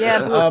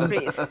 Yeah, boobs,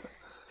 please.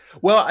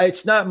 Well,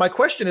 it's not. My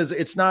question is,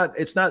 it's not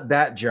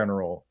that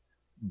general,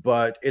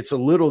 but it's a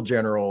little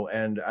general,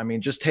 and I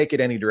mean, just take it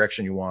any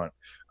direction you want.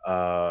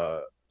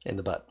 In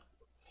the butt.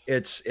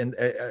 It's in.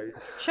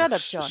 Shut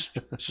up, John.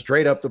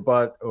 Straight up the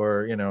butt,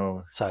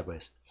 or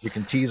sideways. You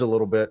can tease a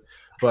little bit,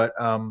 but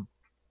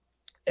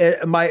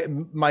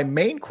my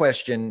main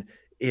question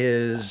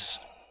is,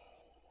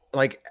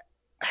 like,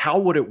 how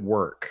would it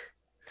work?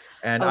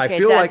 And I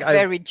feel that's like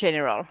very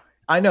general.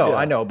 I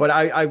know, but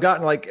I've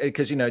gotten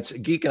because it's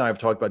Geek and I have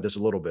talked about this a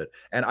little bit,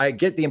 and I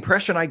get the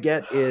impression I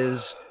get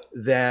is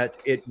that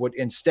it would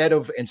instead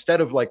of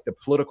like the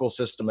political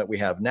system that we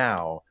have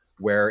now,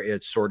 where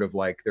it's sort of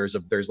like there's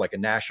like a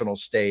national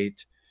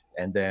state,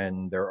 and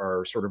then there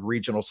are sort of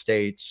regional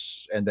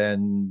states, and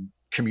then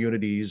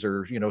communities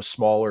or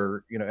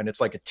smaller, and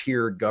it's like a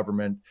tiered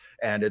government,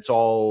 and it's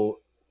all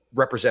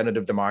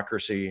representative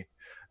democracy.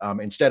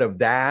 Instead of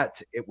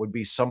that, it would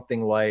be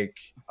something like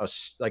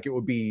it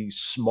would be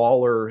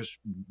smaller.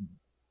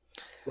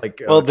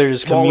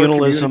 There's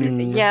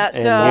communalism. Yeah,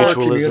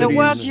 the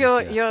word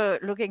you're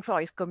looking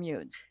for is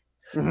communes.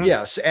 Mm-hmm.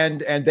 Yes,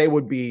 and they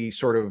would be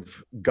sort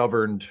of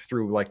governed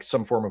through like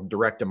some form of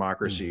direct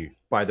democracy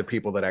by the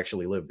people that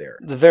actually live there.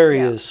 The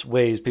various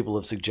ways people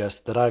have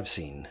suggested that I've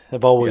seen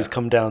have always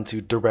come down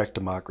to direct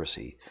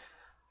democracy.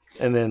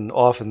 And then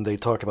often they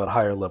talk about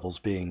higher levels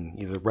being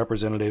either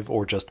representative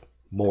or just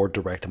more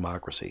direct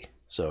democracy.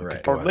 So it Right.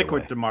 could go Or either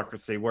liquid way.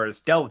 democracy, where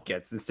it's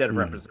delegates instead of Mm.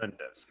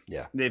 representatives.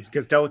 Yeah.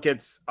 Because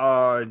delegates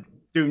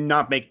do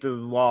not make the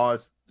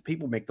laws. The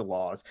people make the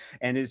laws,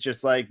 and it's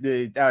just like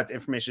that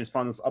information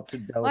funnels up to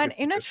Well, delegates.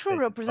 in a because true they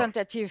can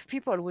representative,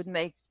 people would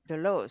make the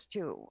laws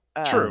too.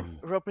 True.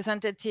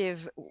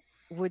 Representative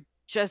would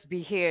just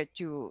be here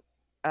to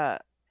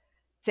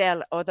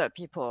tell other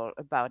people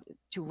about it,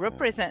 to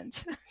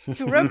represent,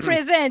 to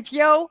represent,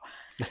 yo.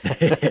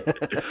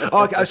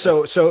 Okay,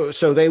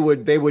 so they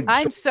would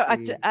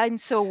I'm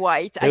so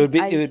white. It would be-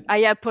 it would- I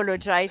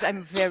apologize.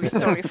 I'm very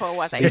sorry for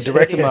what I Be just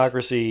direct did.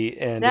 democracy,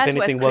 and That if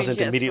was anything wasn't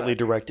cringy as immediately fuck.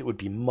 direct, it would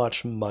be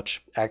much,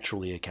 much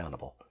actually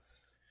accountable.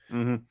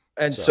 Mhm.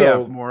 and So-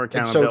 so Yeah, more and so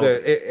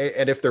accountability.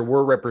 and if there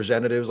were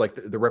representatives, like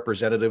the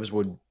representatives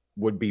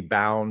would be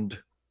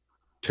bound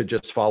to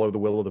just follow the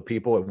will of the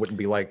people. It wouldn't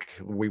be like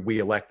we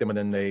elect them and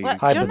then they Well,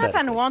 Hypothetically.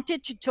 Jonathan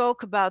wanted to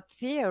talk about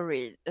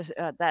theory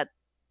that,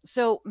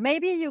 so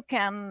maybe you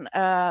can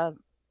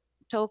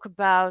talk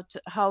about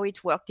how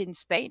it worked in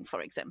Spain,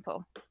 for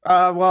example.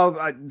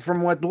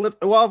 From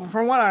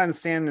what I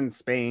understand in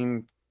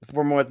Spain,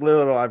 from what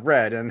little I've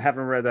read, and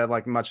haven't read that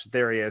like much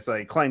theory as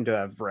I claim to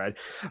have read,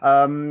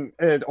 or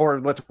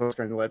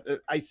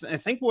I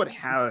think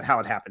how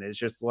it happened is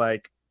just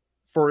like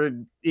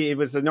it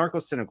was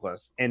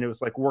Anarcho-Syndicalists, and it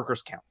was like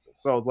workers' council.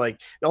 So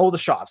like all the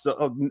shops,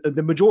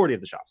 the majority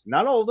of the shops,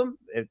 not all of them,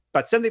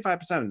 but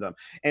 75% of them,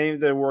 any of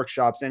the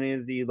workshops, any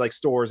of the like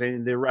stores, any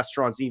of the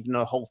restaurants, even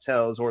the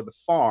hotels or the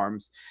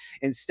farms,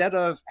 instead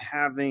of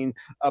having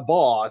a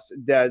boss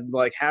that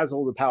like has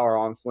all the power,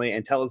 honestly,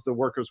 and tells the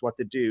workers what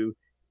to do,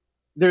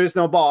 there is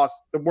no boss.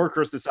 The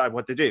workers decide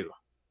what to do.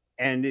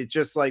 And it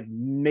just like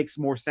makes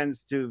more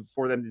sense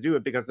for them to do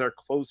it because they're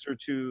closer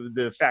to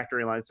the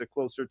factory lines, they're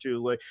closer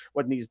to like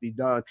what needs to be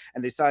done,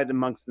 and they decide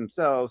amongst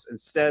themselves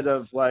instead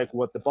of like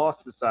what the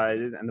boss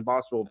decided. And the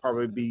boss will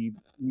probably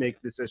make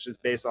decisions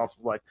based off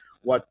of like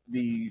what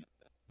the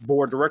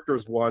board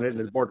directors wanted,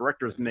 and the board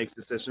directors makes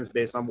decisions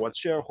based on what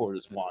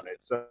shareholders wanted.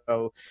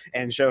 So,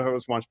 and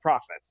shareholders wants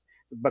profits,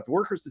 but the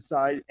workers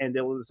decide, and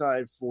they will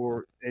decide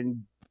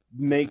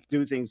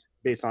do things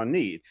based on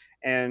need.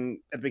 And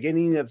at the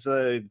beginning of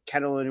the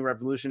Catalonian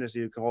Revolution, as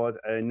you call it,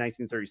 in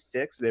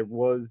 1936, there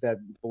was that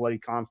bloody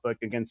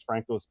conflict against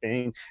Franco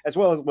Spain, as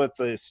well as with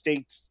the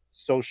state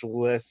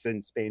socialists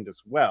in Spain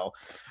as well.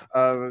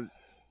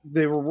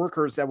 There were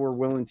workers that were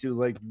willing to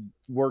like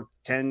work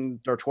 10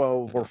 or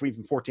 12 or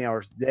even 14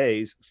 hours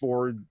days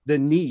for the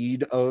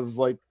need of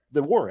like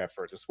the war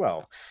effort as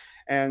well.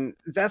 And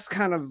that's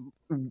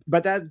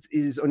but that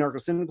is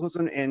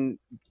anarcho-syndicalism. And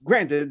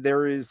granted,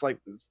 there is like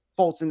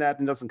faults in that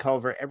and doesn't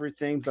cover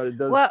everything, but it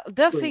does. Well,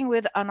 the thing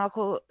with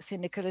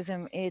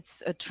anarcho-syndicalism,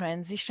 it's a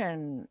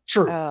transition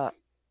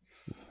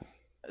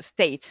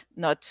state,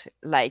 not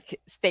like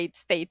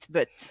state,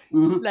 but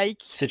like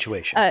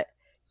Situation.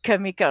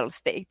 chemical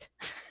state.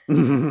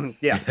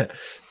 Yeah.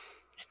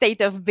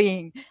 State of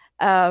being.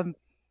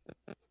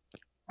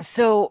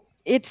 So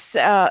it's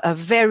a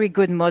very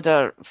good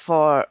model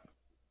for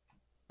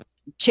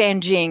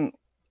changing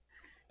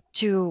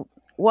to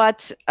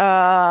what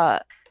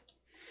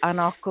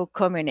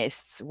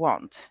anarcho-communists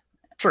want.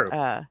 True.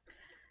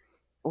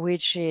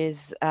 Which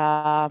is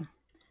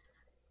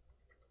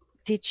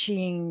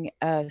teaching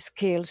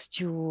skills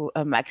to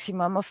a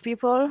maximum of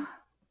people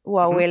who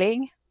are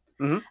willing.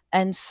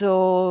 And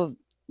so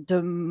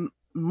the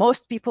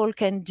most people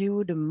can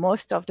do the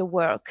most of the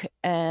work.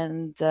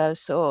 And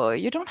so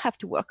you don't have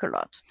to work a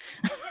lot.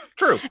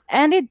 True.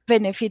 And it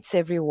benefits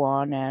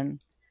everyone. And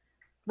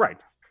right.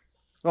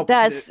 Well,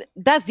 that's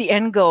the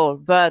end goal.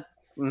 But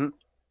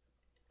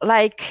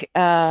like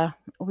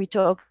we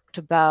talked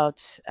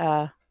about,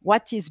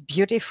 what is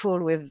beautiful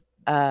with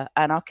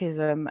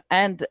anarchism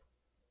and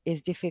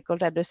is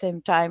difficult at the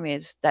same time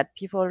is that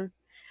people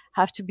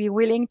have to be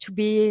willing to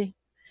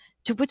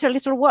put a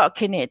little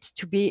work in it,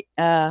 to be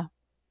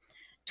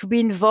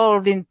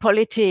involved in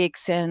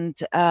politics. And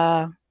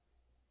I'm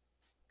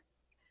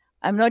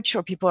not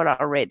sure people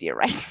are ready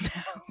right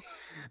now.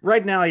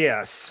 Right now,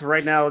 yes.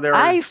 Right now,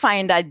 I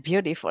find that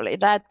beautifully.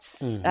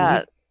 That's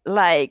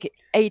like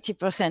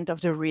 80%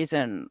 of the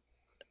reason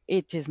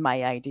it is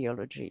my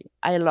ideology.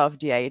 I love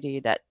the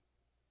idea that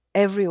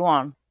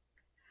everyone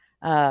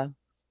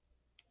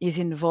is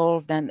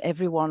involved and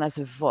everyone has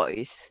a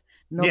voice,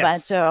 no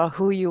matter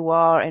who you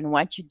are and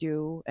what you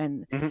do.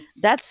 And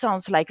that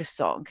sounds like a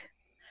song.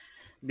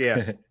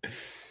 Yeah.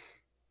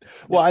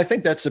 Well, I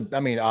think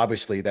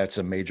obviously that's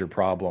a major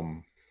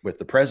problem with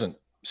the present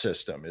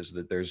system, is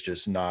that there's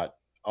just not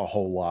a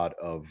whole lot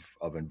of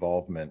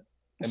involvement.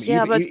 I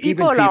mean, but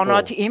people are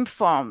not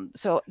informed,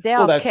 so they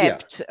are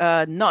kept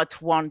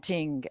not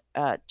wanting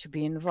to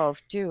be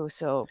involved too.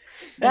 So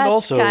that's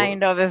also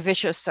kind of a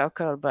vicious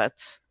circle. But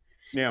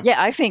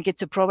I think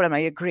it's a problem. I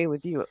agree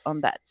with you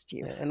on that,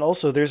 Steve. And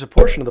also, there's a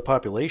portion of the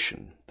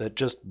population that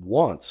just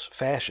wants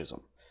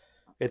fascism.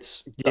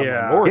 It's a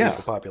Yeah. minority Yeah. of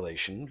the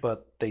population,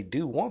 but they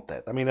do want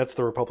that. I mean, that's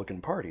the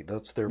Republican Party.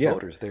 That's their Yeah.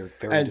 voters. They're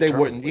very And they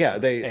wouldn't.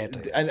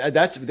 determinedly Yeah, and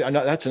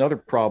that's another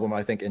problem,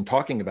 I think, in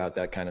talking about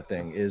that kind of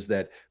thing, is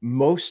that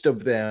most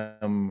of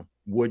them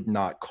would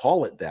not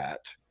call it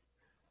that.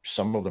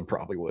 Some of them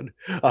probably would,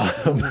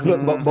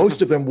 but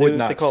most of them would they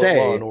not call say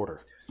it law and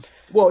order.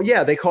 Well,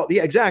 yeah, they call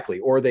exactly,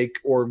 or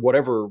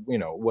whatever,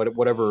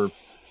 whatever,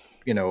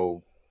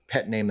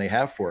 pet name they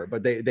have for it.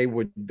 But they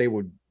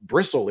would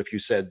bristle if you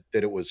said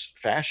that it was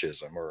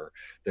fascism or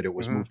that it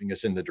was moving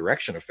us in the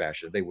direction of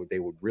fascism. They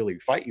would really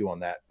fight you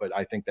on that. But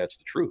I think that's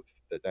the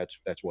truth.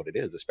 That's what it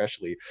is.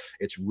 Especially,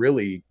 it's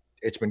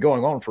been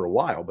going on for a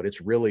while, but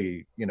it's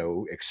really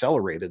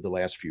accelerated the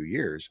last few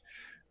years.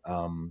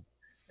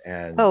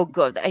 And Oh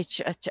God, I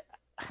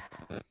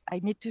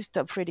need to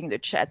stop reading the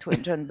chat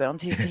when John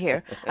Burns is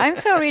here. I'm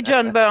sorry,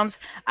 John Burns.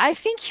 I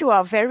think you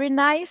are very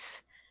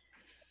nice,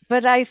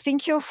 but I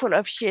think you're full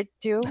of shit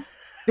too.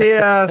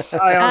 Yes,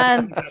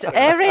 And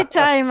every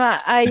time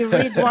I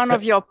read one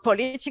of your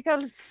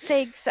political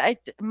takes,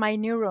 my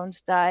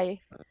neurons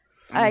die.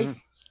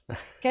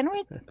 Can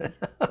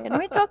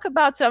we talk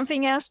about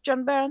something else,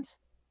 John Burns?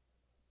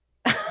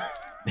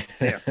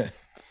 Yeah.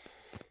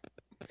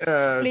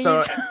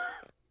 Please.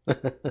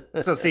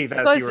 So Steve, as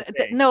Because you were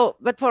saying, no,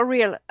 but for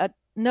real,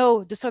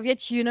 no, the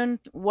Soviet Union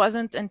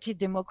wasn't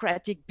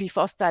anti-democratic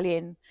before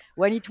Stalin.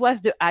 When it was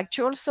the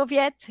actual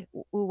Soviet,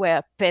 who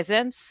were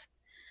peasants,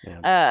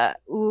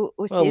 who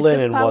seized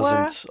Lenin the power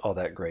wasn't all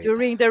that great.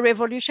 during the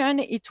revolution,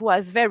 it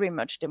was very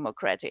much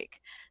democratic.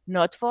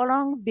 Not for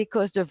long,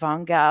 because the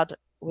vanguard,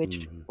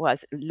 which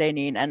was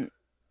Lenin and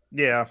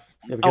yeah,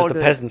 because all the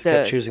peasants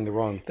kept choosing the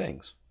wrong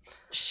things.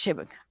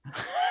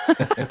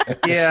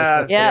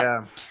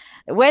 yeah.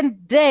 When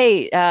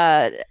they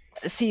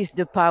seized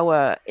the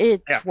power,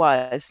 it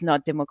was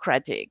not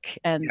democratic,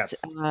 and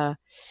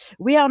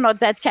we are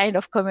not that kind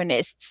of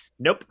communists.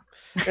 Nope.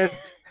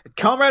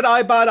 Comrade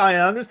Ibot, I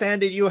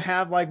understand that you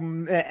have like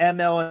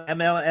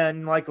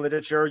MLN like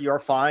literature. You're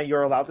fine.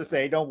 You're allowed to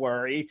say. Don't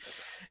worry.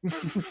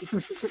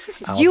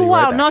 You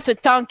are not a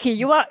donkey.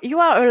 You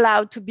are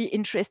allowed to be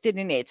interested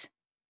in it.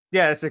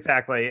 Yes,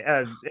 exactly.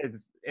 I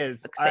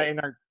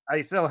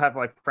still have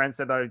like friends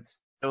that I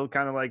still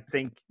kind of like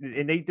think,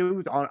 and they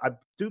do. I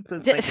do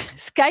think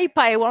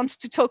Skypie wants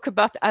to talk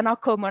about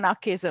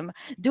anarcho-monarchism.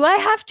 Do I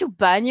have to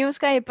ban you,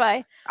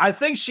 Skypie? I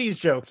think she's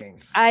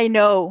joking. I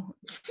know.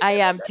 I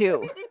am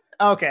too.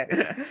 Okay.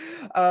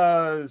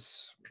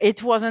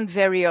 It wasn't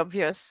very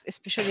obvious,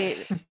 especially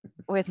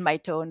with my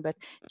tone. But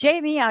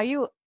Jamie, are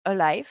you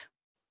alive?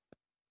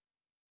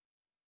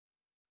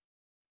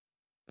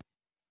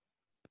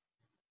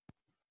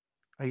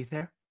 Are you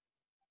there?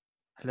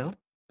 Hello?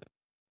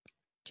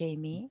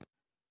 Jamie?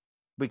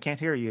 We can't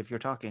hear you if you're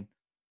talking.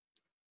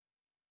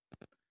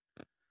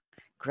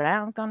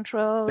 Ground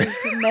control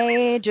to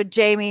Major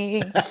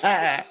Jamie.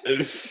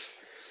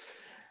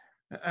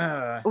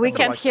 We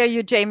can't hear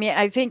you, Jamie.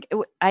 I think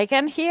I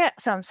can hear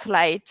some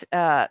slight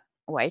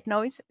white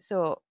noise.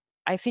 So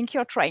I think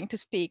you're trying to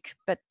speak,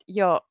 but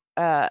your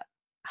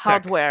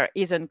hardware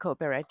isn't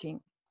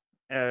cooperating.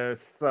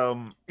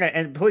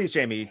 And please,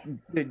 Jamie,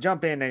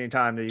 jump in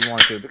anytime that you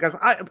want to, because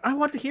I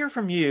want to hear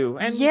from you.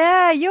 And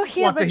yeah, you're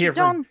here, but you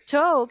don't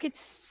talk. It's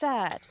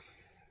sad.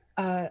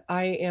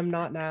 I am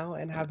not now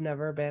and have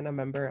never been a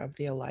member of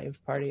the Alive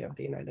Party of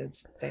the United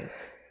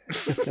States.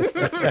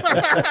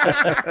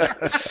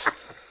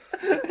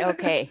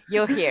 Okay,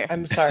 you're here.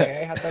 I'm sorry,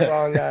 I had the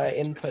wrong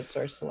input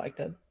source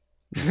selected.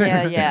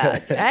 Yeah.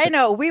 I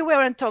know. We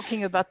weren't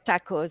talking about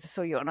tacos,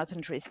 so you're not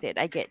interested.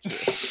 I get you.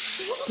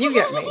 You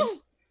get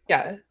me.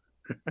 Yeah.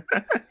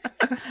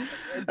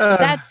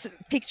 That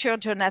picture,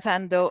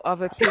 Jonathan, though,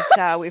 of a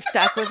pizza with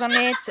tacos on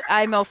it,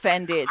 I'm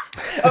offended.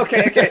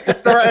 Okay.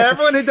 For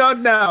everyone who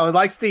don't know,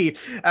 like Steve,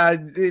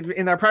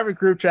 in our private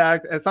group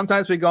chat,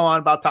 sometimes we go on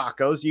about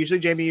tacos. Usually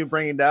Jamie, you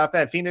bring it up,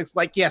 and Phoenix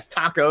like, yes,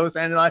 tacos.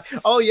 And like,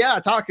 oh yeah,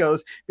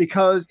 tacos.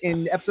 Because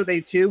in episode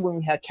 82, when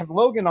we had Kevin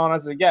Logan on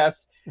as a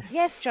guest.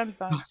 Yes, John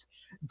Burns.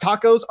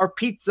 Tacos are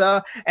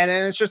pizza. And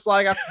then it's just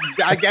like,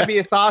 I gave me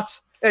a thought.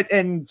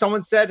 And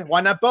someone said, why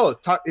not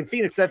both? And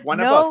Phoenix said, why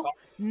not both?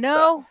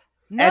 No.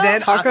 And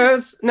then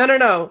tacos?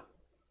 No.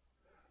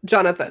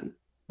 Jonathan,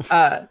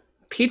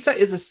 pizza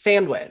is a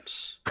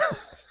sandwich,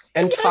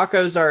 and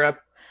tacos are a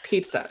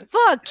pizza.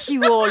 Fuck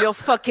you all, you're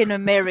fucking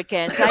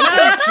Americans. I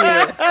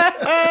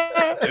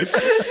hate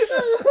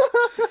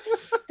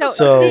you.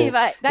 So Steve,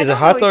 is a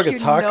hot dog a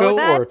taco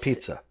or a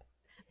pizza?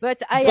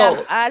 But I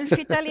am half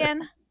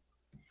Italian,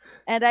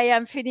 and I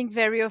am feeling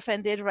very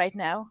offended right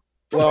now.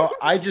 Well,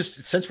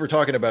 since we're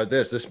talking about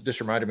this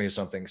reminded me of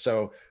something.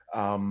 So,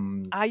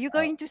 are you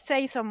going to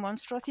say some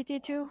monstrosity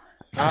too?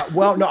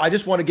 Well, no, I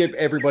just want to give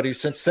everybody,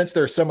 since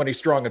there's so many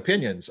strong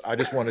opinions, I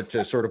just wanted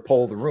to sort of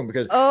poll the room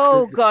because.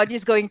 Oh God,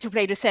 he's going to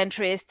play the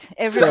centrist.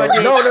 Everybody.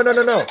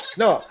 So,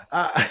 no.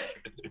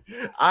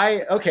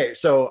 Okay.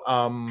 So,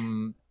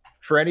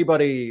 for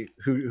anybody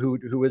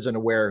who isn't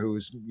aware,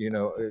 who's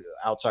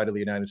outside of the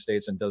United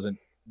States and doesn't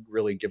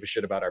really give a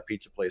shit about our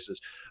pizza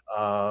places.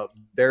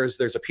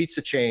 There's a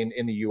pizza chain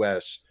in the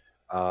U.S.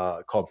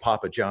 Called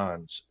Papa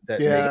John's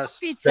that Yes.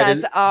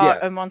 Pizzas are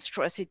a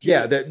monstrosity.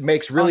 Yeah, that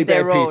makes really on bad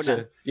their own.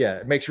 pizza. Yeah,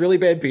 it makes really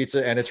bad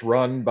pizza, and it's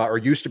run by, or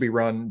used to be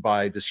run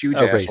by, this huge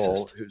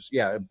asshole racist. who's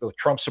a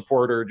Trump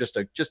supporter, just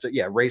a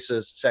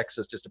racist,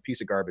 sexist, just a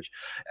piece of garbage.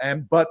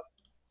 But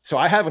so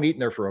I haven't eaten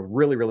there for a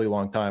really, really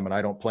long time, and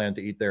I don't plan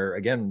to eat there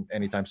again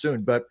anytime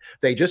soon. But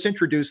they just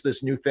introduced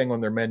this new thing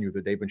on their menu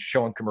that they've been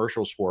showing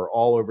commercials for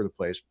all over the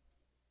place,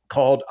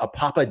 called a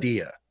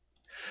papadilla.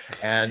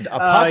 And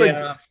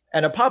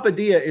a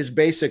papadilla is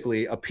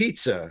basically a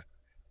pizza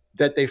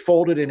that they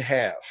folded in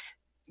half.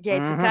 Yeah,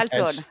 it's a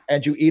calzone.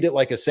 And you eat it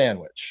like a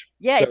sandwich.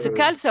 Yeah, So, it's a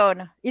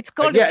calzone. It's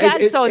called a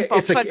calzone,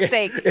 for fuck's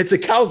sake. It's a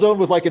calzone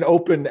with like an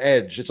open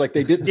edge. It's like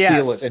they didn't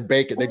seal it and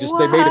bake it. They made a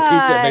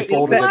pizza and they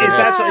folded it in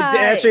half. It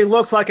actually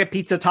looks like a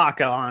pizza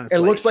taco, honestly.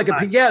 It looks like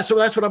so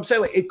that's what I'm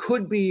saying. Like, it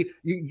could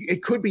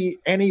be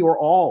any or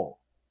all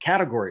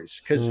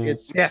categories, because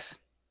it's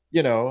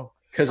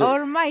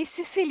all my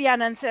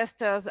Sicilian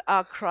ancestors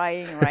are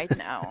crying right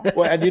now.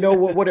 Well, and you know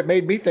what it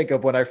made me think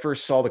of when I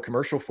first saw the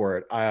commercial for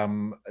it?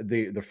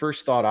 The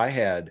first thought I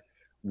had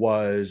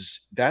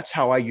was, that's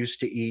how I used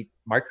to eat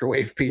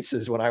microwave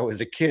pizzas when I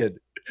was a kid.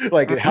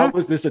 Like, how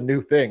was this a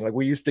new thing? Like,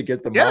 we used to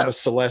get the Mama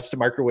Celeste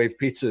microwave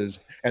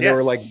pizzas, and they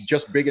were like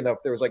just big enough.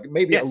 There was like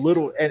maybe a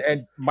little,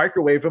 and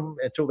microwave them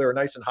until they were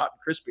nice and hot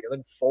and crispy, and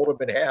then fold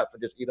them in half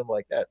and just eat them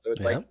like that. So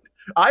it's like,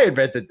 I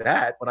invented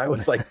that when I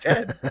was like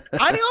 10.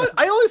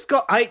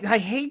 I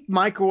hate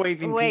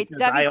microwaving pizzas.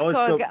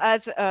 David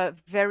has a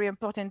very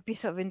important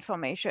piece of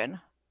information.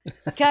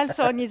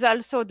 Calzone is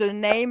also the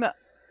name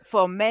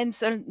for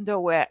men's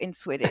underwear in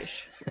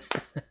Swedish.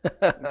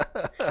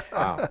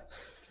 Wow.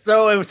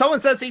 So if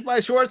someone says eat my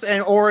shorts,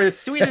 or as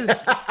sweet as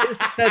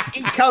says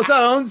eat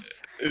calzones,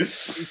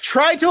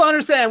 try to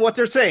understand what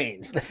they're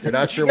saying. You're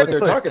not sure what they're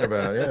talking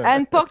about. Yeah.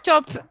 And Pork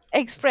Chop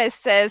Express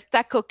says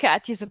Taco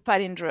Cat is a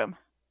palindrome.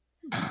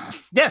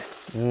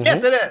 Yes,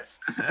 yes, it is.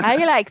 I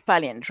like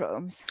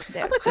palindromes.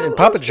 And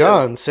Papa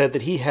John said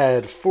that he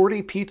had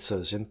 40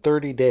 pizzas in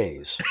 30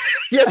 days.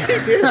 Yes, he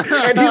did,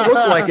 and he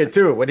looked like it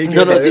too when he.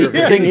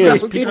 The thing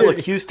is, people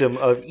accused him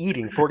of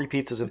eating 40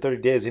 pizzas in 30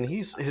 days, and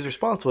his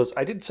response was,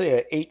 "I didn't say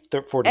I ate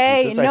 40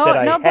 pizzas. I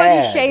said nobody I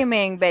had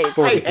shaming, babe.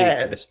 40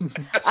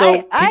 pizzas."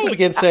 So people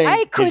began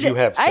saying, "Did you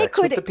have sex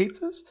with the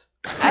pizzas?"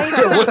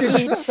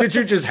 Did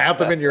you just have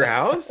them in your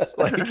house?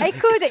 Like, I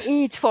could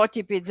eat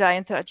 40 pizza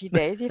in 30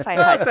 days if I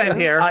had same to.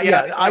 here.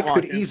 I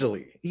could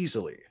easily,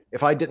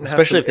 if I didn't,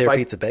 especially if they were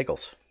pizza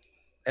bagels.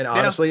 And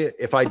honestly,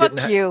 if I Fuck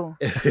didn't, you.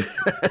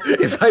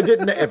 if I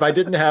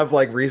didn't have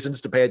like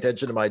reasons to pay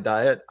attention to my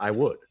diet, I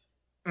would.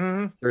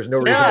 There's no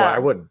reason why I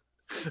wouldn't.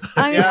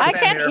 I mean, I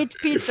can eat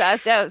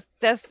pizzas.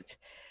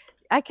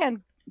 I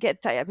can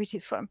get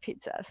diabetes from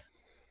pizzas.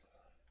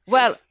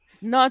 Well,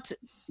 not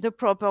the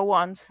proper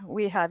ones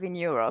we have in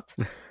Europe.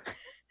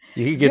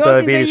 You can get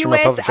diabetes in from the a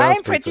US, Papa John's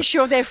I'm pretty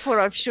sure they're full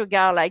of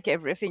sugar, like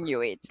everything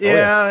you eat.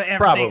 Yeah,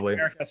 probably.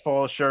 America's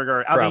full of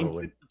sugar. I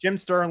mean, Jim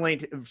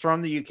Sterling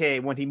from the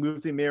UK, when he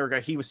moved to America,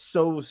 he was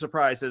so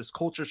surprised. It was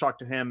culture shock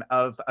to him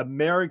of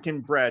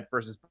American bread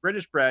versus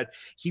British bread.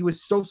 He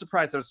was so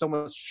surprised there's so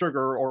much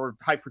sugar or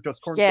high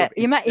fructose corn syrup.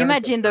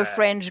 Imagine the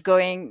French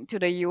going to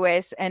the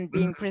US and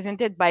being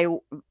presented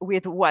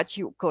with what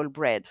you call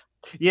bread.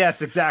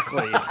 Yes,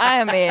 exactly.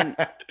 I mean,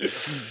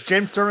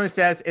 Jim Sterling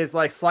says it's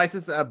like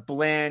slices of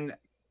bland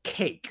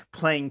cake,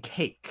 plain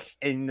cake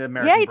in the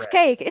American bread.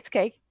 Cake. It's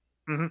cake.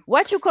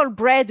 What you call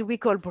bread, we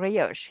call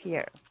brioche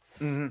here.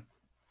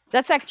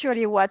 That's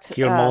actually what.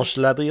 Qui mange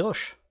la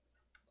brioche?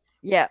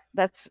 Yeah,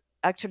 that's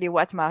actually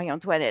what Marie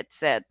Antoinette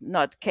said,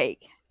 not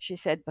cake. She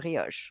said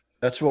brioche.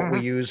 That's what we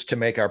use to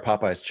make our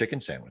Popeye's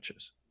chicken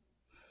sandwiches.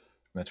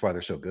 That's why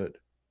they're so good.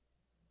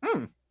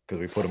 Because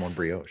we put them on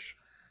brioche.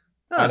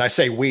 And I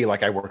say we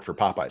like I work for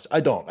Popeyes.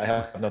 I don't. I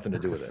have nothing to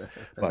do with it.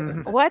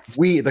 But what's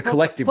we, the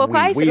collective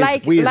Popeyes,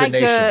 we as a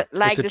nation.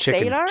 Like it's a the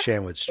chicken sailor?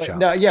 sandwich shop.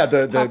 No, yeah,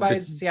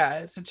 Popeyes.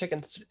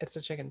 It's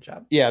a chicken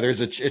shop. Yeah,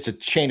 it's a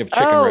chain of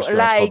chicken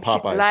restaurants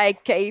called Popeyes.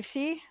 Like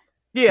KFC.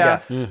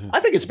 Yeah. I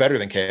think it's better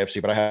than KFC,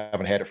 but I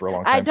haven't had it for a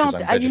long time. I don't.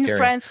 I'm vegetarian. In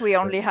France, we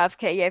only have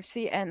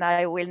KFC, and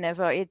I will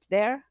never eat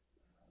there.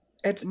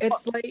 It's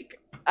like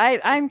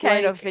I'm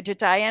kind of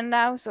vegetarian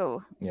now,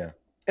 so yeah.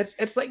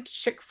 It's like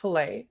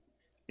Chick-fil-A.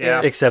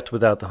 Yeah. Except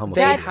without the homophobia.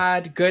 They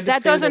had good.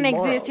 That doesn't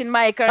exist in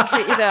my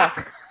country either.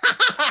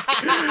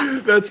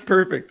 That's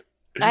perfect.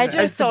 I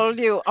just told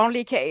you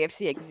only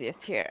KFC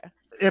exists here.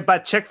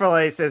 But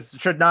Chick-fil-A says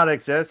should not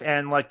exist,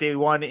 and like the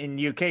one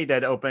in UK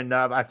that opened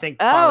up, I think.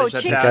 Oh,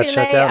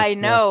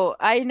 Chick-fil-A!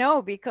 I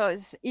know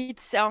because it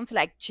sounds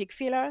like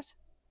Chick-fil-A's.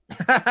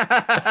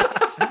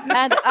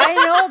 And I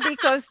know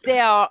because they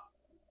are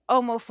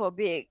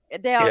homophobic.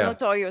 They are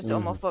notorious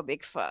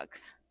homophobic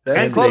fucks.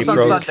 And closed on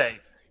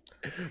Sundays.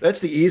 That's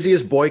the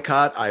easiest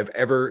boycott I've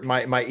ever.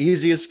 My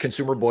easiest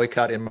consumer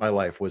boycott in my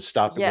life was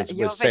stopping. Yeah,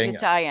 you're saying,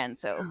 vegetarian,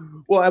 so.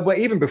 Well, but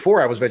even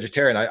before I was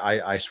vegetarian,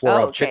 I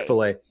swore off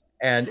Chick-fil-A,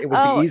 and it was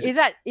the easy.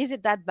 Is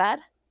it that bad?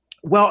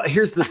 Well,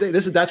 here's the thing.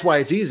 That's why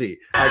it's easy.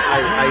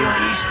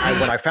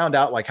 When I found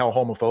out like how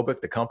homophobic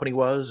the company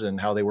was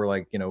and how they were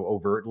like,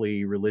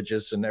 overtly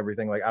religious and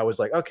everything, like I was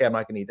like, okay, I'm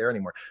not going to eat there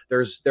anymore.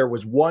 There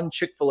was one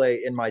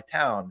Chick-fil-A in my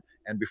town,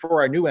 and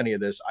before I knew any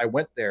of this, I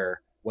went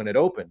there when it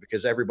opened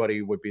because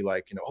everybody would be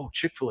like, oh,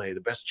 Chick-fil-A,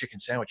 the best chicken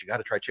sandwich. You got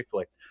to try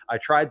Chick-fil-A. I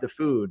tried the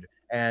food,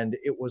 and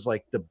it was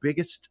like the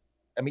biggest.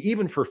 I mean,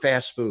 even for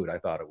fast food, I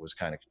thought it was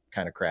kind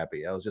of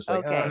crappy. I was just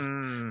like,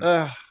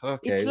 Okay.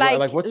 okay. It's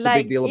Like, what's the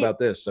big deal about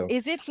this? So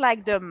is it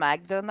like the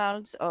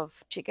McDonald's of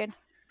chicken?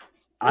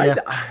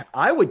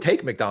 I would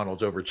take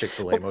McDonald's over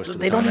Chick-fil-A most of the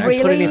They time. don't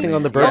even put Really? anything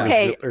on the burgers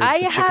Okay, or I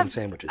the chicken have-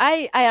 sandwiches.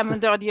 I am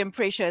under the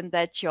impression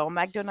that your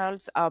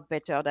McDonald's are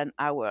better than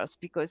ours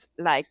because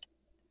like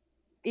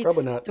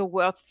Probably it's not.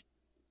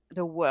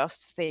 the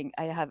worst thing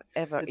I have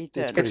ever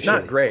eaten. pretty It's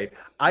not shitty. great.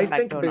 I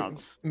think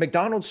McDonald's.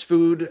 McDonald's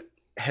food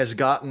has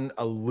gotten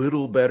a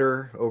little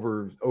better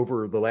over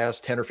the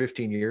last 10 or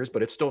 15 years,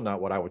 but it's still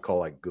not what I would call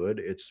like good.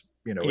 It's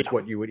it's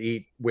what you would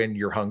eat when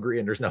you're hungry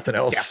and there's nothing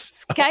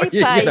else. Sky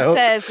You Pie know?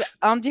 says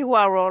Andy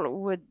Warhol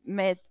would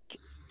make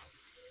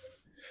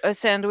a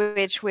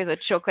sandwich with a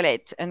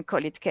chocolate and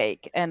call it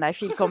cake, and I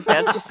feel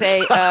compelled to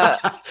say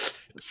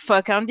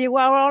fuck Andy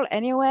Warhol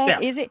anyway. Yeah.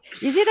 Is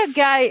it a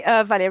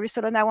guy Valerie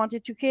Solana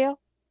wanted to kill?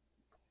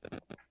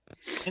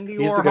 Andy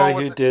He's the Warhol guy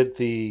was- who did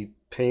the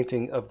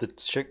painting of the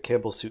Chick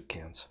Campbell soup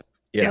cans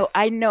Yes. No,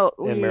 I know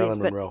who and he Marilyn is,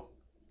 but Monroe.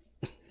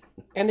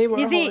 Andy Warhol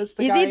is he is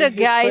the who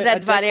guy put a that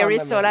dick on Valerie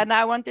the moon.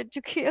 Solana wanted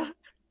to kill?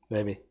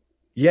 Maybe.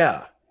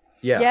 Yeah.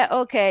 Yeah,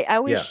 okay. I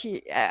wish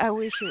he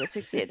would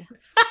succeed.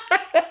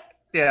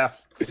 Yeah.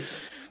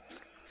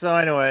 So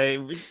anyway,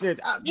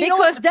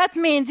 Because that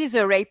means he's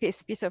a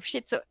rapist piece of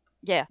shit. So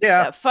yeah.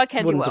 Yeah. Fuck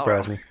Andy Wouldn't Warhol.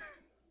 surprise me.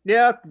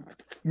 Yeah,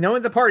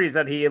 knowing the parties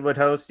that he would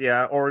host,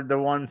 yeah, or the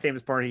one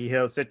famous party he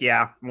hosted,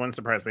 yeah, wouldn't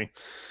surprise me.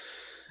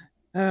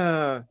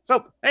 So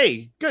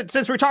hey, good.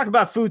 Since we're talking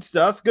about food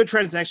stuff, good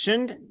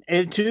transition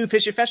into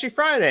Fishy Feshy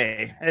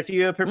Friday. If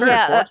you prepare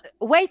Yeah. for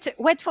it.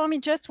 Wait for me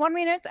just 1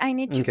 minute. I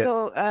need to Okay.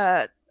 go.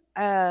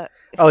 I'll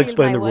fill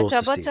explain my the rules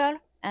water to Steve. bottle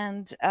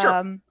and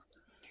Sure.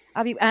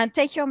 I'll be and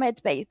take your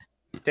meds, babe.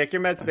 Take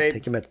your meds, babe.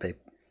 Take your meds, babe.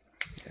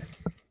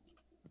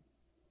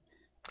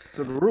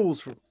 So the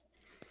rules for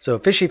So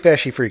fishy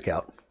fashy freak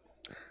out.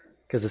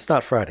 Because it's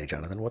not Friday,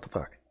 Jonathan. What the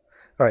fuck?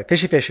 All right,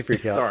 fishy fashy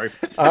freak out. sorry.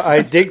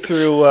 I dig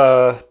through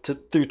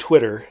through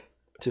Twitter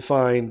to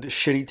find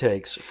shitty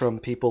takes from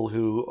people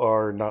who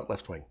are not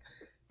left wing.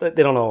 They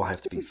don't all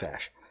have to be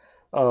fash.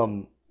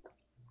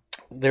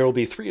 There will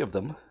be 3 of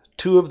them.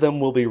 2 of them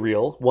will be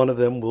real. 1 of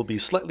them will be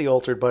slightly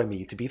altered by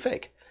me to be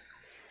fake.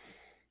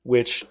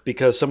 Which,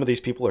 because some of these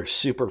people are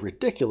super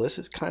ridiculous,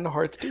 is kind of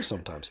hard to do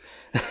sometimes.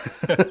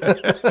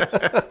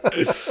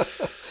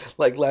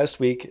 Like last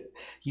week,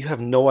 you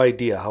have no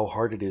idea how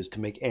hard it is to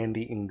make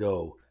Andy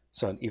Ngo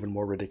sound even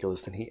more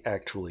ridiculous than he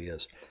actually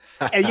is.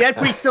 And yet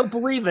we still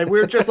believe it.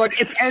 We're just like,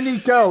 it's Andy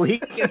Go. He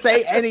can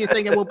say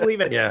anything and we'll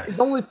believe it. Yeah. It's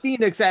only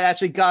Phoenix that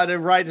actually got it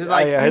right. It's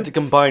like, I had to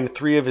combine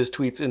 3 of his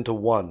tweets into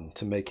 1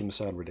 to make him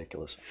sound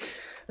ridiculous.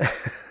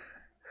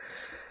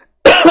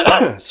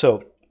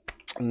 So,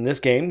 in this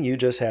game, you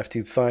just have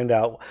to find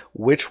out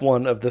which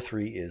one of the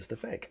 3 is the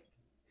fake.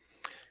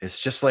 It's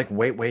just like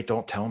wait,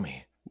 don't tell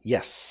me.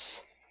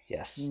 Yes.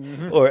 Yes.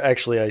 Mhm. Or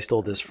actually, I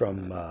stole this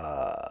from...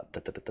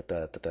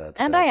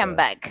 And I am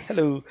back.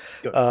 Hello.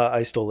 Good.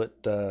 I stole it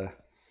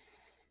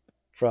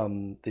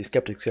from the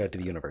Skeptic's Guide to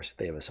the Universe.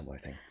 They have a similar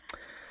thing.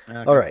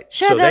 Okay. All right.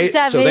 Shut up,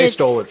 David. So they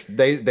stole it.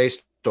 They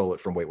stole it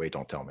from wait,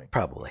 don't tell me.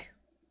 Probably.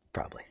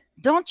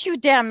 Don't you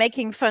dare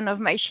making fun of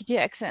my shitty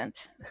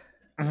accent.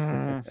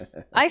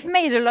 I've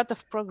made a lot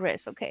of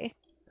progress, okay?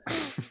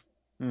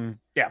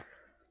 Yeah.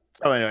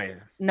 So anyway,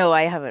 No,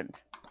 I haven't.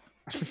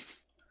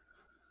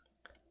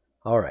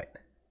 All right.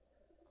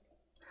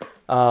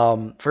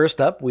 First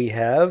up, we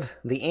have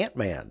the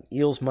Ant-Man,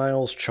 Eels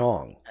Miles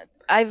Chong.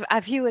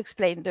 Have you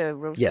explained the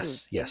rules?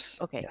 Yes, to- yes.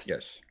 Okay, Yes.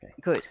 Yes.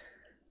 good.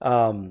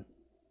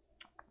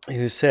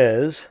 Who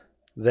says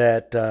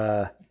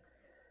that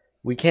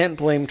we can't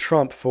blame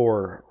Trump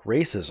for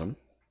racism,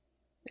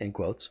 in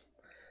quotes,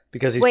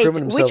 because he's Wait,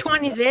 proven himself. which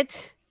one is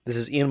it? This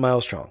is Ian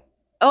Miles Chong.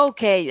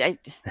 Okay,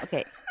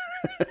 okay.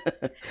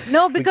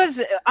 No,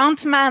 because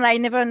Ant-Man, I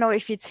never know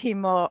if it's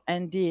him or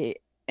Andy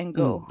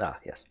Ngo.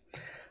 Yes.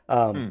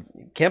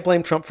 Can't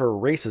blame Trump for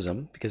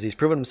racism because he's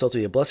proven himself to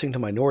be a blessing to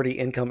minority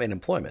income and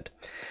employment.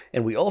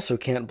 And we also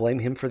can't blame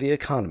him for the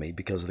economy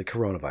because of the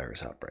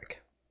coronavirus outbreak.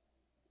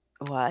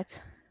 What?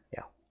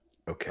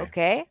 Okay.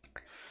 Okay.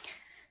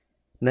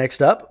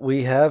 Next up,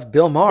 we have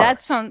Bill Maher.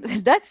 That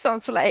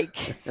sounds like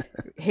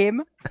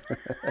him.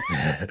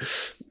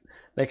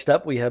 Next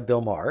up, we have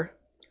Bill Maher,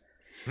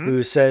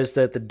 who says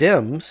that the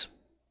Dems,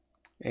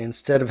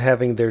 instead of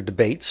having their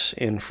debates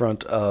in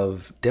front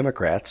of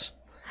Democrats,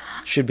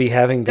 should be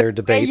having their Hey, you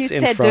debates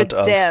in said front the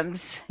of...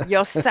 Dems.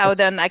 Your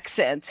southern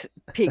accent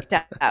picked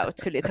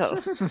out a little.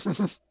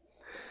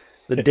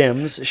 The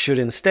Dems should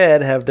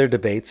instead have their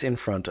debates in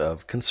front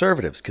of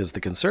conservatives, because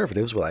the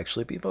conservatives will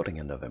actually be voting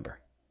in November.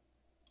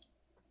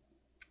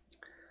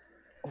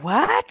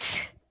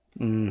 What?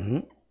 Mm-hmm.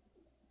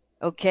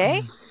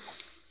 Okay.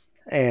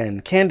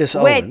 And Candace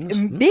Wait, Owens.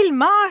 Bill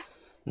Maher?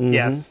 Mhm.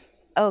 Yes.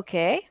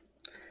 Okay.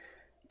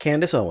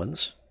 Candace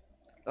Owens.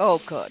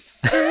 Oh, God.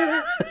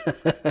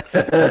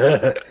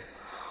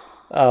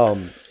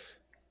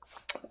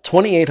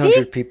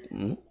 2,800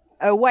 people.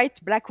 A white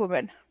black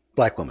woman.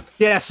 Black woman.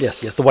 Yes.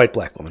 Yes, the white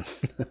black woman.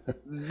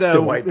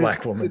 The white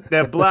black woman.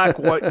 The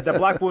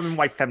black woman,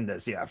 white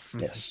feminist. Yeah.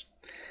 Yes.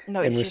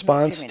 No, In she's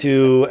response not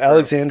to feminist,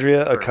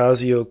 Alexandria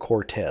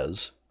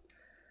Ocasio-Cortez,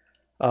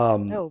 but-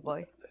 Oh,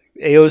 boy.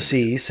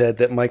 AOC said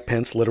that Mike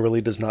Pence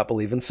literally does not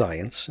believe in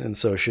science and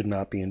so should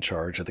not be in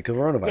charge of the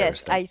coronavirus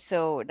Yes, thing. I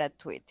saw that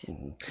tweet.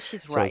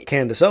 She's So right.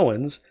 Candace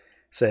Owens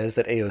says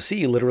that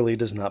AOC literally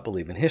does not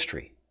believe in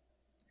history.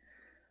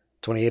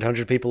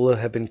 2,800 people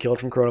have been killed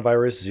from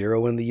coronavirus,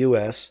 0 in the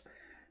U.S.,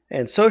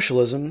 and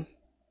socialism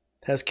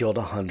has killed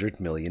 100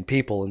 million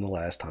people in the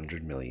last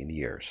 100 million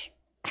years.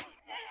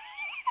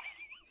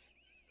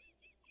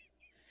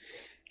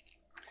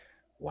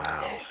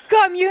 Wow.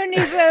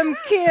 Communism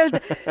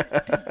killed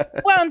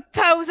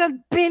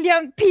 1,000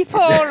 billion people.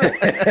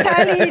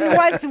 Stalin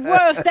was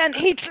worse than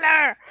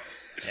Hitler.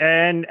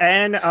 And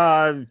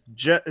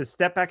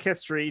step back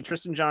history.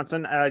 Tristan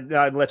Johnson.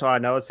 Little I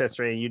know it's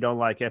history, and you don't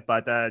like it,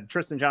 but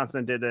Tristan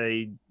Johnson did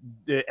a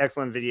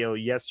excellent video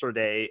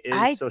yesterday. Is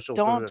I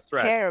socialism a don't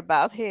threat? care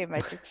about him.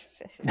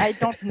 I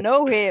don't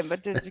know him,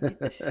 but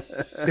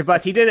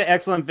But he did an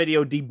excellent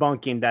video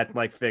debunking that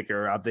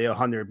figure of the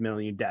 100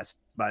 million deaths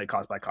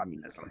caused by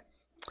communism.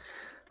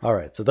 All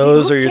right, so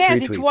those who are your cares?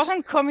 three tweets. It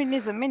wasn't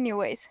communism,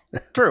 anyways.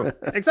 True.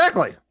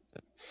 Exactly.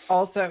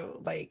 Also,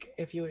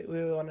 if we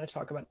want to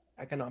talk about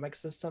economic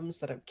systems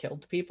that have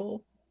killed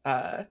people,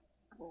 Yeah.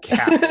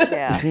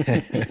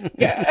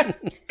 yeah,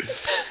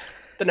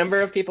 the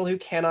number of people who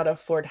cannot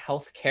afford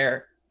health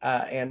care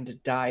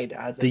and died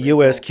as a The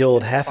U.S. result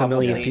killed is 500,000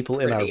 probably people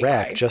in pretty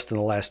Iraq high. just in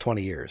the last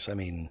 20 years. I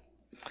mean,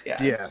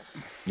 Yeah.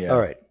 Yes. Yeah. all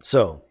right.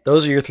 So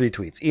those are your three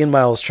tweets. Ian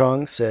Miles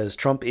Chung says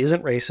Trump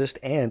isn't racist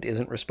and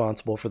isn't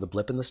responsible for the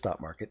blip in the stock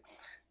market.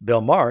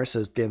 Bill Maher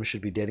says Dems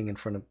should be debating in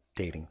front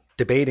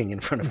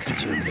of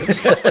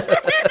conservatives.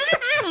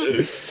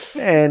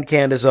 And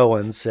Candace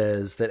Owens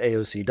says that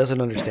AOC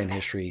doesn't understand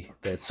history,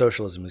 that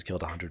socialism has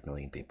killed 100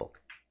 million people.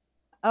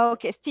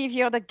 Okay, Steve,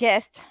 you're the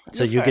guest.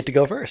 So you get to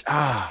go first.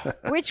 Ah,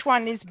 Which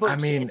one is bullshit?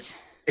 I mean,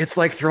 it's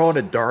like throwing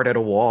a dart at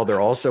a wall.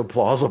 They're all so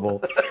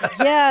plausible.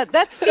 Yeah,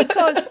 that's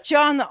because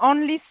John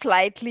only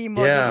slightly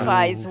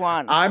modifies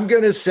one. I'm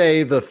going to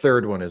say the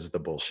third one is the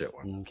bullshit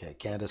one. Okay,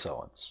 Candace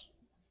Owens.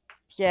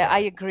 Yeah, I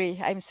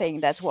agree. I'm saying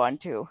that one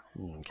too.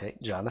 Okay,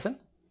 Jonathan.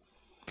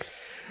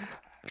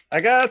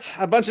 I got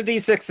a bunch of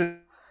D6s.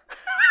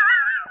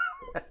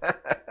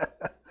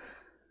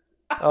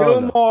 Oh,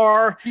 no.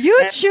 More.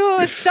 You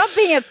choose. Stop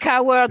being a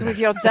coward with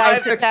your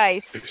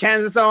dice.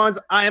 Kansas Owens.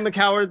 I am a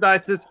coward.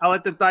 Dices. I'll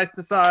let the dice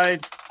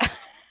decide.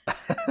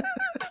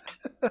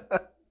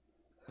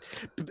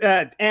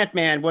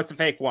 Ant-Man. What's the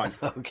fake one?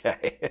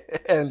 Okay.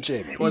 And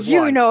Jamie. Was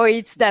You one.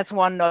 know that's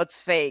one not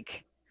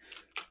fake.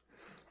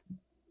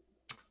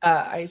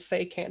 I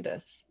say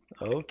Candace.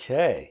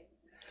 Okay.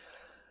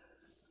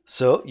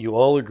 So you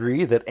all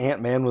agree that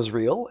Ant-Man was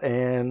real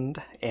and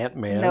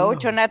Ant-Man... No,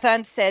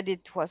 Jonathan said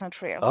it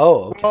wasn't real.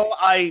 Oh, okay. Well,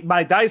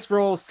 my dice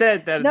roll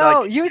said that.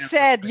 No, you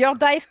said your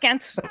dice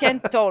can't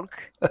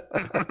talk.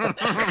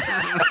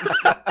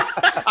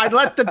 I'd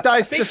let the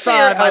dice Speak for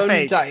decide your my own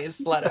fate. dice,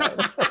 Leto.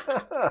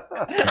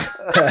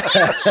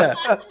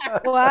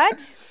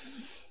 What?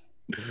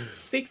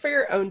 Speak for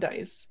your own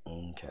dice.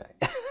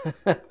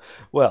 Okay.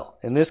 Well,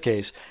 in this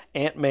case,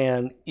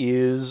 Ant-Man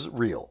is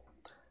real.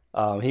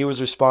 He was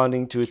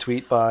responding to a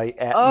tweet by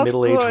Of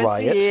 @MiddleAge course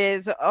Riot. he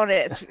is.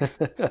 Honest.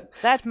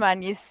 That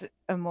man is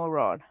a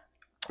moron.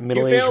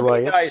 MiddleAge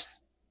Riot's dice.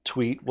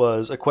 tweet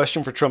was, a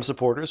question for Trump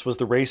supporters, was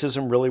the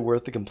racism really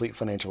worth the complete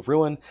financial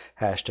ruin?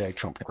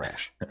 #Trump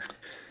crash.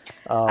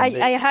 I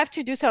have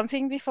to do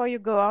something before you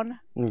go on.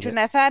 Okay.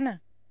 Jonathan.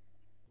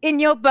 In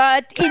your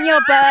butt, in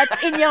your butt,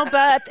 in your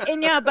butt,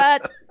 in your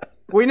butt.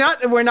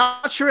 We're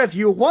not sure if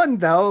you won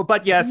though,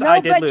 but yes, No, I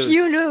did but lose.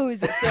 you lose.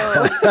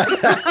 So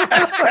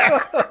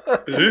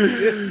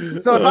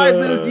So if I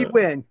lose, you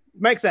win.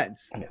 Makes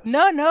sense. Yes.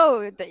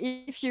 no.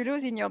 If you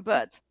lose in your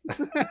butt.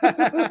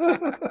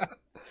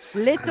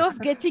 Leto's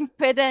getting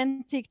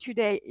pedantic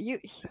today.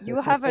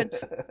 You haven't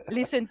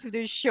listened to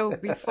the show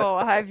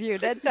before, have you?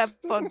 That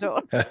happened.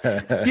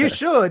 You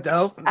should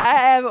though.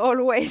 I am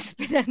always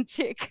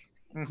pedantic.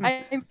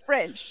 I'm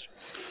French.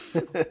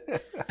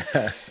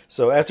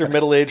 So after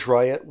MiddleAge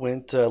Riot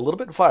went a little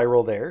bit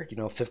viral there,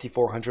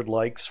 5,400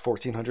 likes,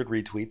 1,400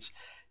 retweets,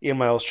 Ian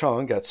Miles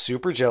Chung got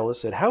super jealous,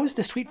 said, how is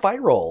this tweet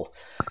viral?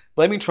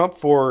 Blaming Trump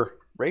for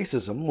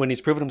racism when he's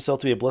proven himself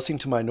to be a blessing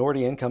to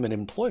minority income and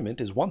employment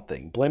is one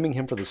thing. Blaming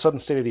him for the sudden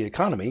state of the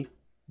economy,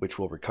 which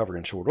will recover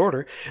in short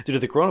order, due to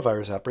the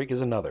coronavirus outbreak is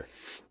another.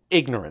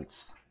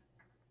 Ignorance.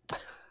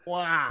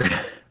 Wow.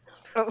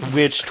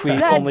 Which tweet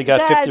That- only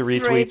got 50 that's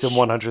retweets rich. and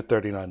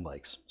 139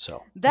 likes.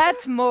 So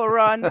That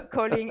moron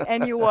calling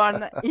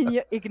anyone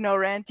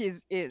ignorant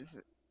is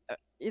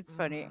it's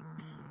funny.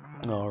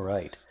 All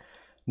right.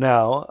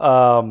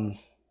 Now,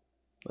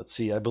 let's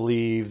see. I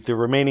believe the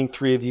remaining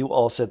three of you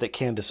all said that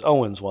Candace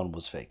Owens one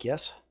was fake,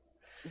 yes?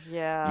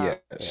 Yeah.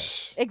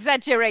 Yes.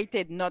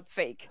 Exaggerated, not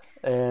fake.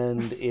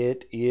 And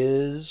it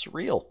is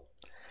real.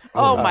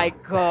 Oh my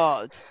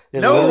God. It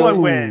No literally-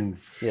 one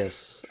wins.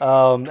 Yes.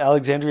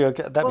 Alexandria,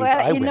 that means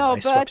I win. I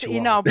swept you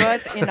in off. our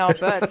butt.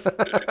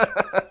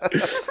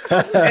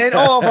 And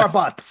all of our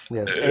butts.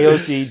 Yes,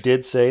 AOC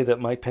did say that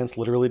Mike Pence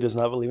literally does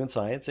not believe in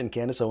science, and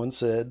Candace Owens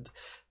said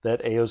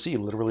that AOC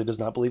literally does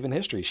not believe in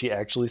history. She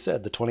actually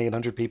said the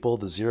 2,800 people,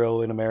 the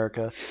zero in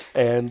America,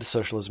 and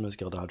socialism has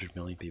killed 100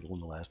 million people in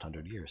the last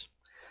 100 years.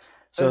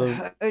 So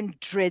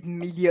 100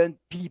 million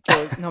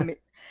people.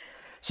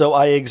 So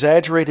I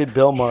exaggerated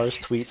Bill Maher's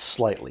tweets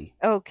slightly.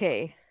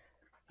 Okay.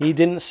 He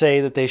didn't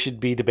say that they should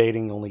be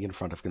debating only in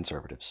front of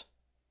conservatives.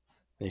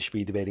 They should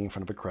be debating in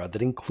front of a crowd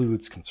that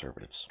includes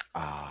conservatives.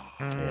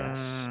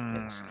 Yes.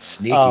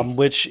 Sneaky.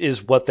 Which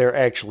is what they're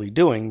actually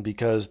doing,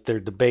 because their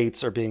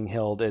debates are being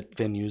held at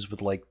venues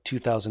with like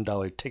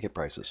 $2,000 ticket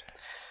prices.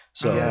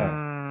 So,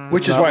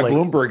 Which is not why like-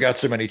 Bloomberg got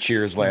so many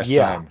cheers last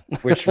Yeah. time,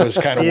 which was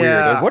kind of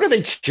weird. Like, what are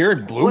they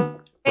cheering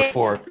Bloomberg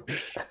for?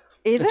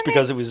 it's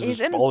because it was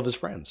isn't- all of his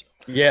friends.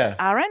 Yeah.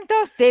 Aren't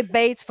those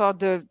debates for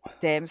the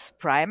Dems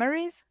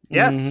primaries?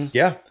 Yes.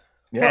 Yeah.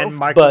 And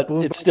Michael But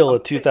Bloomberg it's still a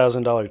on stage.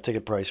 $2,000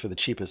 ticket price for the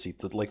cheapest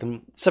seat, like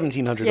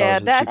 $1,700. Yeah,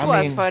 the that cheapest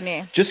was seat.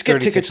 funny. Just get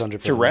tickets 3,600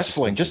 for to the most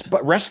wrestling. expensive.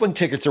 But wrestling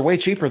tickets are way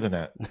cheaper than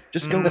that.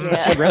 Just go Yeah.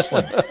 see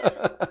wrestling.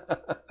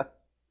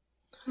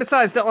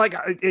 Besides, that, like,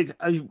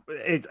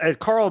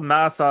 Carl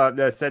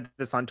Massa said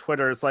this on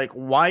Twitter. It's like,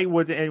 why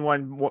would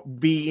anyone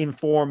be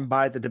informed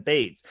by the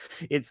debates?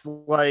 It's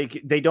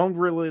like they don't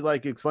really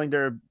like explain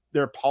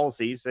their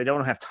policies. They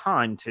don't have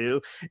time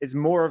to. It's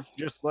more of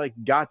just like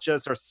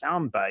gotchas or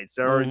sound bites,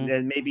 or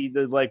and maybe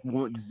the like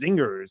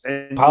zingers.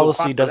 And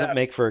Policy doesn't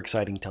make for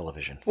exciting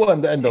television. Well,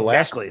 and the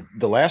Exactly.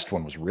 last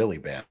one was really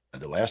bad.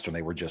 The last one,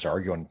 they were just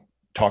arguing,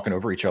 talking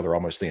over each other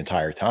almost the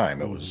entire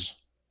time. It was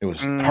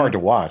hard to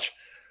watch.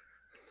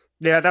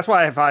 Yeah, that's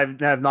why I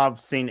have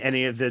not seen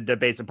any of the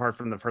debates apart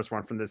from the first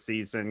one from this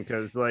season,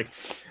 because like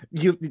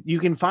you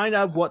can find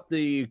out what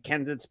the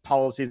candidates'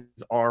 policies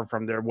are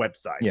from their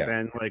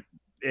websites,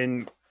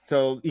 and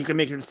so you can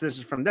make your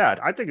decisions from that.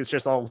 I think it's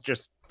just all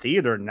just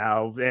theater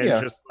now,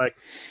 and just like.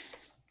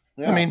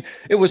 Yeah. I mean,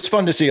 it was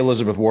fun to see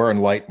Elizabeth Warren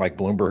light Mike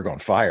Bloomberg on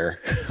fire,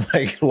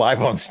 like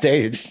live on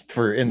stage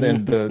and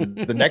then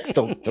the next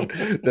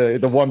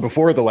the one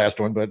before the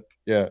last one. But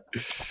yeah,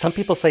 some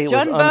people say it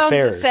John was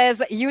unfair. Burns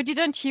says you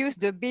didn't use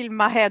the Bill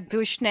Maher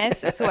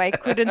doucheness, so I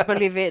couldn't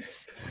believe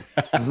it.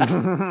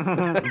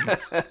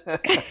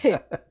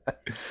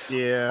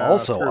 Yeah.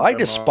 Also, I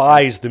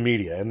despise the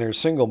media and their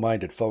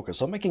single-minded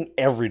focus on making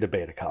every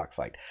debate a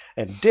cockfight.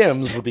 And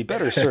Dems would be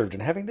better served in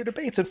having their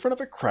debates in front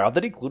of a crowd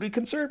that included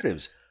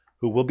conservatives,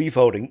 who will be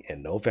voting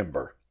in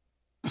November.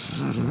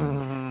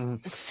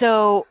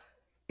 So,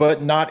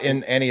 but not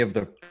in any of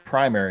the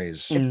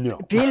primaries. No.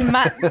 Bill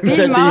Maher,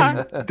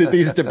 that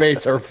these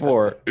debates are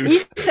for.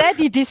 he said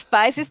he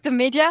despises the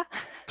media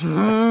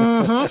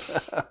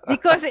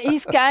because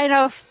he's kind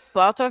of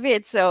part of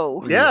it.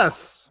 So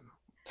yes.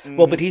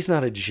 Well, but he's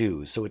not a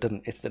Jew, so it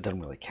doesn't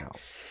really count.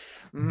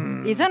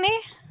 Isn't he?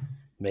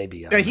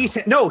 Maybe.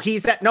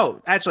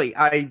 Actually,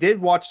 I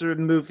did watch the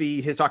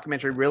movie, his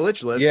documentary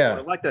Religulous. Yeah.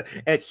 I like that.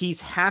 And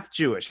he's half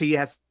Jewish. He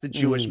has the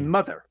Jewish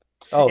mother.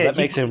 Oh, Yeah, that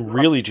makes him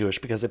really Jewish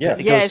because it Yeah,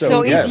 goes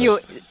so yes.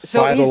 he's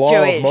by the law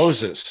Jewish. of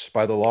Moses.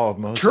 By the law of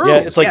Moses. True. Yeah,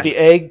 it's like Yes. the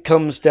egg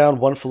comes down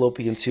one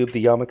fallopian tube,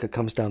 the yarmulke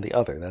comes down the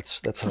other.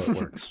 That's how it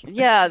works.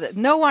 Yeah,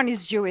 no one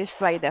is Jewish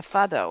by their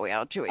father. We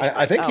are Jewish.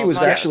 I think he by was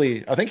our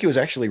actually. I think he was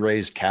actually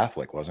raised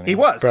Catholic, wasn't he? He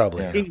was.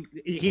 Probably.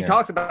 Yeah. He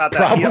talks about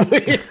that.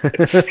 Probably.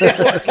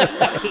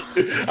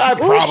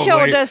 Who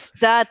showed us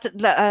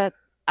that?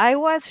 I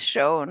was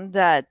shown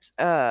that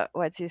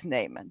what's his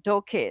name,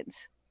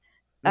 Dawkins,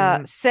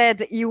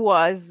 said he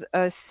was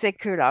a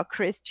secular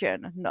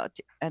Christian, not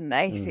an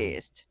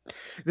atheist.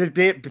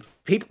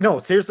 No,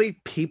 seriously,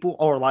 people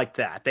are like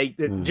that. They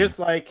just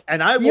like,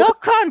 and I Your was.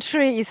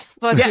 country is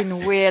fucking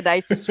Yes. weird.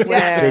 I swear.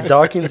 Yes. Hey,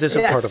 Dawkins isn't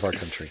Yes. part of our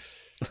country.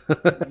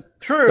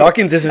 True.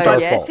 Dawkins isn't our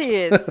Yes, fault. he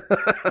is.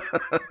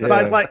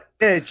 But like,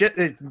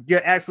 yeah,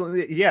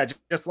 excellent. Yeah,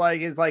 just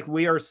like it's like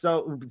we are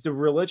so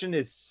religion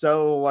is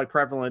so like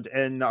prevalent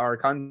in our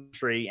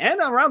country and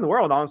around the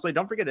world. Honestly,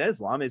 don't forget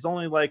Islam is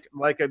only like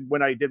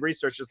when I did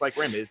research, it's like,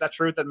 wait a minute, is that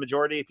true that the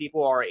majority of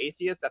people are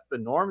atheists? That's the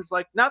norm. It's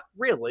like not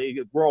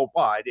really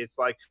worldwide. It's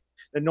like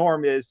the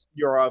norm is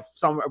you're of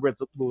some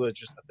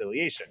religious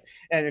affiliation,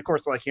 and of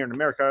course, like here in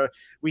America,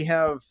 we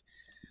have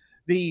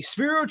the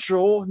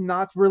spiritual,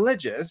 not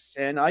religious,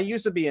 and I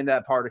used to be in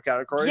that part of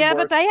category. Yeah,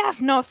 where but I have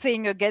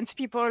nothing against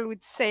people who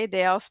would say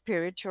they are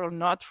spiritual,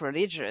 not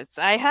religious.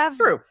 I have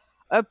True.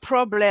 a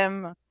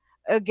problem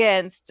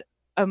against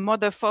a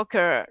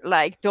motherfucker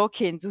like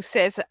Dawkins who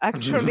says,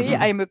 actually,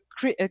 I'm a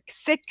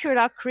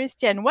secular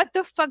Christian. What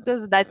the fuck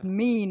does that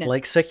mean?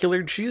 Like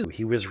secular Jew.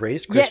 He was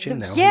raised Christian,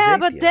 now yeah, he's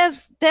but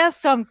atheist. there's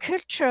some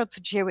culture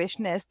to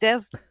Jewishness.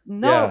 There's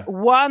no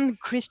one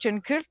Christian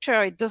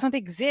culture. It doesn't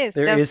exist.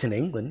 There is in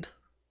England.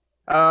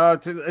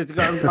 Well,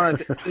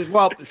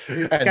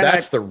 and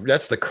that's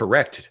the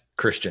correct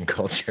Christian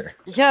culture.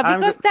 Yeah,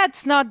 because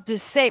that's not the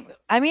same.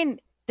 I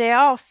mean, there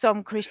are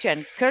some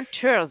Christian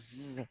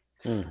cultures.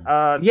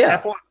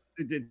 F1,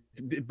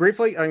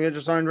 briefly, I'm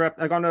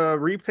going to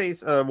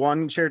repaste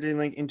one shared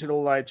link into the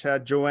live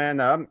chat.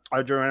 Joanna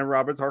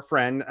Roberts, our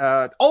friend,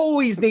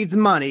 always needs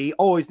money,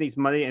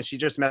 and she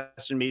just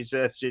messaged me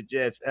if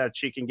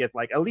she can get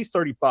like at least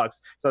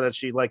 $30 so that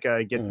she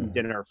get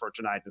dinner for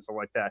tonight and stuff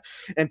like that.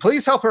 And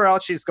please help her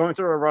out. She's going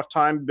through a rough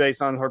time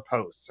based on her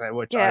posts.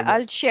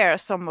 I'll share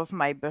some of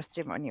my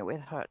birthday money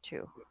with her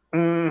too.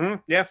 Mm-hmm.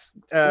 Yes.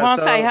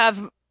 Once I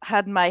have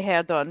had my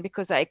hair done,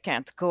 because I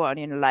can't go on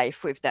in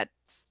life with that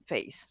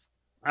face.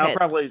 I'll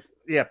probably.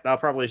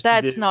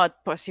 That's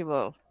not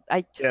possible.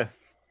 I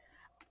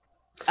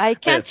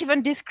can't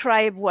even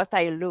describe what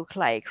I look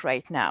like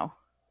right now.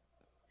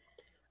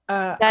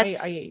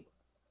 If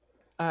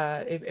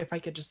I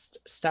could just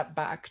step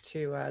back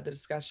to the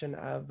discussion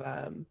of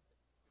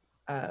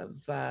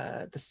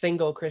the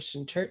single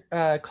Christian church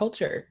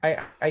culture,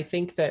 I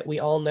think that we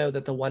all know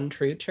that the one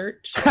true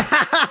church.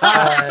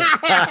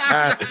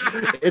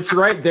 It's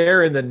right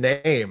there in the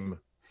name.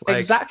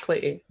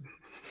 Exactly.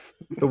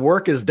 The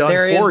work is done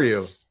for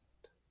you.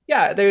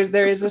 Yeah,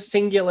 there is a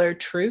singular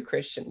true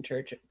Christian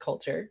church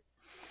culture.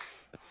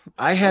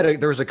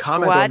 There was a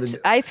comment.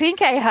 I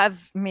think I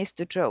have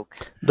missed a joke.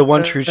 The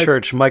one true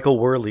church, Michael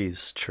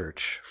Worley's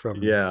church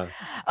from my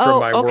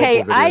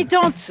okay. I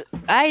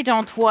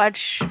don't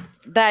watch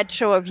that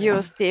show of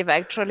yours, Steve,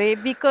 actually,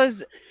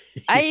 because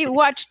I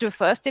watched the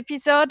first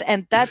episode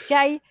and that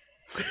guy.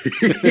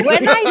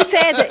 When I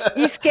said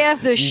he scares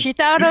the shit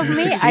out of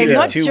me, I'm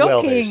not joking.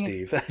 Well there,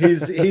 Steve.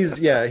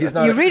 he's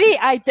not. You really,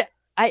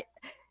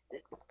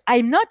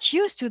 I'm not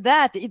used to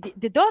that.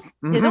 They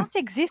don't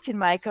exist in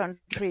my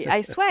country.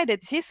 I swear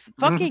that this is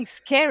fucking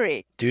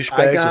scary.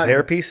 Douchebags with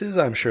hair pieces?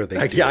 I'm sure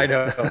they do. Yeah, I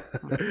know.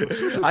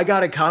 I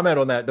got a comment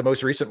on that, the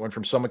most recent one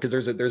from someone,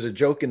 because there's a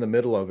joke in the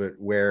middle of it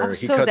where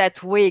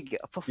that wig,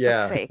 for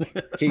fuck's sake.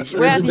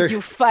 Where did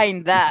you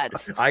find that?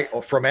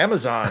 From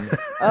Amazon.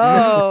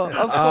 Oh,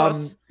 of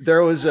course.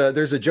 There's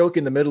a joke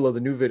in the middle of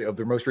the new video, of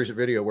the most recent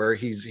video, where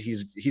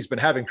he's been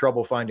having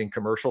trouble finding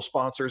commercial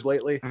sponsors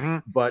lately,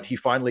 but he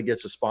finally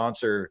gets a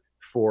sponsor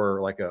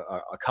for like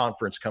a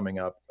conference coming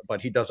up,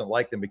 but he doesn't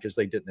like them because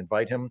they didn't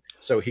invite him.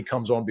 So he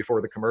comes on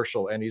before the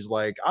commercial and he's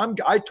like,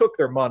 I took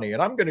their money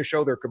and I'm going to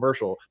show their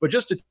commercial, but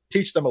just to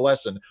teach them a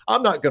lesson,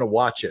 I'm not going to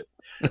watch it.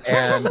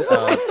 And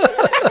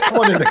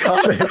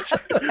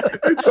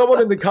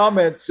someone in the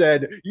comments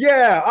said,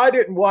 yeah, I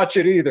didn't watch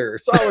it either.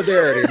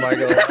 Solidarity,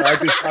 Michael.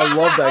 I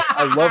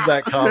love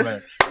that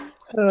comment.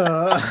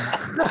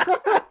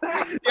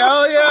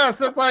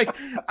 So it's like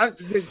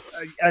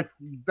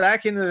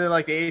back in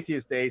the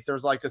atheist days, there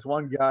was like this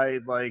one guy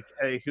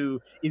who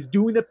is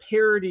doing a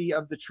parody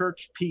of the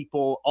church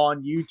people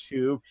on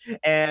YouTube,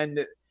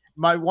 and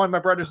one of my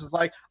brothers was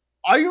like,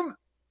 wait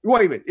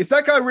a minute, is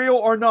that guy real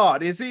or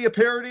not? Is he a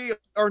parody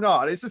or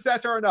not? Is it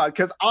satire or not?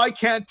 Because I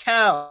can't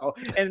tell.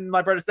 And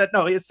my brother said,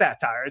 no, it's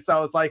satire. So I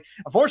was like,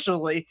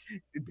 unfortunately,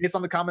 based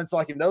on the comments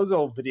in those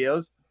old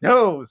videos,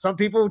 no, some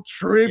people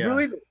truly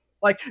believe it.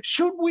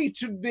 Should we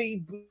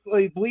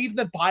believe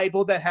the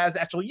Bible that has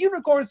actual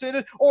unicorns in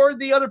it, or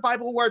the other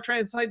Bible where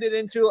translated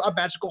into a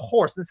magical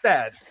horse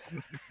instead?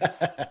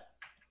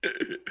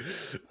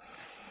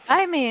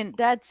 I mean,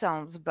 that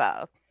sounds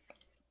about,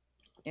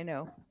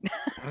 No,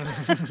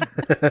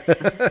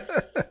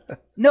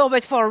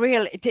 but for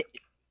real,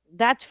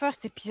 that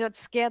first episode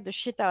scared the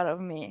shit out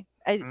of me.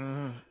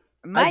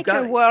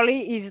 Michael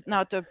Worley is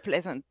not a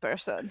pleasant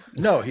person.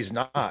 No, he's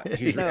not. I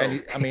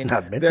mean,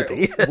 not meant to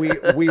be.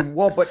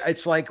 But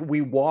it's like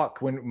we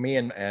walk, when me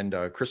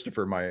and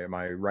Christopher,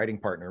 my writing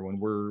partner, when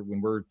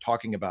we're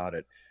talking about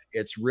it,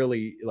 it's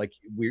really like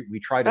we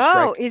try to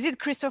strike. Oh, is it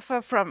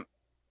Christopher from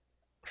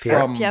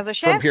Pierre the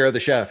Chef? From Pierre the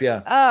Chef,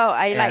 yeah. Oh,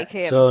 I like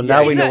him. So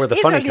now we know where the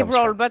funny comes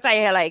liberal, from. but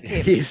I like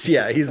him. He's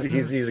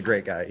a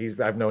great guy.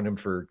 I've known him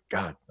for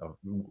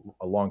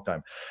a long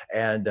time.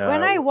 And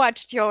when I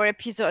watched your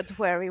episode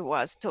where he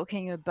was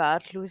talking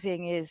about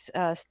losing his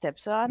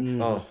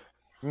stepson,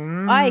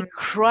 I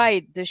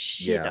cried the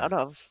shit out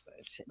of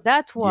it.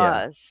 That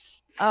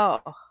was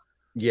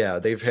yeah,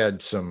 they've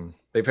had some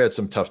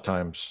tough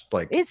times.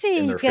 Is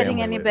he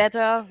getting any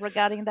better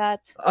regarding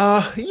that?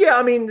 Yeah,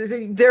 I mean,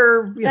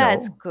 they're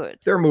that's good.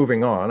 They're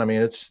moving on. I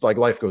mean, it's like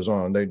life goes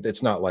on.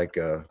 It's not like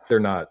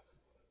they're not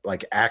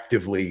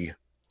actively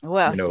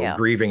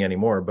grieving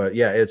anymore. But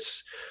yeah,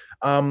 it's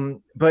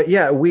but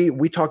yeah,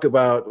 we talk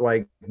about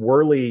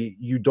Worley.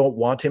 You don't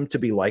want him to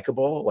be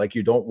likable.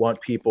 You don't want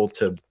people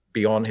to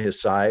be on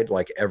his side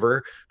like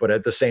ever, but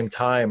at the same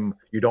time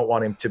you don't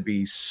want him to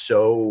be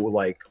so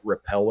like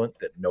repellent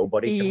that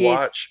nobody can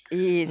watch.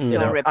 He is You so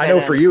know, repellent. I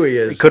know for you he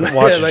is. You couldn't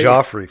watch Like,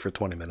 Joffrey for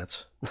 20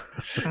 minutes.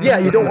 yeah,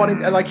 you don't want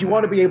him, like you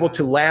want to be able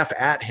to laugh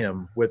at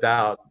him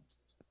without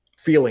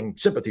feeling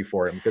sympathy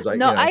for him, because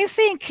I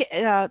think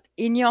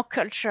in your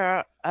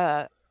culture,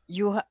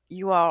 you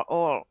are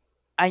all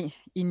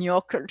in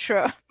your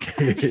culture.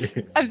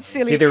 I'm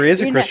silly. See, there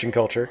is a Christian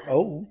culture.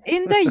 Oh,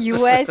 in the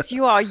US,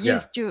 you are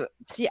used to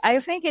see. I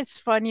think it's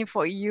funny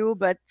for you,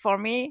 but for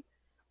me,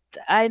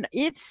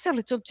 it's a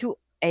little too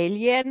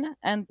alien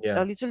and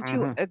a little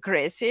too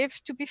aggressive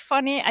to be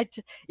funny.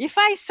 If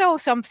I saw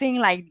something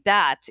like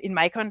that in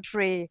my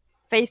country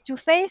face to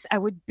face, I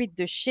would beat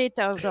the shit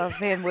out of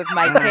him with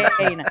my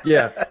cane.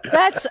 Yeah,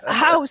 that's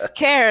how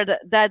scared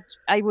that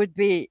I would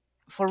be,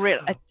 for real.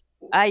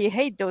 I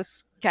hate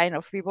those kind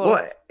of people.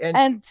 Well,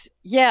 and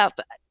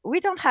we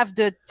don't have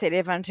the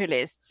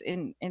televangelists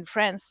in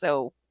France,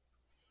 so.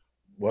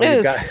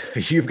 Well,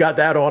 you've got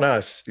that on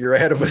us. You're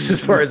ahead of us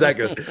as far as that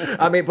goes.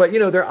 I mean, but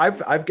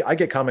I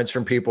get comments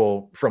from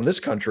people from this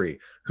country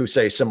who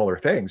say similar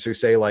things. Who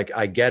say like,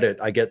 I get it,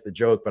 I get the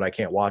joke, but I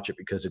can't watch it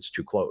because it's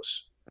too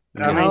close.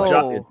 I mean,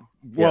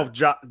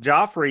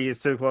 Joffrey is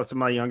so close to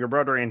my younger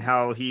brother, and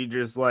how he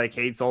just like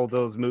hates all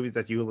those movies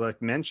that you like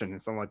mentioned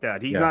and something like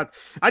that. He's not.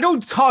 I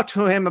don't talk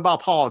to him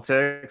about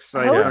politics.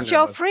 Who's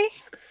Joffrey?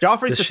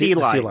 Joffrey's the sea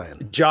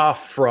lion. Joff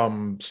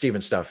from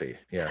Stephen Stuffy.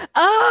 Yeah.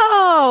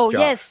 Oh,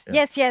 Joff,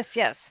 yes.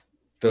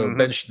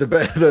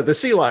 The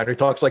sea lion who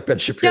talks like Ben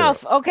Shapiro.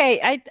 Joff.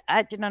 Okay,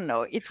 I didn't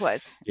know it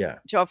was. Yeah.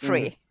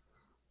 Joffrey.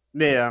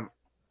 Yeah.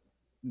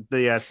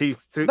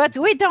 But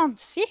we don't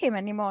see him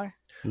anymore.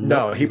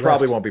 No, he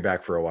probably won't be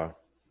back for a while.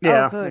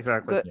 Yeah, good,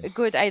 exactly.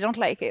 Good. I don't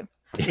like him.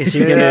 Is he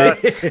gonna?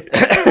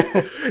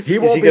 He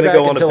won't be gonna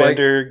go on a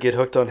bender, get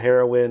hooked on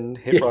heroin,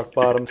 hit rock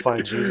bottom,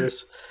 find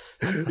Jesus?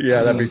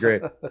 Yeah, that'd be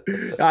great.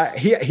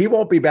 He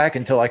won't be back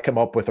until I come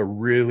up with a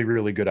really,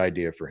 really good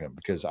idea for him,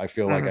 because I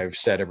feel like I've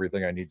said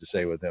everything I need to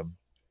say with him.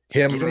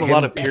 Give him a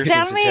lot of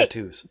piercings and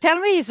tattoos. Tell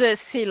me he's a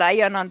sea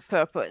lion on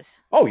purpose.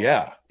 Oh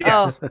yeah.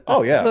 Yes.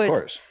 Oh yeah, good. Of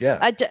course.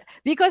 Yeah.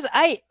 Because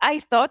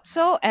I thought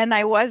so, and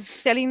I was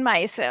telling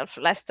myself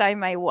last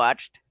time I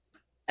watched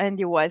and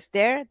he was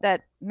there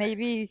that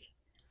maybe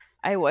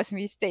I was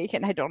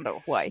mistaken. I don't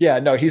know why. Yeah,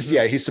 no,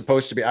 he's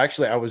supposed to be.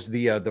 Actually, I was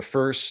the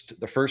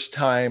first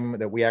time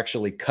that we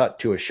actually cut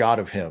to a shot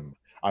of him,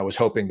 I was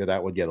hoping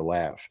that would get a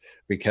laugh,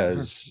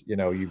 because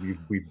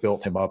we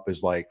built him up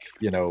as like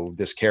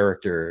this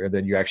character, and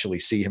then you actually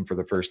see him for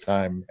the first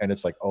time, and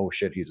it's like, oh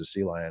shit, he's a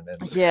sea lion.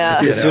 And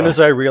as soon as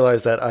I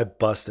realized that, I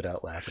busted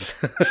out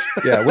laughing.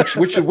 Yeah, which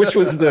was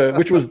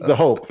the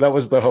hope. That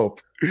was the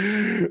hope.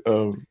 He's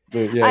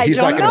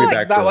not going to be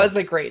back. That was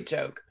a great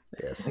joke.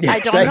 Yes. I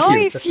don't know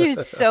if you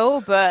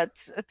saw,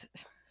 but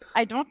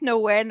I don't know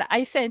when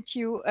I sent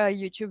you a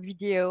YouTube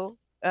video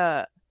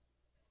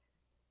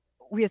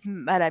with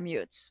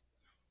Malamute.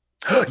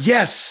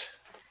 Yes.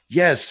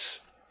 It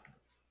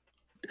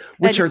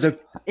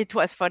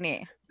was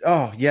funny.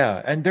 Oh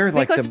yeah, and they're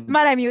like because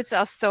Malamutes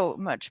are so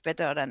much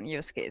better than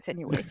Yusuke's,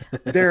 anyways.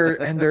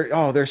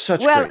 They're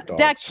such great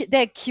dogs.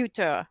 They're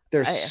cuter.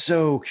 They're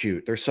so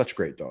cute. They're such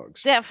great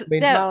dogs. They're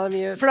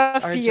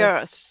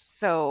fluffier,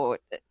 so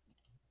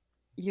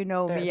me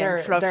and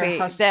Fluffy. They're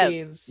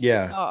huskies.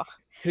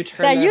 Who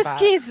turn they're their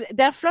Yusuke's.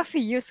 They're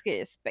fluffy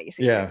Yusuke's,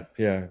 basically.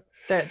 Yeah.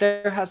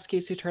 They're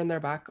huskies who turn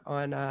their back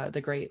on the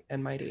great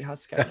and mighty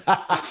husky.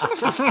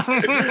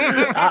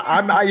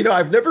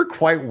 I've never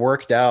quite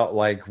worked out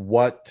like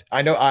what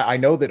I know. I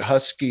know that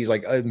huskies,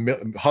 like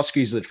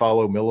huskies that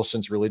follow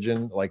Millicent's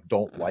religion, like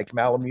don't like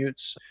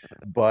Malamutes,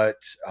 but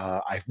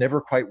I've never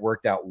quite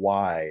worked out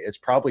why. It's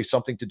probably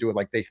something to do with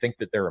like they think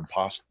that they're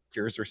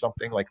imposters or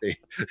something. Like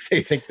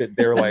they think that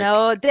they're like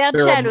no, they're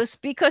jealous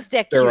because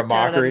they're cuter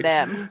than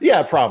them.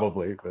 Yeah,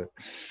 probably, but.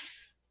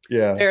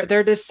 Yeah,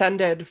 they're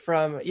descended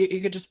from.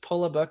 You could just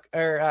pull a book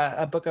or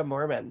a Book of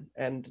Mormon,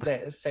 and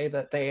they say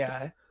that they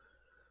are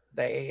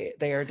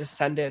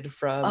descended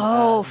from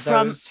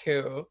those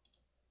who.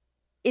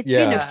 It's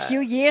been a few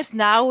years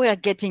now. We are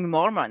getting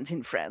Mormons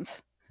in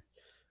France.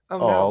 Oh,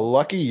 no.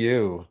 Lucky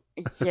you!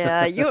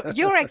 Yeah,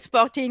 you're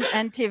exporting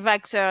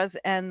anti-vaxxers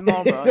and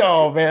Mormons.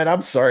 Oh man,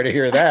 I'm sorry to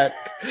hear that.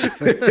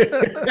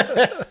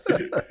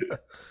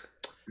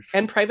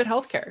 And private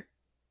healthcare.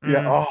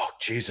 Yeah. Oh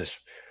Jesus.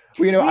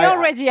 Well, we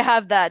already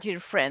have that in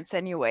France,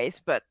 anyways.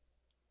 But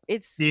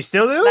it's you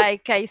still do,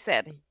 like I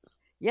said,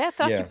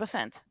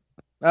 30%.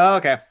 Oh,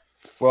 okay.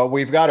 Well,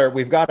 we've got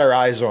our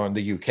eyes on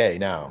the UK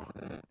now.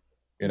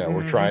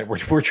 We're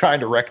trying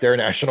to wreck their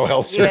national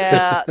health service.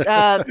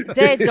 Yeah,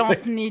 they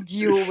don't need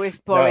you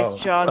with Boris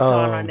Johnson,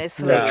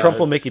 honestly. Trump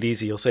will make it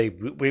easy. He'll say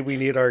we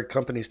need our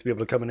companies to be able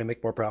to come in and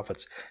make more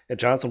profits, and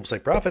Johnson will say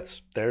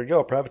profits. There you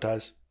go,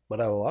 privatize.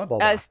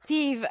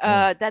 Steve,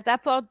 that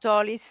Apple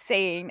doll is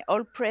saying,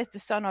 all praise the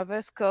son of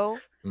Usco.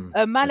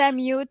 A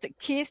Malamute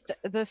kissed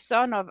the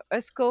son of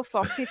Usco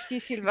for 50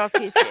 silver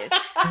pieces.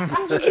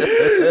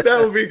 That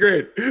would be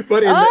great.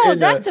 But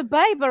that's a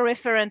Bible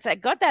reference. I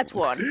got that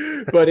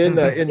one. But in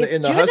the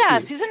Judas,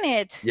 Husky, isn't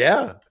it?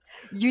 yeah.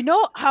 You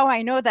know how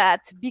I know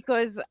that?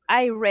 Because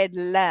I read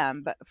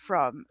Lamb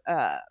from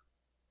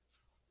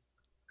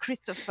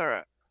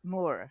Christopher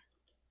Moore.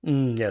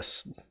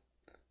 Yes.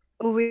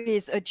 Who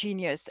is a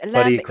genius.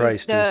 Buddy Lamb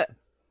Christ is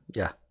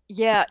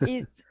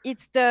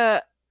it's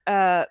the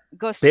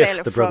gospel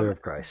Biff, the from brother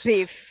of Christ.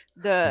 Biff,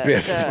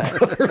 the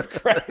brother of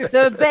Christ.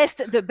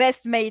 the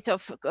best mate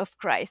of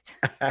Christ.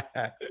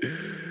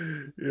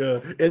 Yeah,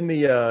 in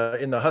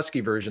the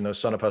Husky version, though,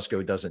 Son of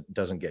Husky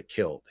doesn't get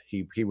killed.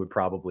 He would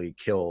probably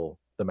kill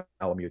the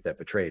Malamute that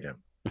betrayed him.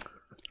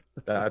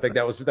 I think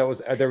that was there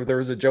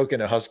was a joke in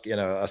a Husky in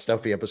a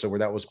Stuffy episode where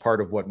that was part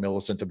of what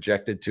Millicent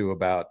objected to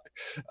about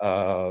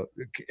the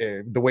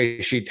way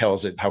she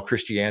tells it, how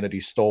Christianity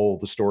stole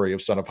the story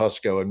of Son of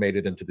Husco and made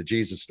it into the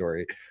Jesus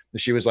story.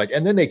 And she was like,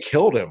 and then they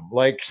killed him.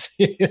 Like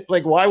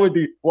why would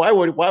he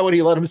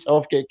let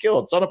himself get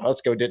killed? Son of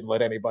Husco didn't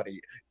let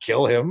anybody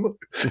kill him.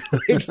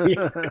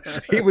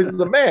 He was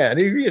the man.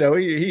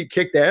 He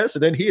kicked ass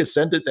and then he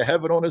ascended to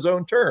heaven on his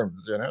own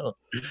terms. He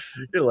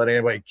didn't let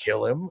anybody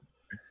kill him.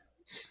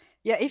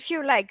 Yeah, if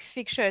you like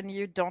fiction,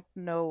 you don't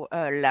know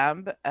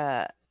Lamb.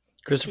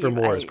 Christopher Steve,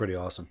 Moore is pretty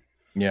awesome.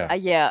 Yeah.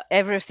 Yeah,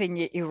 everything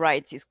he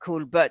writes is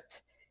cool, but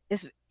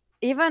it's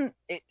even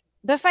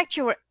the fact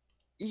you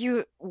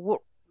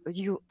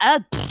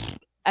add.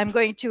 I'm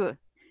going to.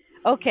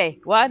 Okay,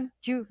 1,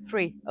 2,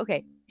 3.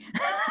 Okay.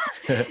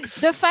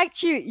 The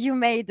fact you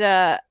made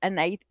an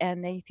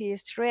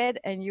atheist read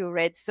and you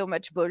read so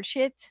much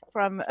bullshit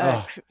from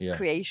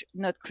creation,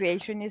 not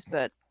creationists,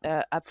 but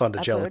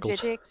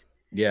apologetics.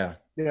 Yeah.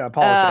 Yeah,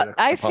 apologetics.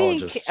 I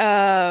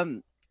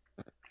think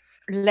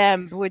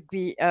Lamb would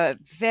be a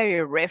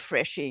very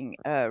refreshing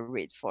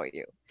read for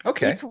you.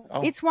 Okay.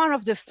 It's one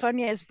of the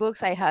funniest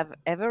books I have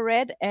ever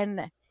read,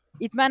 and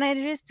it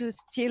manages to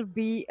still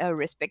be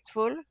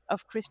respectful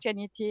of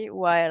Christianity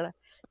while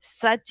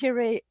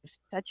satirizing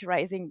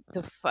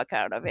the fuck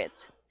out of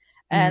it.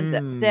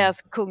 And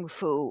there's kung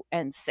fu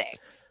and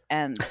sex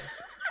and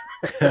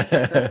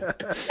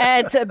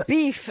and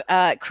Beef,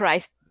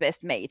 Christ's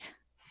best mate.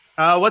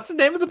 What's the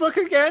name of the book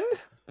again?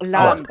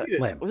 Lamb.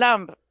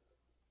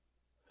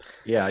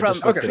 Yeah, from I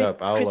just looked it up.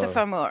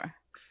 Christopher Moore.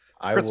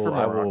 I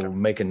will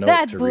make a note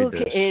that to book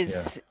read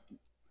this.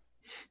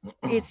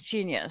 It's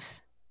genius.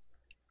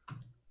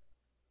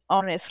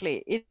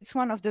 Honestly, it's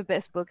one of the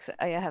best books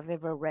I have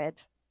ever read.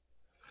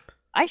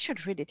 I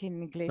should read it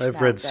in English.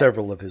 I've read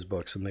several of his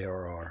books, and they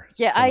are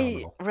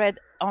phenomenal. I read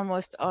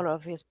almost all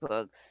of his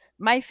books.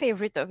 My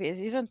favorite of his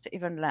isn't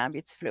even Lamb,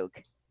 it's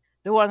Fluke,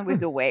 the one with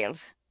the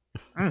whales,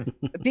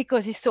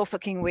 because he's so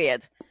fucking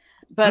weird.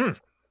 But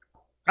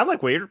I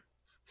like weird.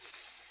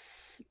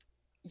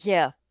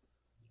 Yeah,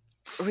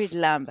 read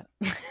Lamb.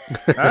 All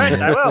right,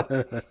 I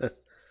will.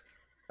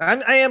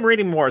 I am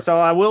reading more, so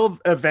I will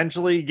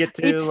eventually get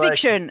to. It's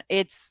fiction.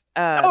 It's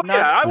not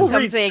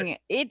something.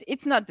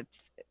 It's not.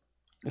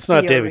 It's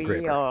not David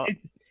Graeber.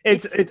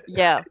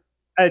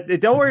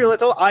 Don't worry,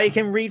 little. I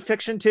can read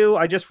fiction too.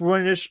 I just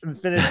finished.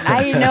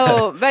 I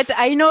know, but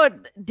I know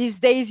these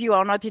days you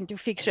are not into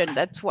fiction.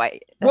 That's why.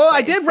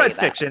 I did read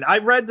fiction. I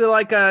read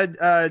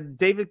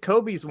David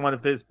Kobe's one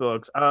of his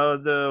books,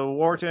 The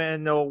War to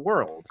End the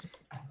World.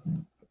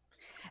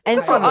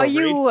 And so, are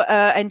you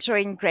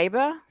enjoying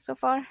Graeber so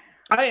far?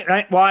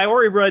 I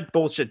already read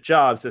Bullshit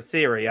Jobs, The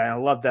Theory. I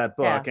love that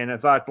book, and I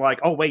thought,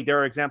 oh wait, there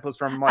are examples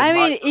from.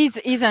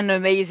 He's an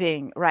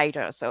amazing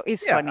writer, so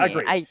it's funny.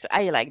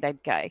 I like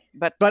that guy,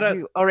 but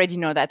you already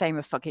know that I'm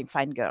a fucking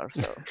fangirl.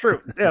 So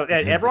true.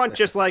 Everyone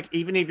just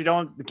even if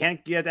you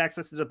can't get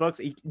access to the books,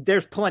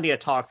 there's plenty of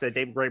talks that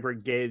David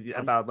Graeber gave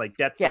about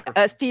depth. Yeah,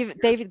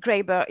 David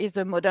Graeber is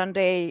a modern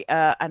day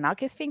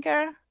anarchist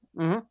thinker.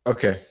 Mm-hmm.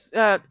 Okay.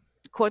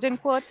 Quote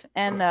unquote,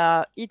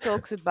 and he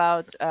talks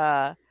about.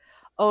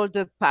 All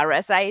the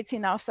parasites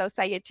in our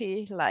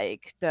society,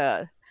 like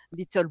the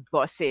little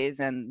bosses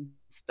and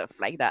stuff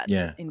like that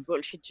in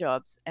Bullshit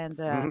Jobs. And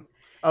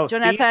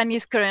Jonathan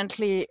is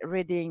currently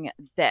reading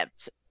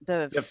Debt,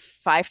 the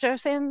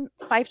 5,000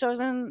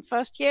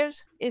 first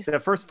years. Is the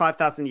first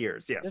 5,000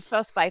 years, yes. The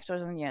first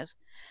 5,000 years.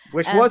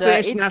 Which was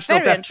an international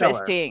bestseller. It's very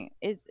interesting.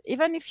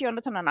 Even if you're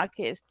not an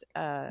anarchist,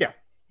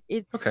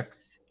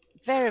 it's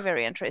very,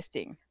 very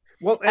interesting.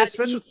 Well,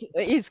 especially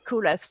he's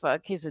cool as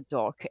fuck. He's a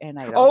dork, and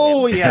I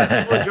love him.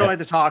 Yeah, super enjoy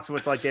the talks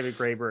with David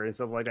Graeber and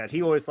stuff like that.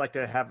 He always liked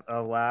to have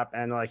a laugh,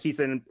 and he's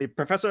a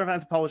professor of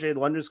anthropology at the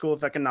London School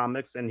of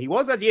Economics, and he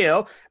was at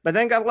Yale, but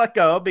then got let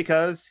go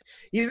because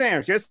he's an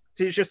anarchist.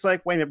 He's just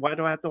like, wait a minute, why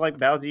do I have to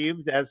bow to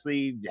you as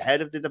the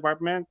head of the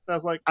department? I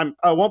was like,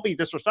 I won't be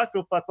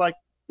disrespectful, but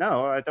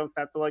no, I don't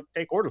have to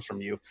take orders from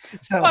you.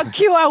 So, fuck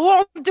you! I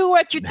won't do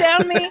what you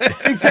tell me.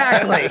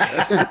 Exactly.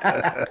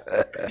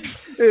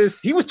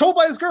 He was told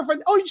by his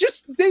girlfriend,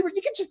 David,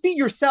 you can just be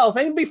yourself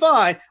and it'll be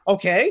fine.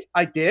 Okay,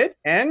 I did,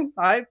 and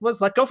I was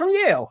let go from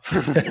Yale.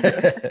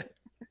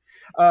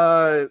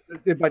 Yeah,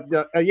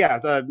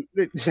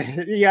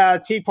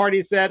 Tea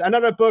Party said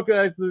another book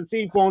the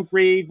thief won't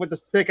read with the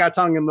stick out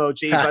tongue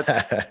emoji.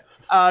 But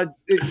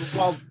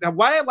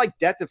why I like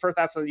Debt the first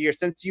half of the year,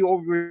 since you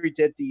already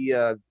did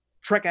the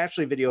Trek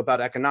Ashley video about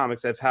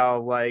economics of how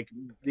like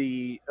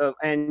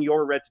and you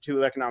already read the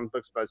 2 economic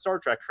books about Star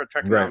Trek,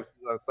 Economics.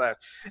 What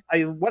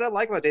I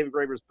like about David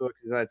Graeber's book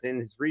is that in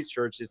his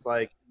research is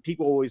like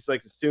people always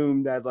like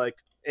assume that like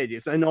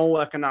it's an old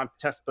economic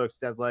textbooks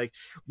that like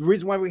the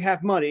reason why we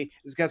have money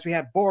is because we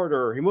have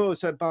barter, and we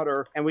always had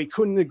butter, and we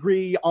couldn't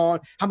agree on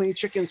how many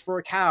chickens for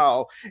a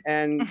cow,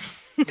 and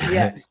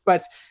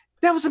but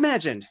that was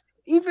imagined.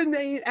 Even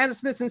Adam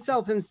Smith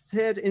himself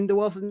said in The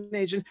Wealth of the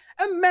Nation,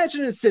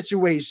 imagine a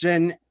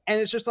situation,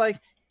 and it's just like,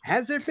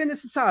 has there been a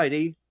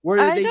society where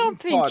I they don't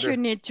think barter? you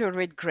need to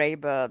read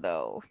Graeber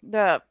though.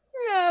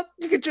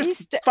 You could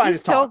just find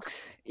his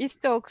talks. His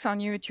talks on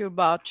YouTube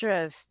are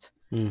just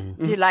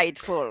Mhm.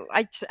 delightful.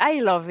 I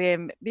love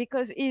him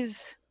because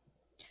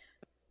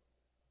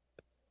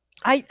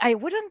I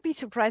wouldn't be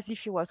surprised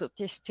if he was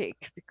autistic,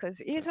 because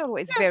he's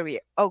always very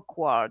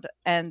awkward,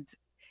 and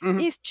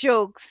his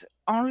jokes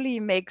only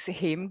makes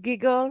him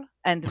giggle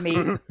and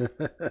me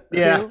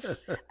Yeah. too.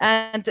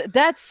 And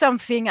that's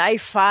something I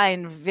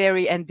find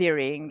very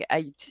endearing.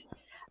 And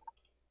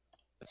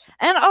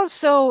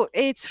also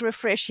it's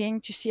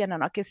refreshing to see an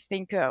anarchist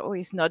thinker who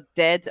is not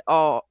dead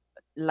or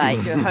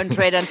like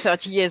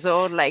 130 years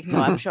old like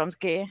Noam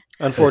Chomsky.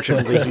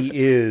 Unfortunately, he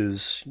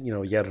is,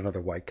 yet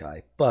another white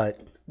guy,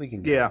 but we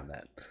can get on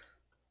that.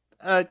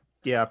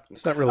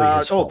 It's not really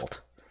his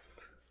fault.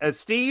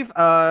 Steve,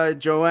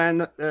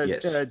 Joanna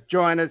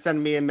sent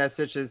me a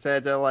message that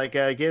said,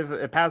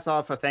 pass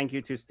off a thank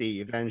you to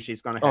Steve, and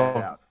she's going to head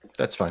out.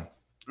 That's fine.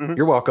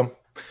 You're welcome.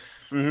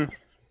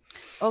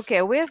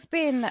 Okay, we've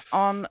been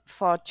on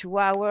for 2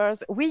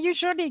 hours. We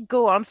usually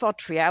go on for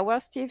 3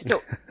 hours, Steve.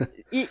 So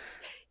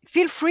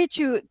feel free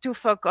to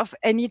fuck off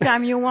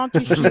anytime you want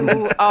if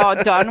you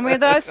are done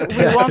with us.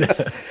 We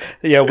want.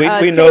 Yeah,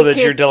 we know that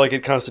your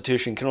delicate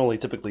constitution can only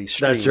typically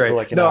stream for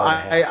like an hour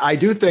and a half. I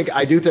do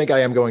think I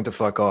am going to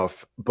fuck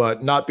off,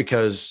 but not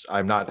because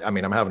I'm not. I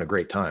mean, I'm having a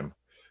great time.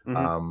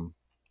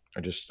 I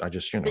just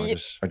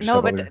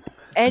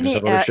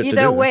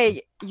either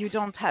way, you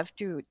don't have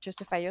to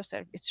justify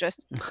yourself. It's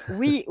just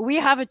we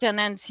have a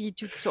tendency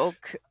to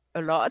talk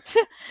a lot,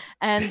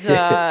 and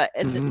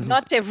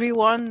not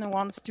everyone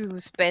wants to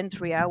spend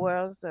 3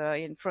 hours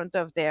in front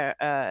of their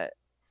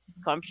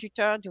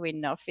computer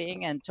doing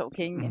nothing and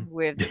talking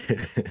with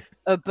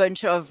a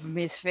bunch of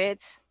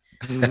misfits.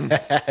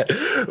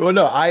 Well,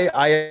 no,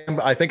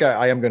 I think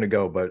I am going to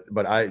go,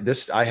 but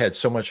I had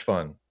so much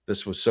fun.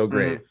 This was so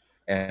great,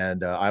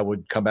 and I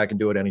would come back and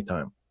do it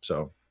anytime.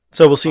 So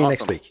we'll see you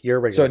next week. You're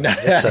regular. So now,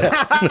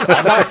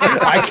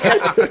 I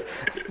can't do it.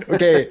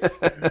 Okay,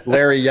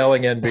 Larry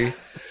yelling NB.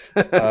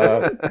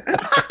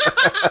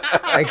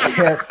 I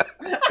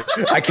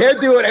can't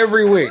do it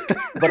every week,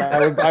 but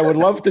I would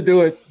love to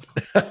do it.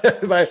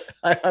 But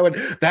I would.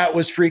 That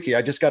was freaky.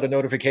 I just got a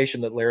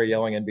notification that Larry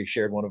Yelling NB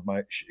shared one of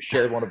my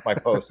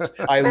posts.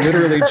 I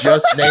literally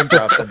just name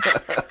dropped him.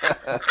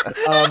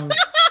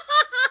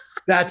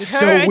 That's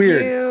so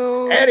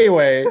weird.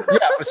 Anyway,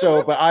 yeah.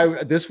 So,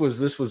 but this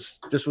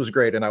was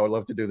great, and I would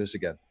love to do this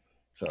again.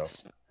 So,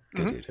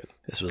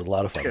 this was a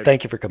lot of fun.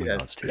 Thank you for coming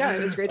on, Steve. Yeah,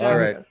 it was great. All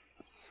right.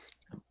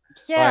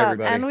 Yeah,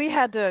 and we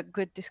had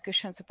good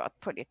discussions about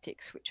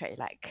politics, which I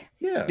like.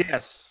 Yeah.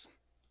 Yes.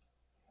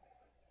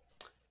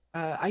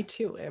 I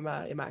too am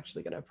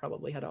actually gonna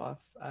probably head off.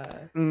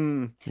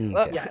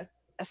 Yeah.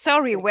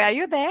 Sorry, were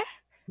you there?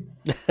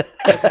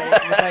 Was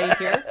I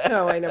here?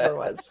 No, I never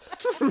was.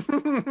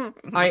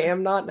 I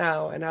am not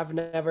now, and I've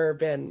never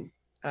been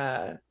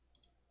a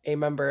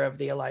member of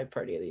the Allied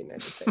Party of the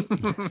United States.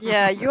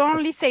 Yeah, you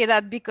only say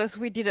that because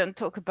we didn't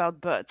talk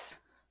about butts.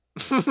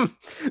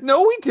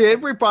 No, we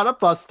did. We brought up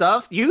butt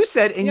stuff. You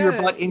said in your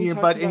butt, in your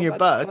butt, in your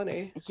butt.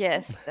 Funny.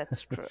 Yes,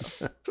 that's true.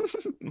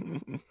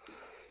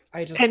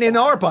 And in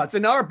our butts,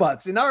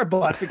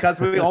 because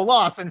we all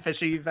lost in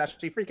fishy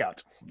freak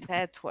out.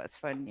 That was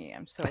funny.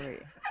 I'm sorry.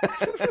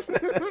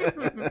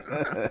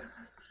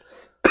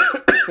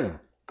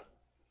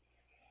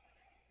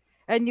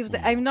 And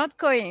I'm not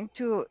going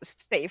to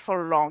stay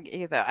for long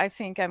either. I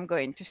think I'm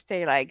going to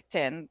stay like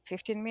 10,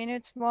 15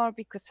 minutes more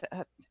because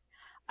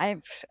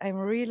I'm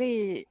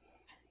really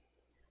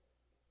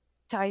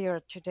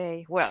tired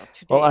today. Well,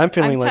 I'm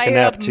feeling like a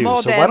nap too.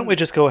 So why don't we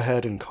just go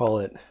ahead and call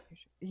it?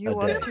 You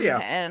want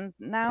to end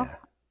now?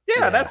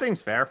 Yeah, that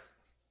seems fair.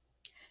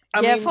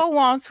 I mean, for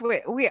once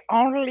we're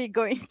only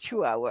going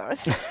 2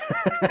 hours.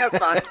 That's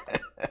fine.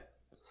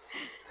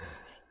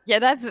 Yeah,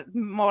 that's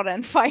more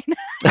than fine.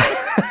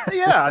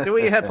 Yeah,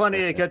 we had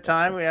plenty of good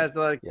time. We had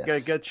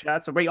good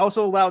chats. We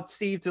also allowed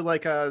Steve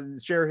to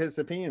share his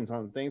opinions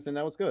on things, and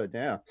that was good.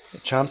 Yeah.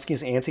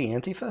 Chomsky's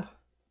anti-Antifa?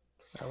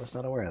 I was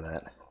not aware of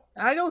that.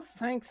 I don't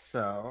think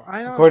so.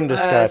 According to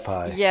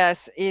SkyPie.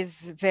 Yes,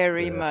 is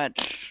very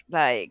much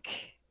like,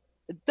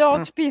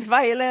 don't be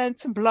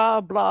violent,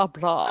 blah, blah,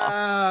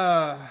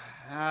 blah.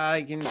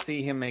 I can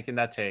see him making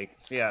that take.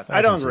 Yeah, I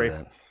can don't see agree.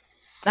 that.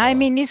 I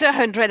mean, he's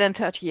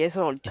 130 years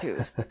old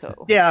too,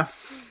 so Yeah.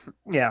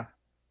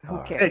 who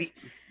Alright. cares?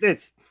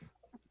 It's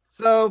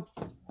so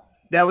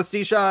that was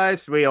C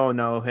Shives. We all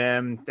know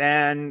him.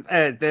 And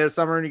there's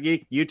Summer and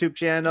Geek YouTube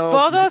channel.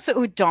 For those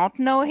who don't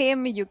know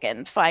him, you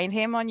can find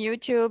him on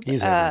YouTube.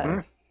 He's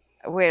everywhere.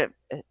 Where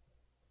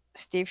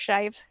Steve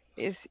Shives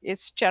is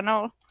his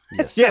channel.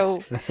 Yes.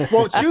 So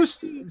Well,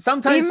 choose he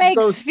sometimes makes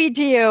those,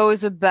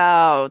 videos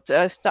about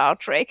Star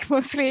Trek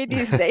mostly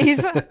these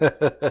days,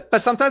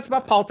 but sometimes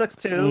about politics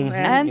too. Mhm.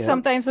 and Yeah.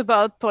 sometimes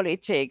about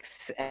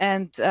politics.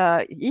 And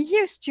he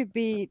used to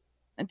be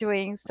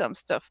doing some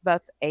stuff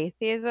about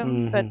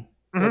atheism, but Mhm.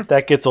 But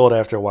that gets old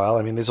after a while.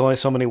 I mean, there's only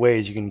so many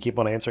ways you can keep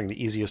on answering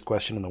the easiest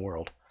question in the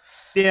world.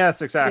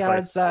 Yes, exactly. Yeah,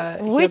 it's,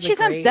 he which has a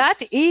isn't great- that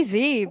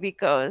easy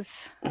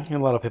because And a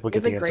lot of people get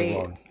It's a the answer great-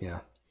 wrong. Yeah.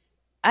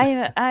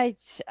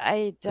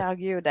 I'd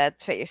argue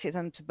that faith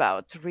isn't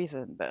about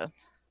reason, but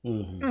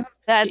Mhm.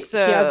 that's He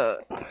has-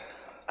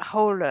 a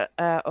whole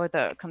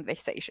other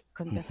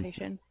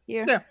conversation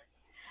here. Yeah.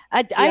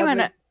 I'm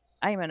has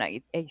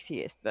an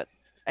atheist, but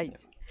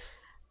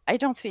I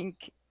don't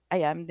think I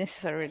am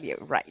necessarily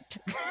right.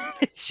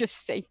 Let's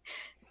just say,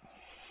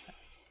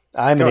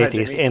 I'm Go an ahead,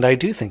 atheist, Jimmy. and I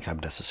do think I'm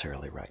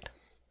necessarily right.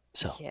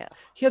 So, yeah.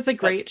 He has a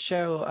great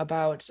show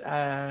about Stuffed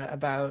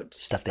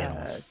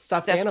animals.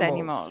 stuffed Stuffed animals,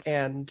 animals.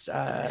 and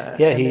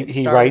yeah, and he, it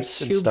he stars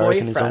writes and two stars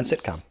in his own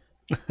boyfriends. sitcom.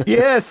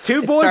 Yes,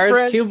 two It stars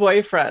boyfriends. two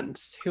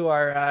boyfriends who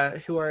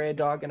are a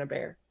dog and a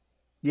bear.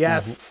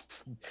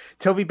 Yes,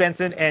 Toby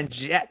Benson and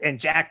Jack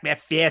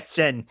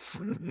McPherson.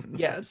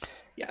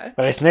 Yes, yeah.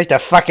 But it's nice to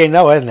fucking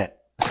know, isn't it?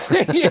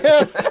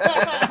 Yes.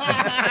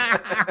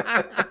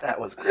 That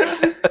was great.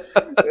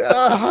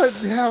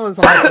 That was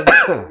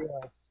awesome.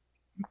 Yes.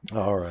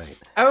 All right.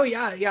 Oh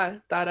yeah.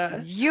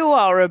 That You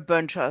are a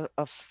bunch of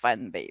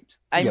fun babes.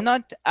 I'm Yep.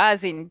 not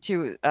as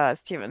into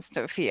Steven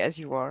Stuffy as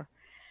you are.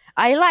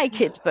 I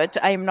like it, but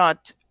I'm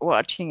not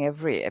watching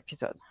every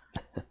episode.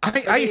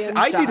 I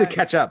need to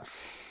catch up.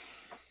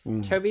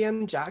 Mm. Toby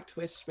and Jack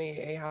wished me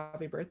a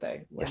happy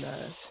birthday when,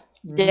 Yes.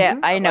 Yeah,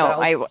 I know.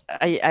 else?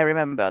 I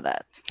remember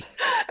that.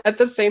 at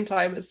the same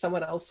time as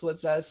someone else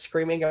was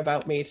screaming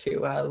about me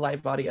to a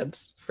live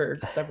audience for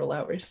several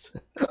hours.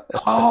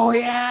 Oh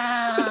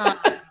yeah.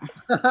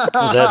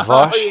 Was that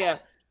Vosh? Oh, yeah.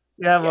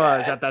 Yeah, it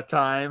was at that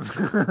time.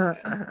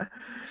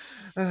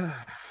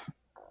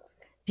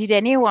 Did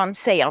anyone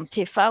say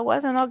Antifa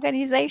was an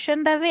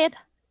organization, David?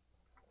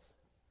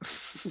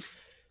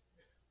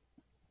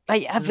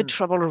 I have a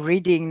trouble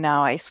reading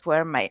now. I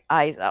swear my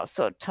eyes are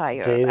so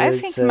tired. I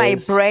David think my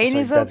says- brain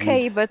sorry, is David.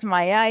 okay, but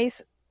my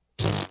eyes.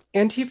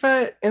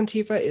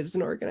 Antifa is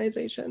an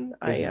organization.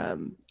 Is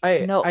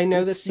No, I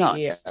know the it's not.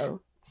 CEO.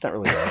 It's not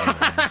really.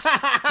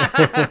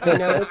 That. I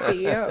know the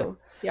CEO.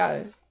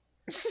 Yeah,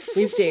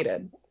 we've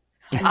dated.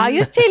 Are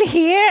you still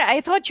here?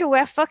 I thought you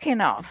were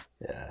fucking off.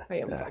 Yeah. I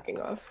am yeah. fucking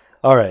off.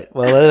 All right.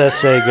 Well, let us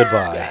say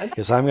goodbye Yeah.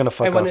 because I'm gonna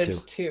fuck I off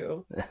wanted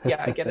too.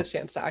 to get a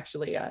chance to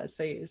actually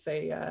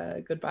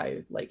say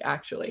goodbye, like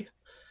actually.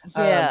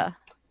 Yeah.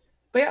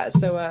 But yeah,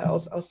 so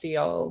I'll see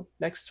y'all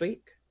next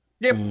week.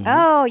 Yep. Mhm.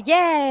 Oh,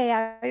 yay.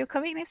 Are you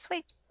coming next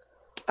week?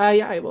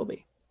 Yeah, I will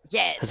be.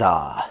 Yes.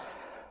 Huzzah!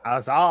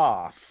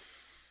 Huzzah.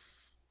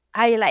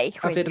 I like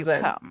Auf when you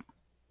Wiedersehen. come.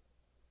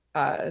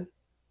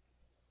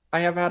 I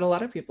have had a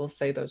lot of people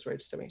say those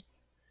words to me.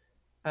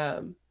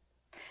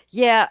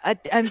 Yeah,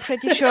 I'm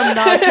pretty sure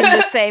not in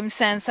the same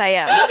sense I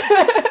am.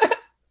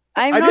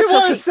 I'm I not didn't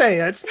want talking. to say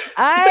it.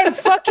 I'm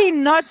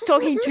fucking not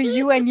talking to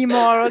you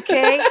anymore,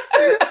 okay?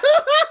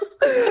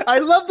 I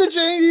love the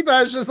Jamie,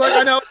 but it's just like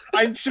I know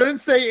I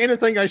shouldn't say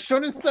anything. I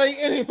shouldn't say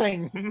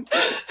anything.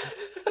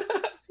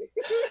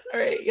 All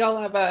right, y'all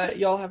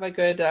have a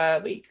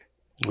good week.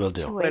 Will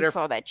do. Wait Later.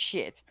 for that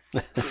shit.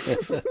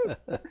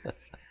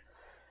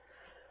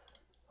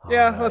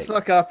 Yeah, All let's right.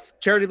 look up.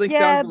 Charity links Yeah,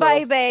 down below.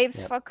 bye, babes.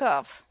 Yep. Fuck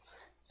off.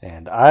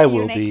 And I See you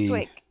will next be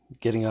week.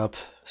 getting up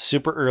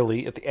super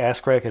early at the ass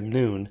crack of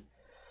noon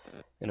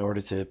in order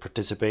to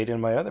participate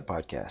in my other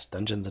podcast,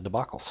 Dungeons and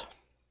Debacles.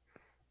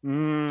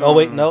 Oh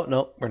wait,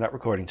 no, we're not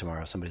recording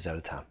tomorrow. Somebody's out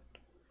of town,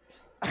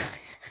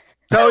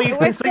 So you can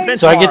Wait, sleep in wait.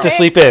 so I get to tomorrow.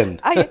 sleep in.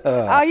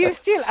 Are you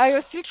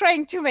still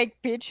trying to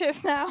make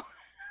pitches now?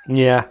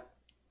 Yeah.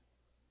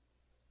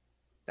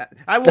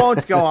 I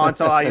won't go on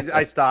until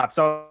I stop.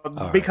 So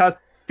right. because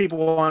people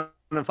want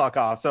to fuck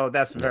off. So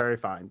that's very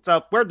fine.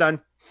 So we're done.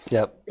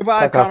 Yep.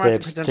 Goodbye, Fuck off, comrades,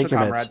 babes. potential Take your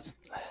comrades.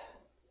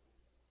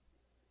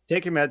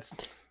 Take your meds.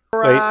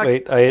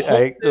 Wait.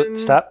 I Holden.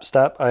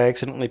 stop. I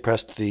accidentally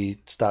pressed the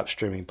stop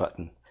streaming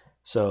button.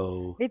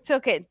 So It's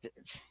okay.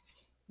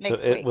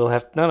 Next it week. will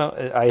have no.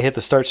 I hit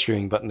the start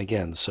streaming button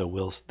again. So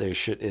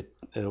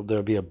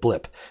there'll be a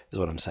blip, is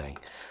what I'm saying.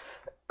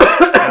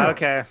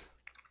 Okay.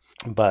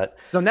 But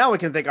So now we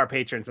can thank our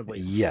patrons at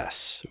least.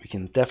 yes, we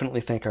can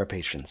definitely thank our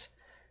patrons.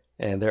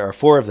 And there are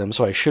 4 of them,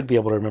 so I should be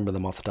able to remember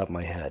them off the top of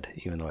my head,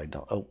 even though I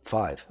don't. Oh,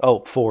 5.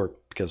 Oh, 4,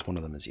 because one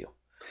of them is you.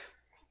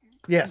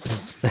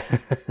 Yes.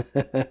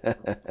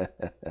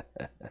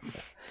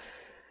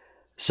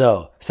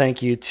 So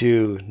thank you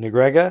to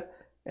Negrega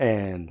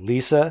and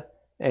Lisa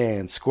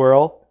and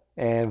Squirrel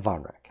and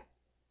Von Rek.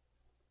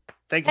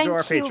 Thank you to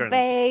our Thank you, patrons.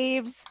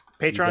 babes.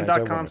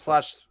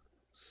 Patreon.com/social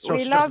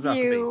We love justice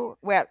alchemy. you.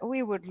 Well,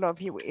 we would love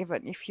you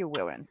even if you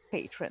weren't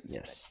patrons. but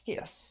Yes. still,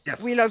 Yes.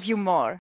 Yes. we love you more.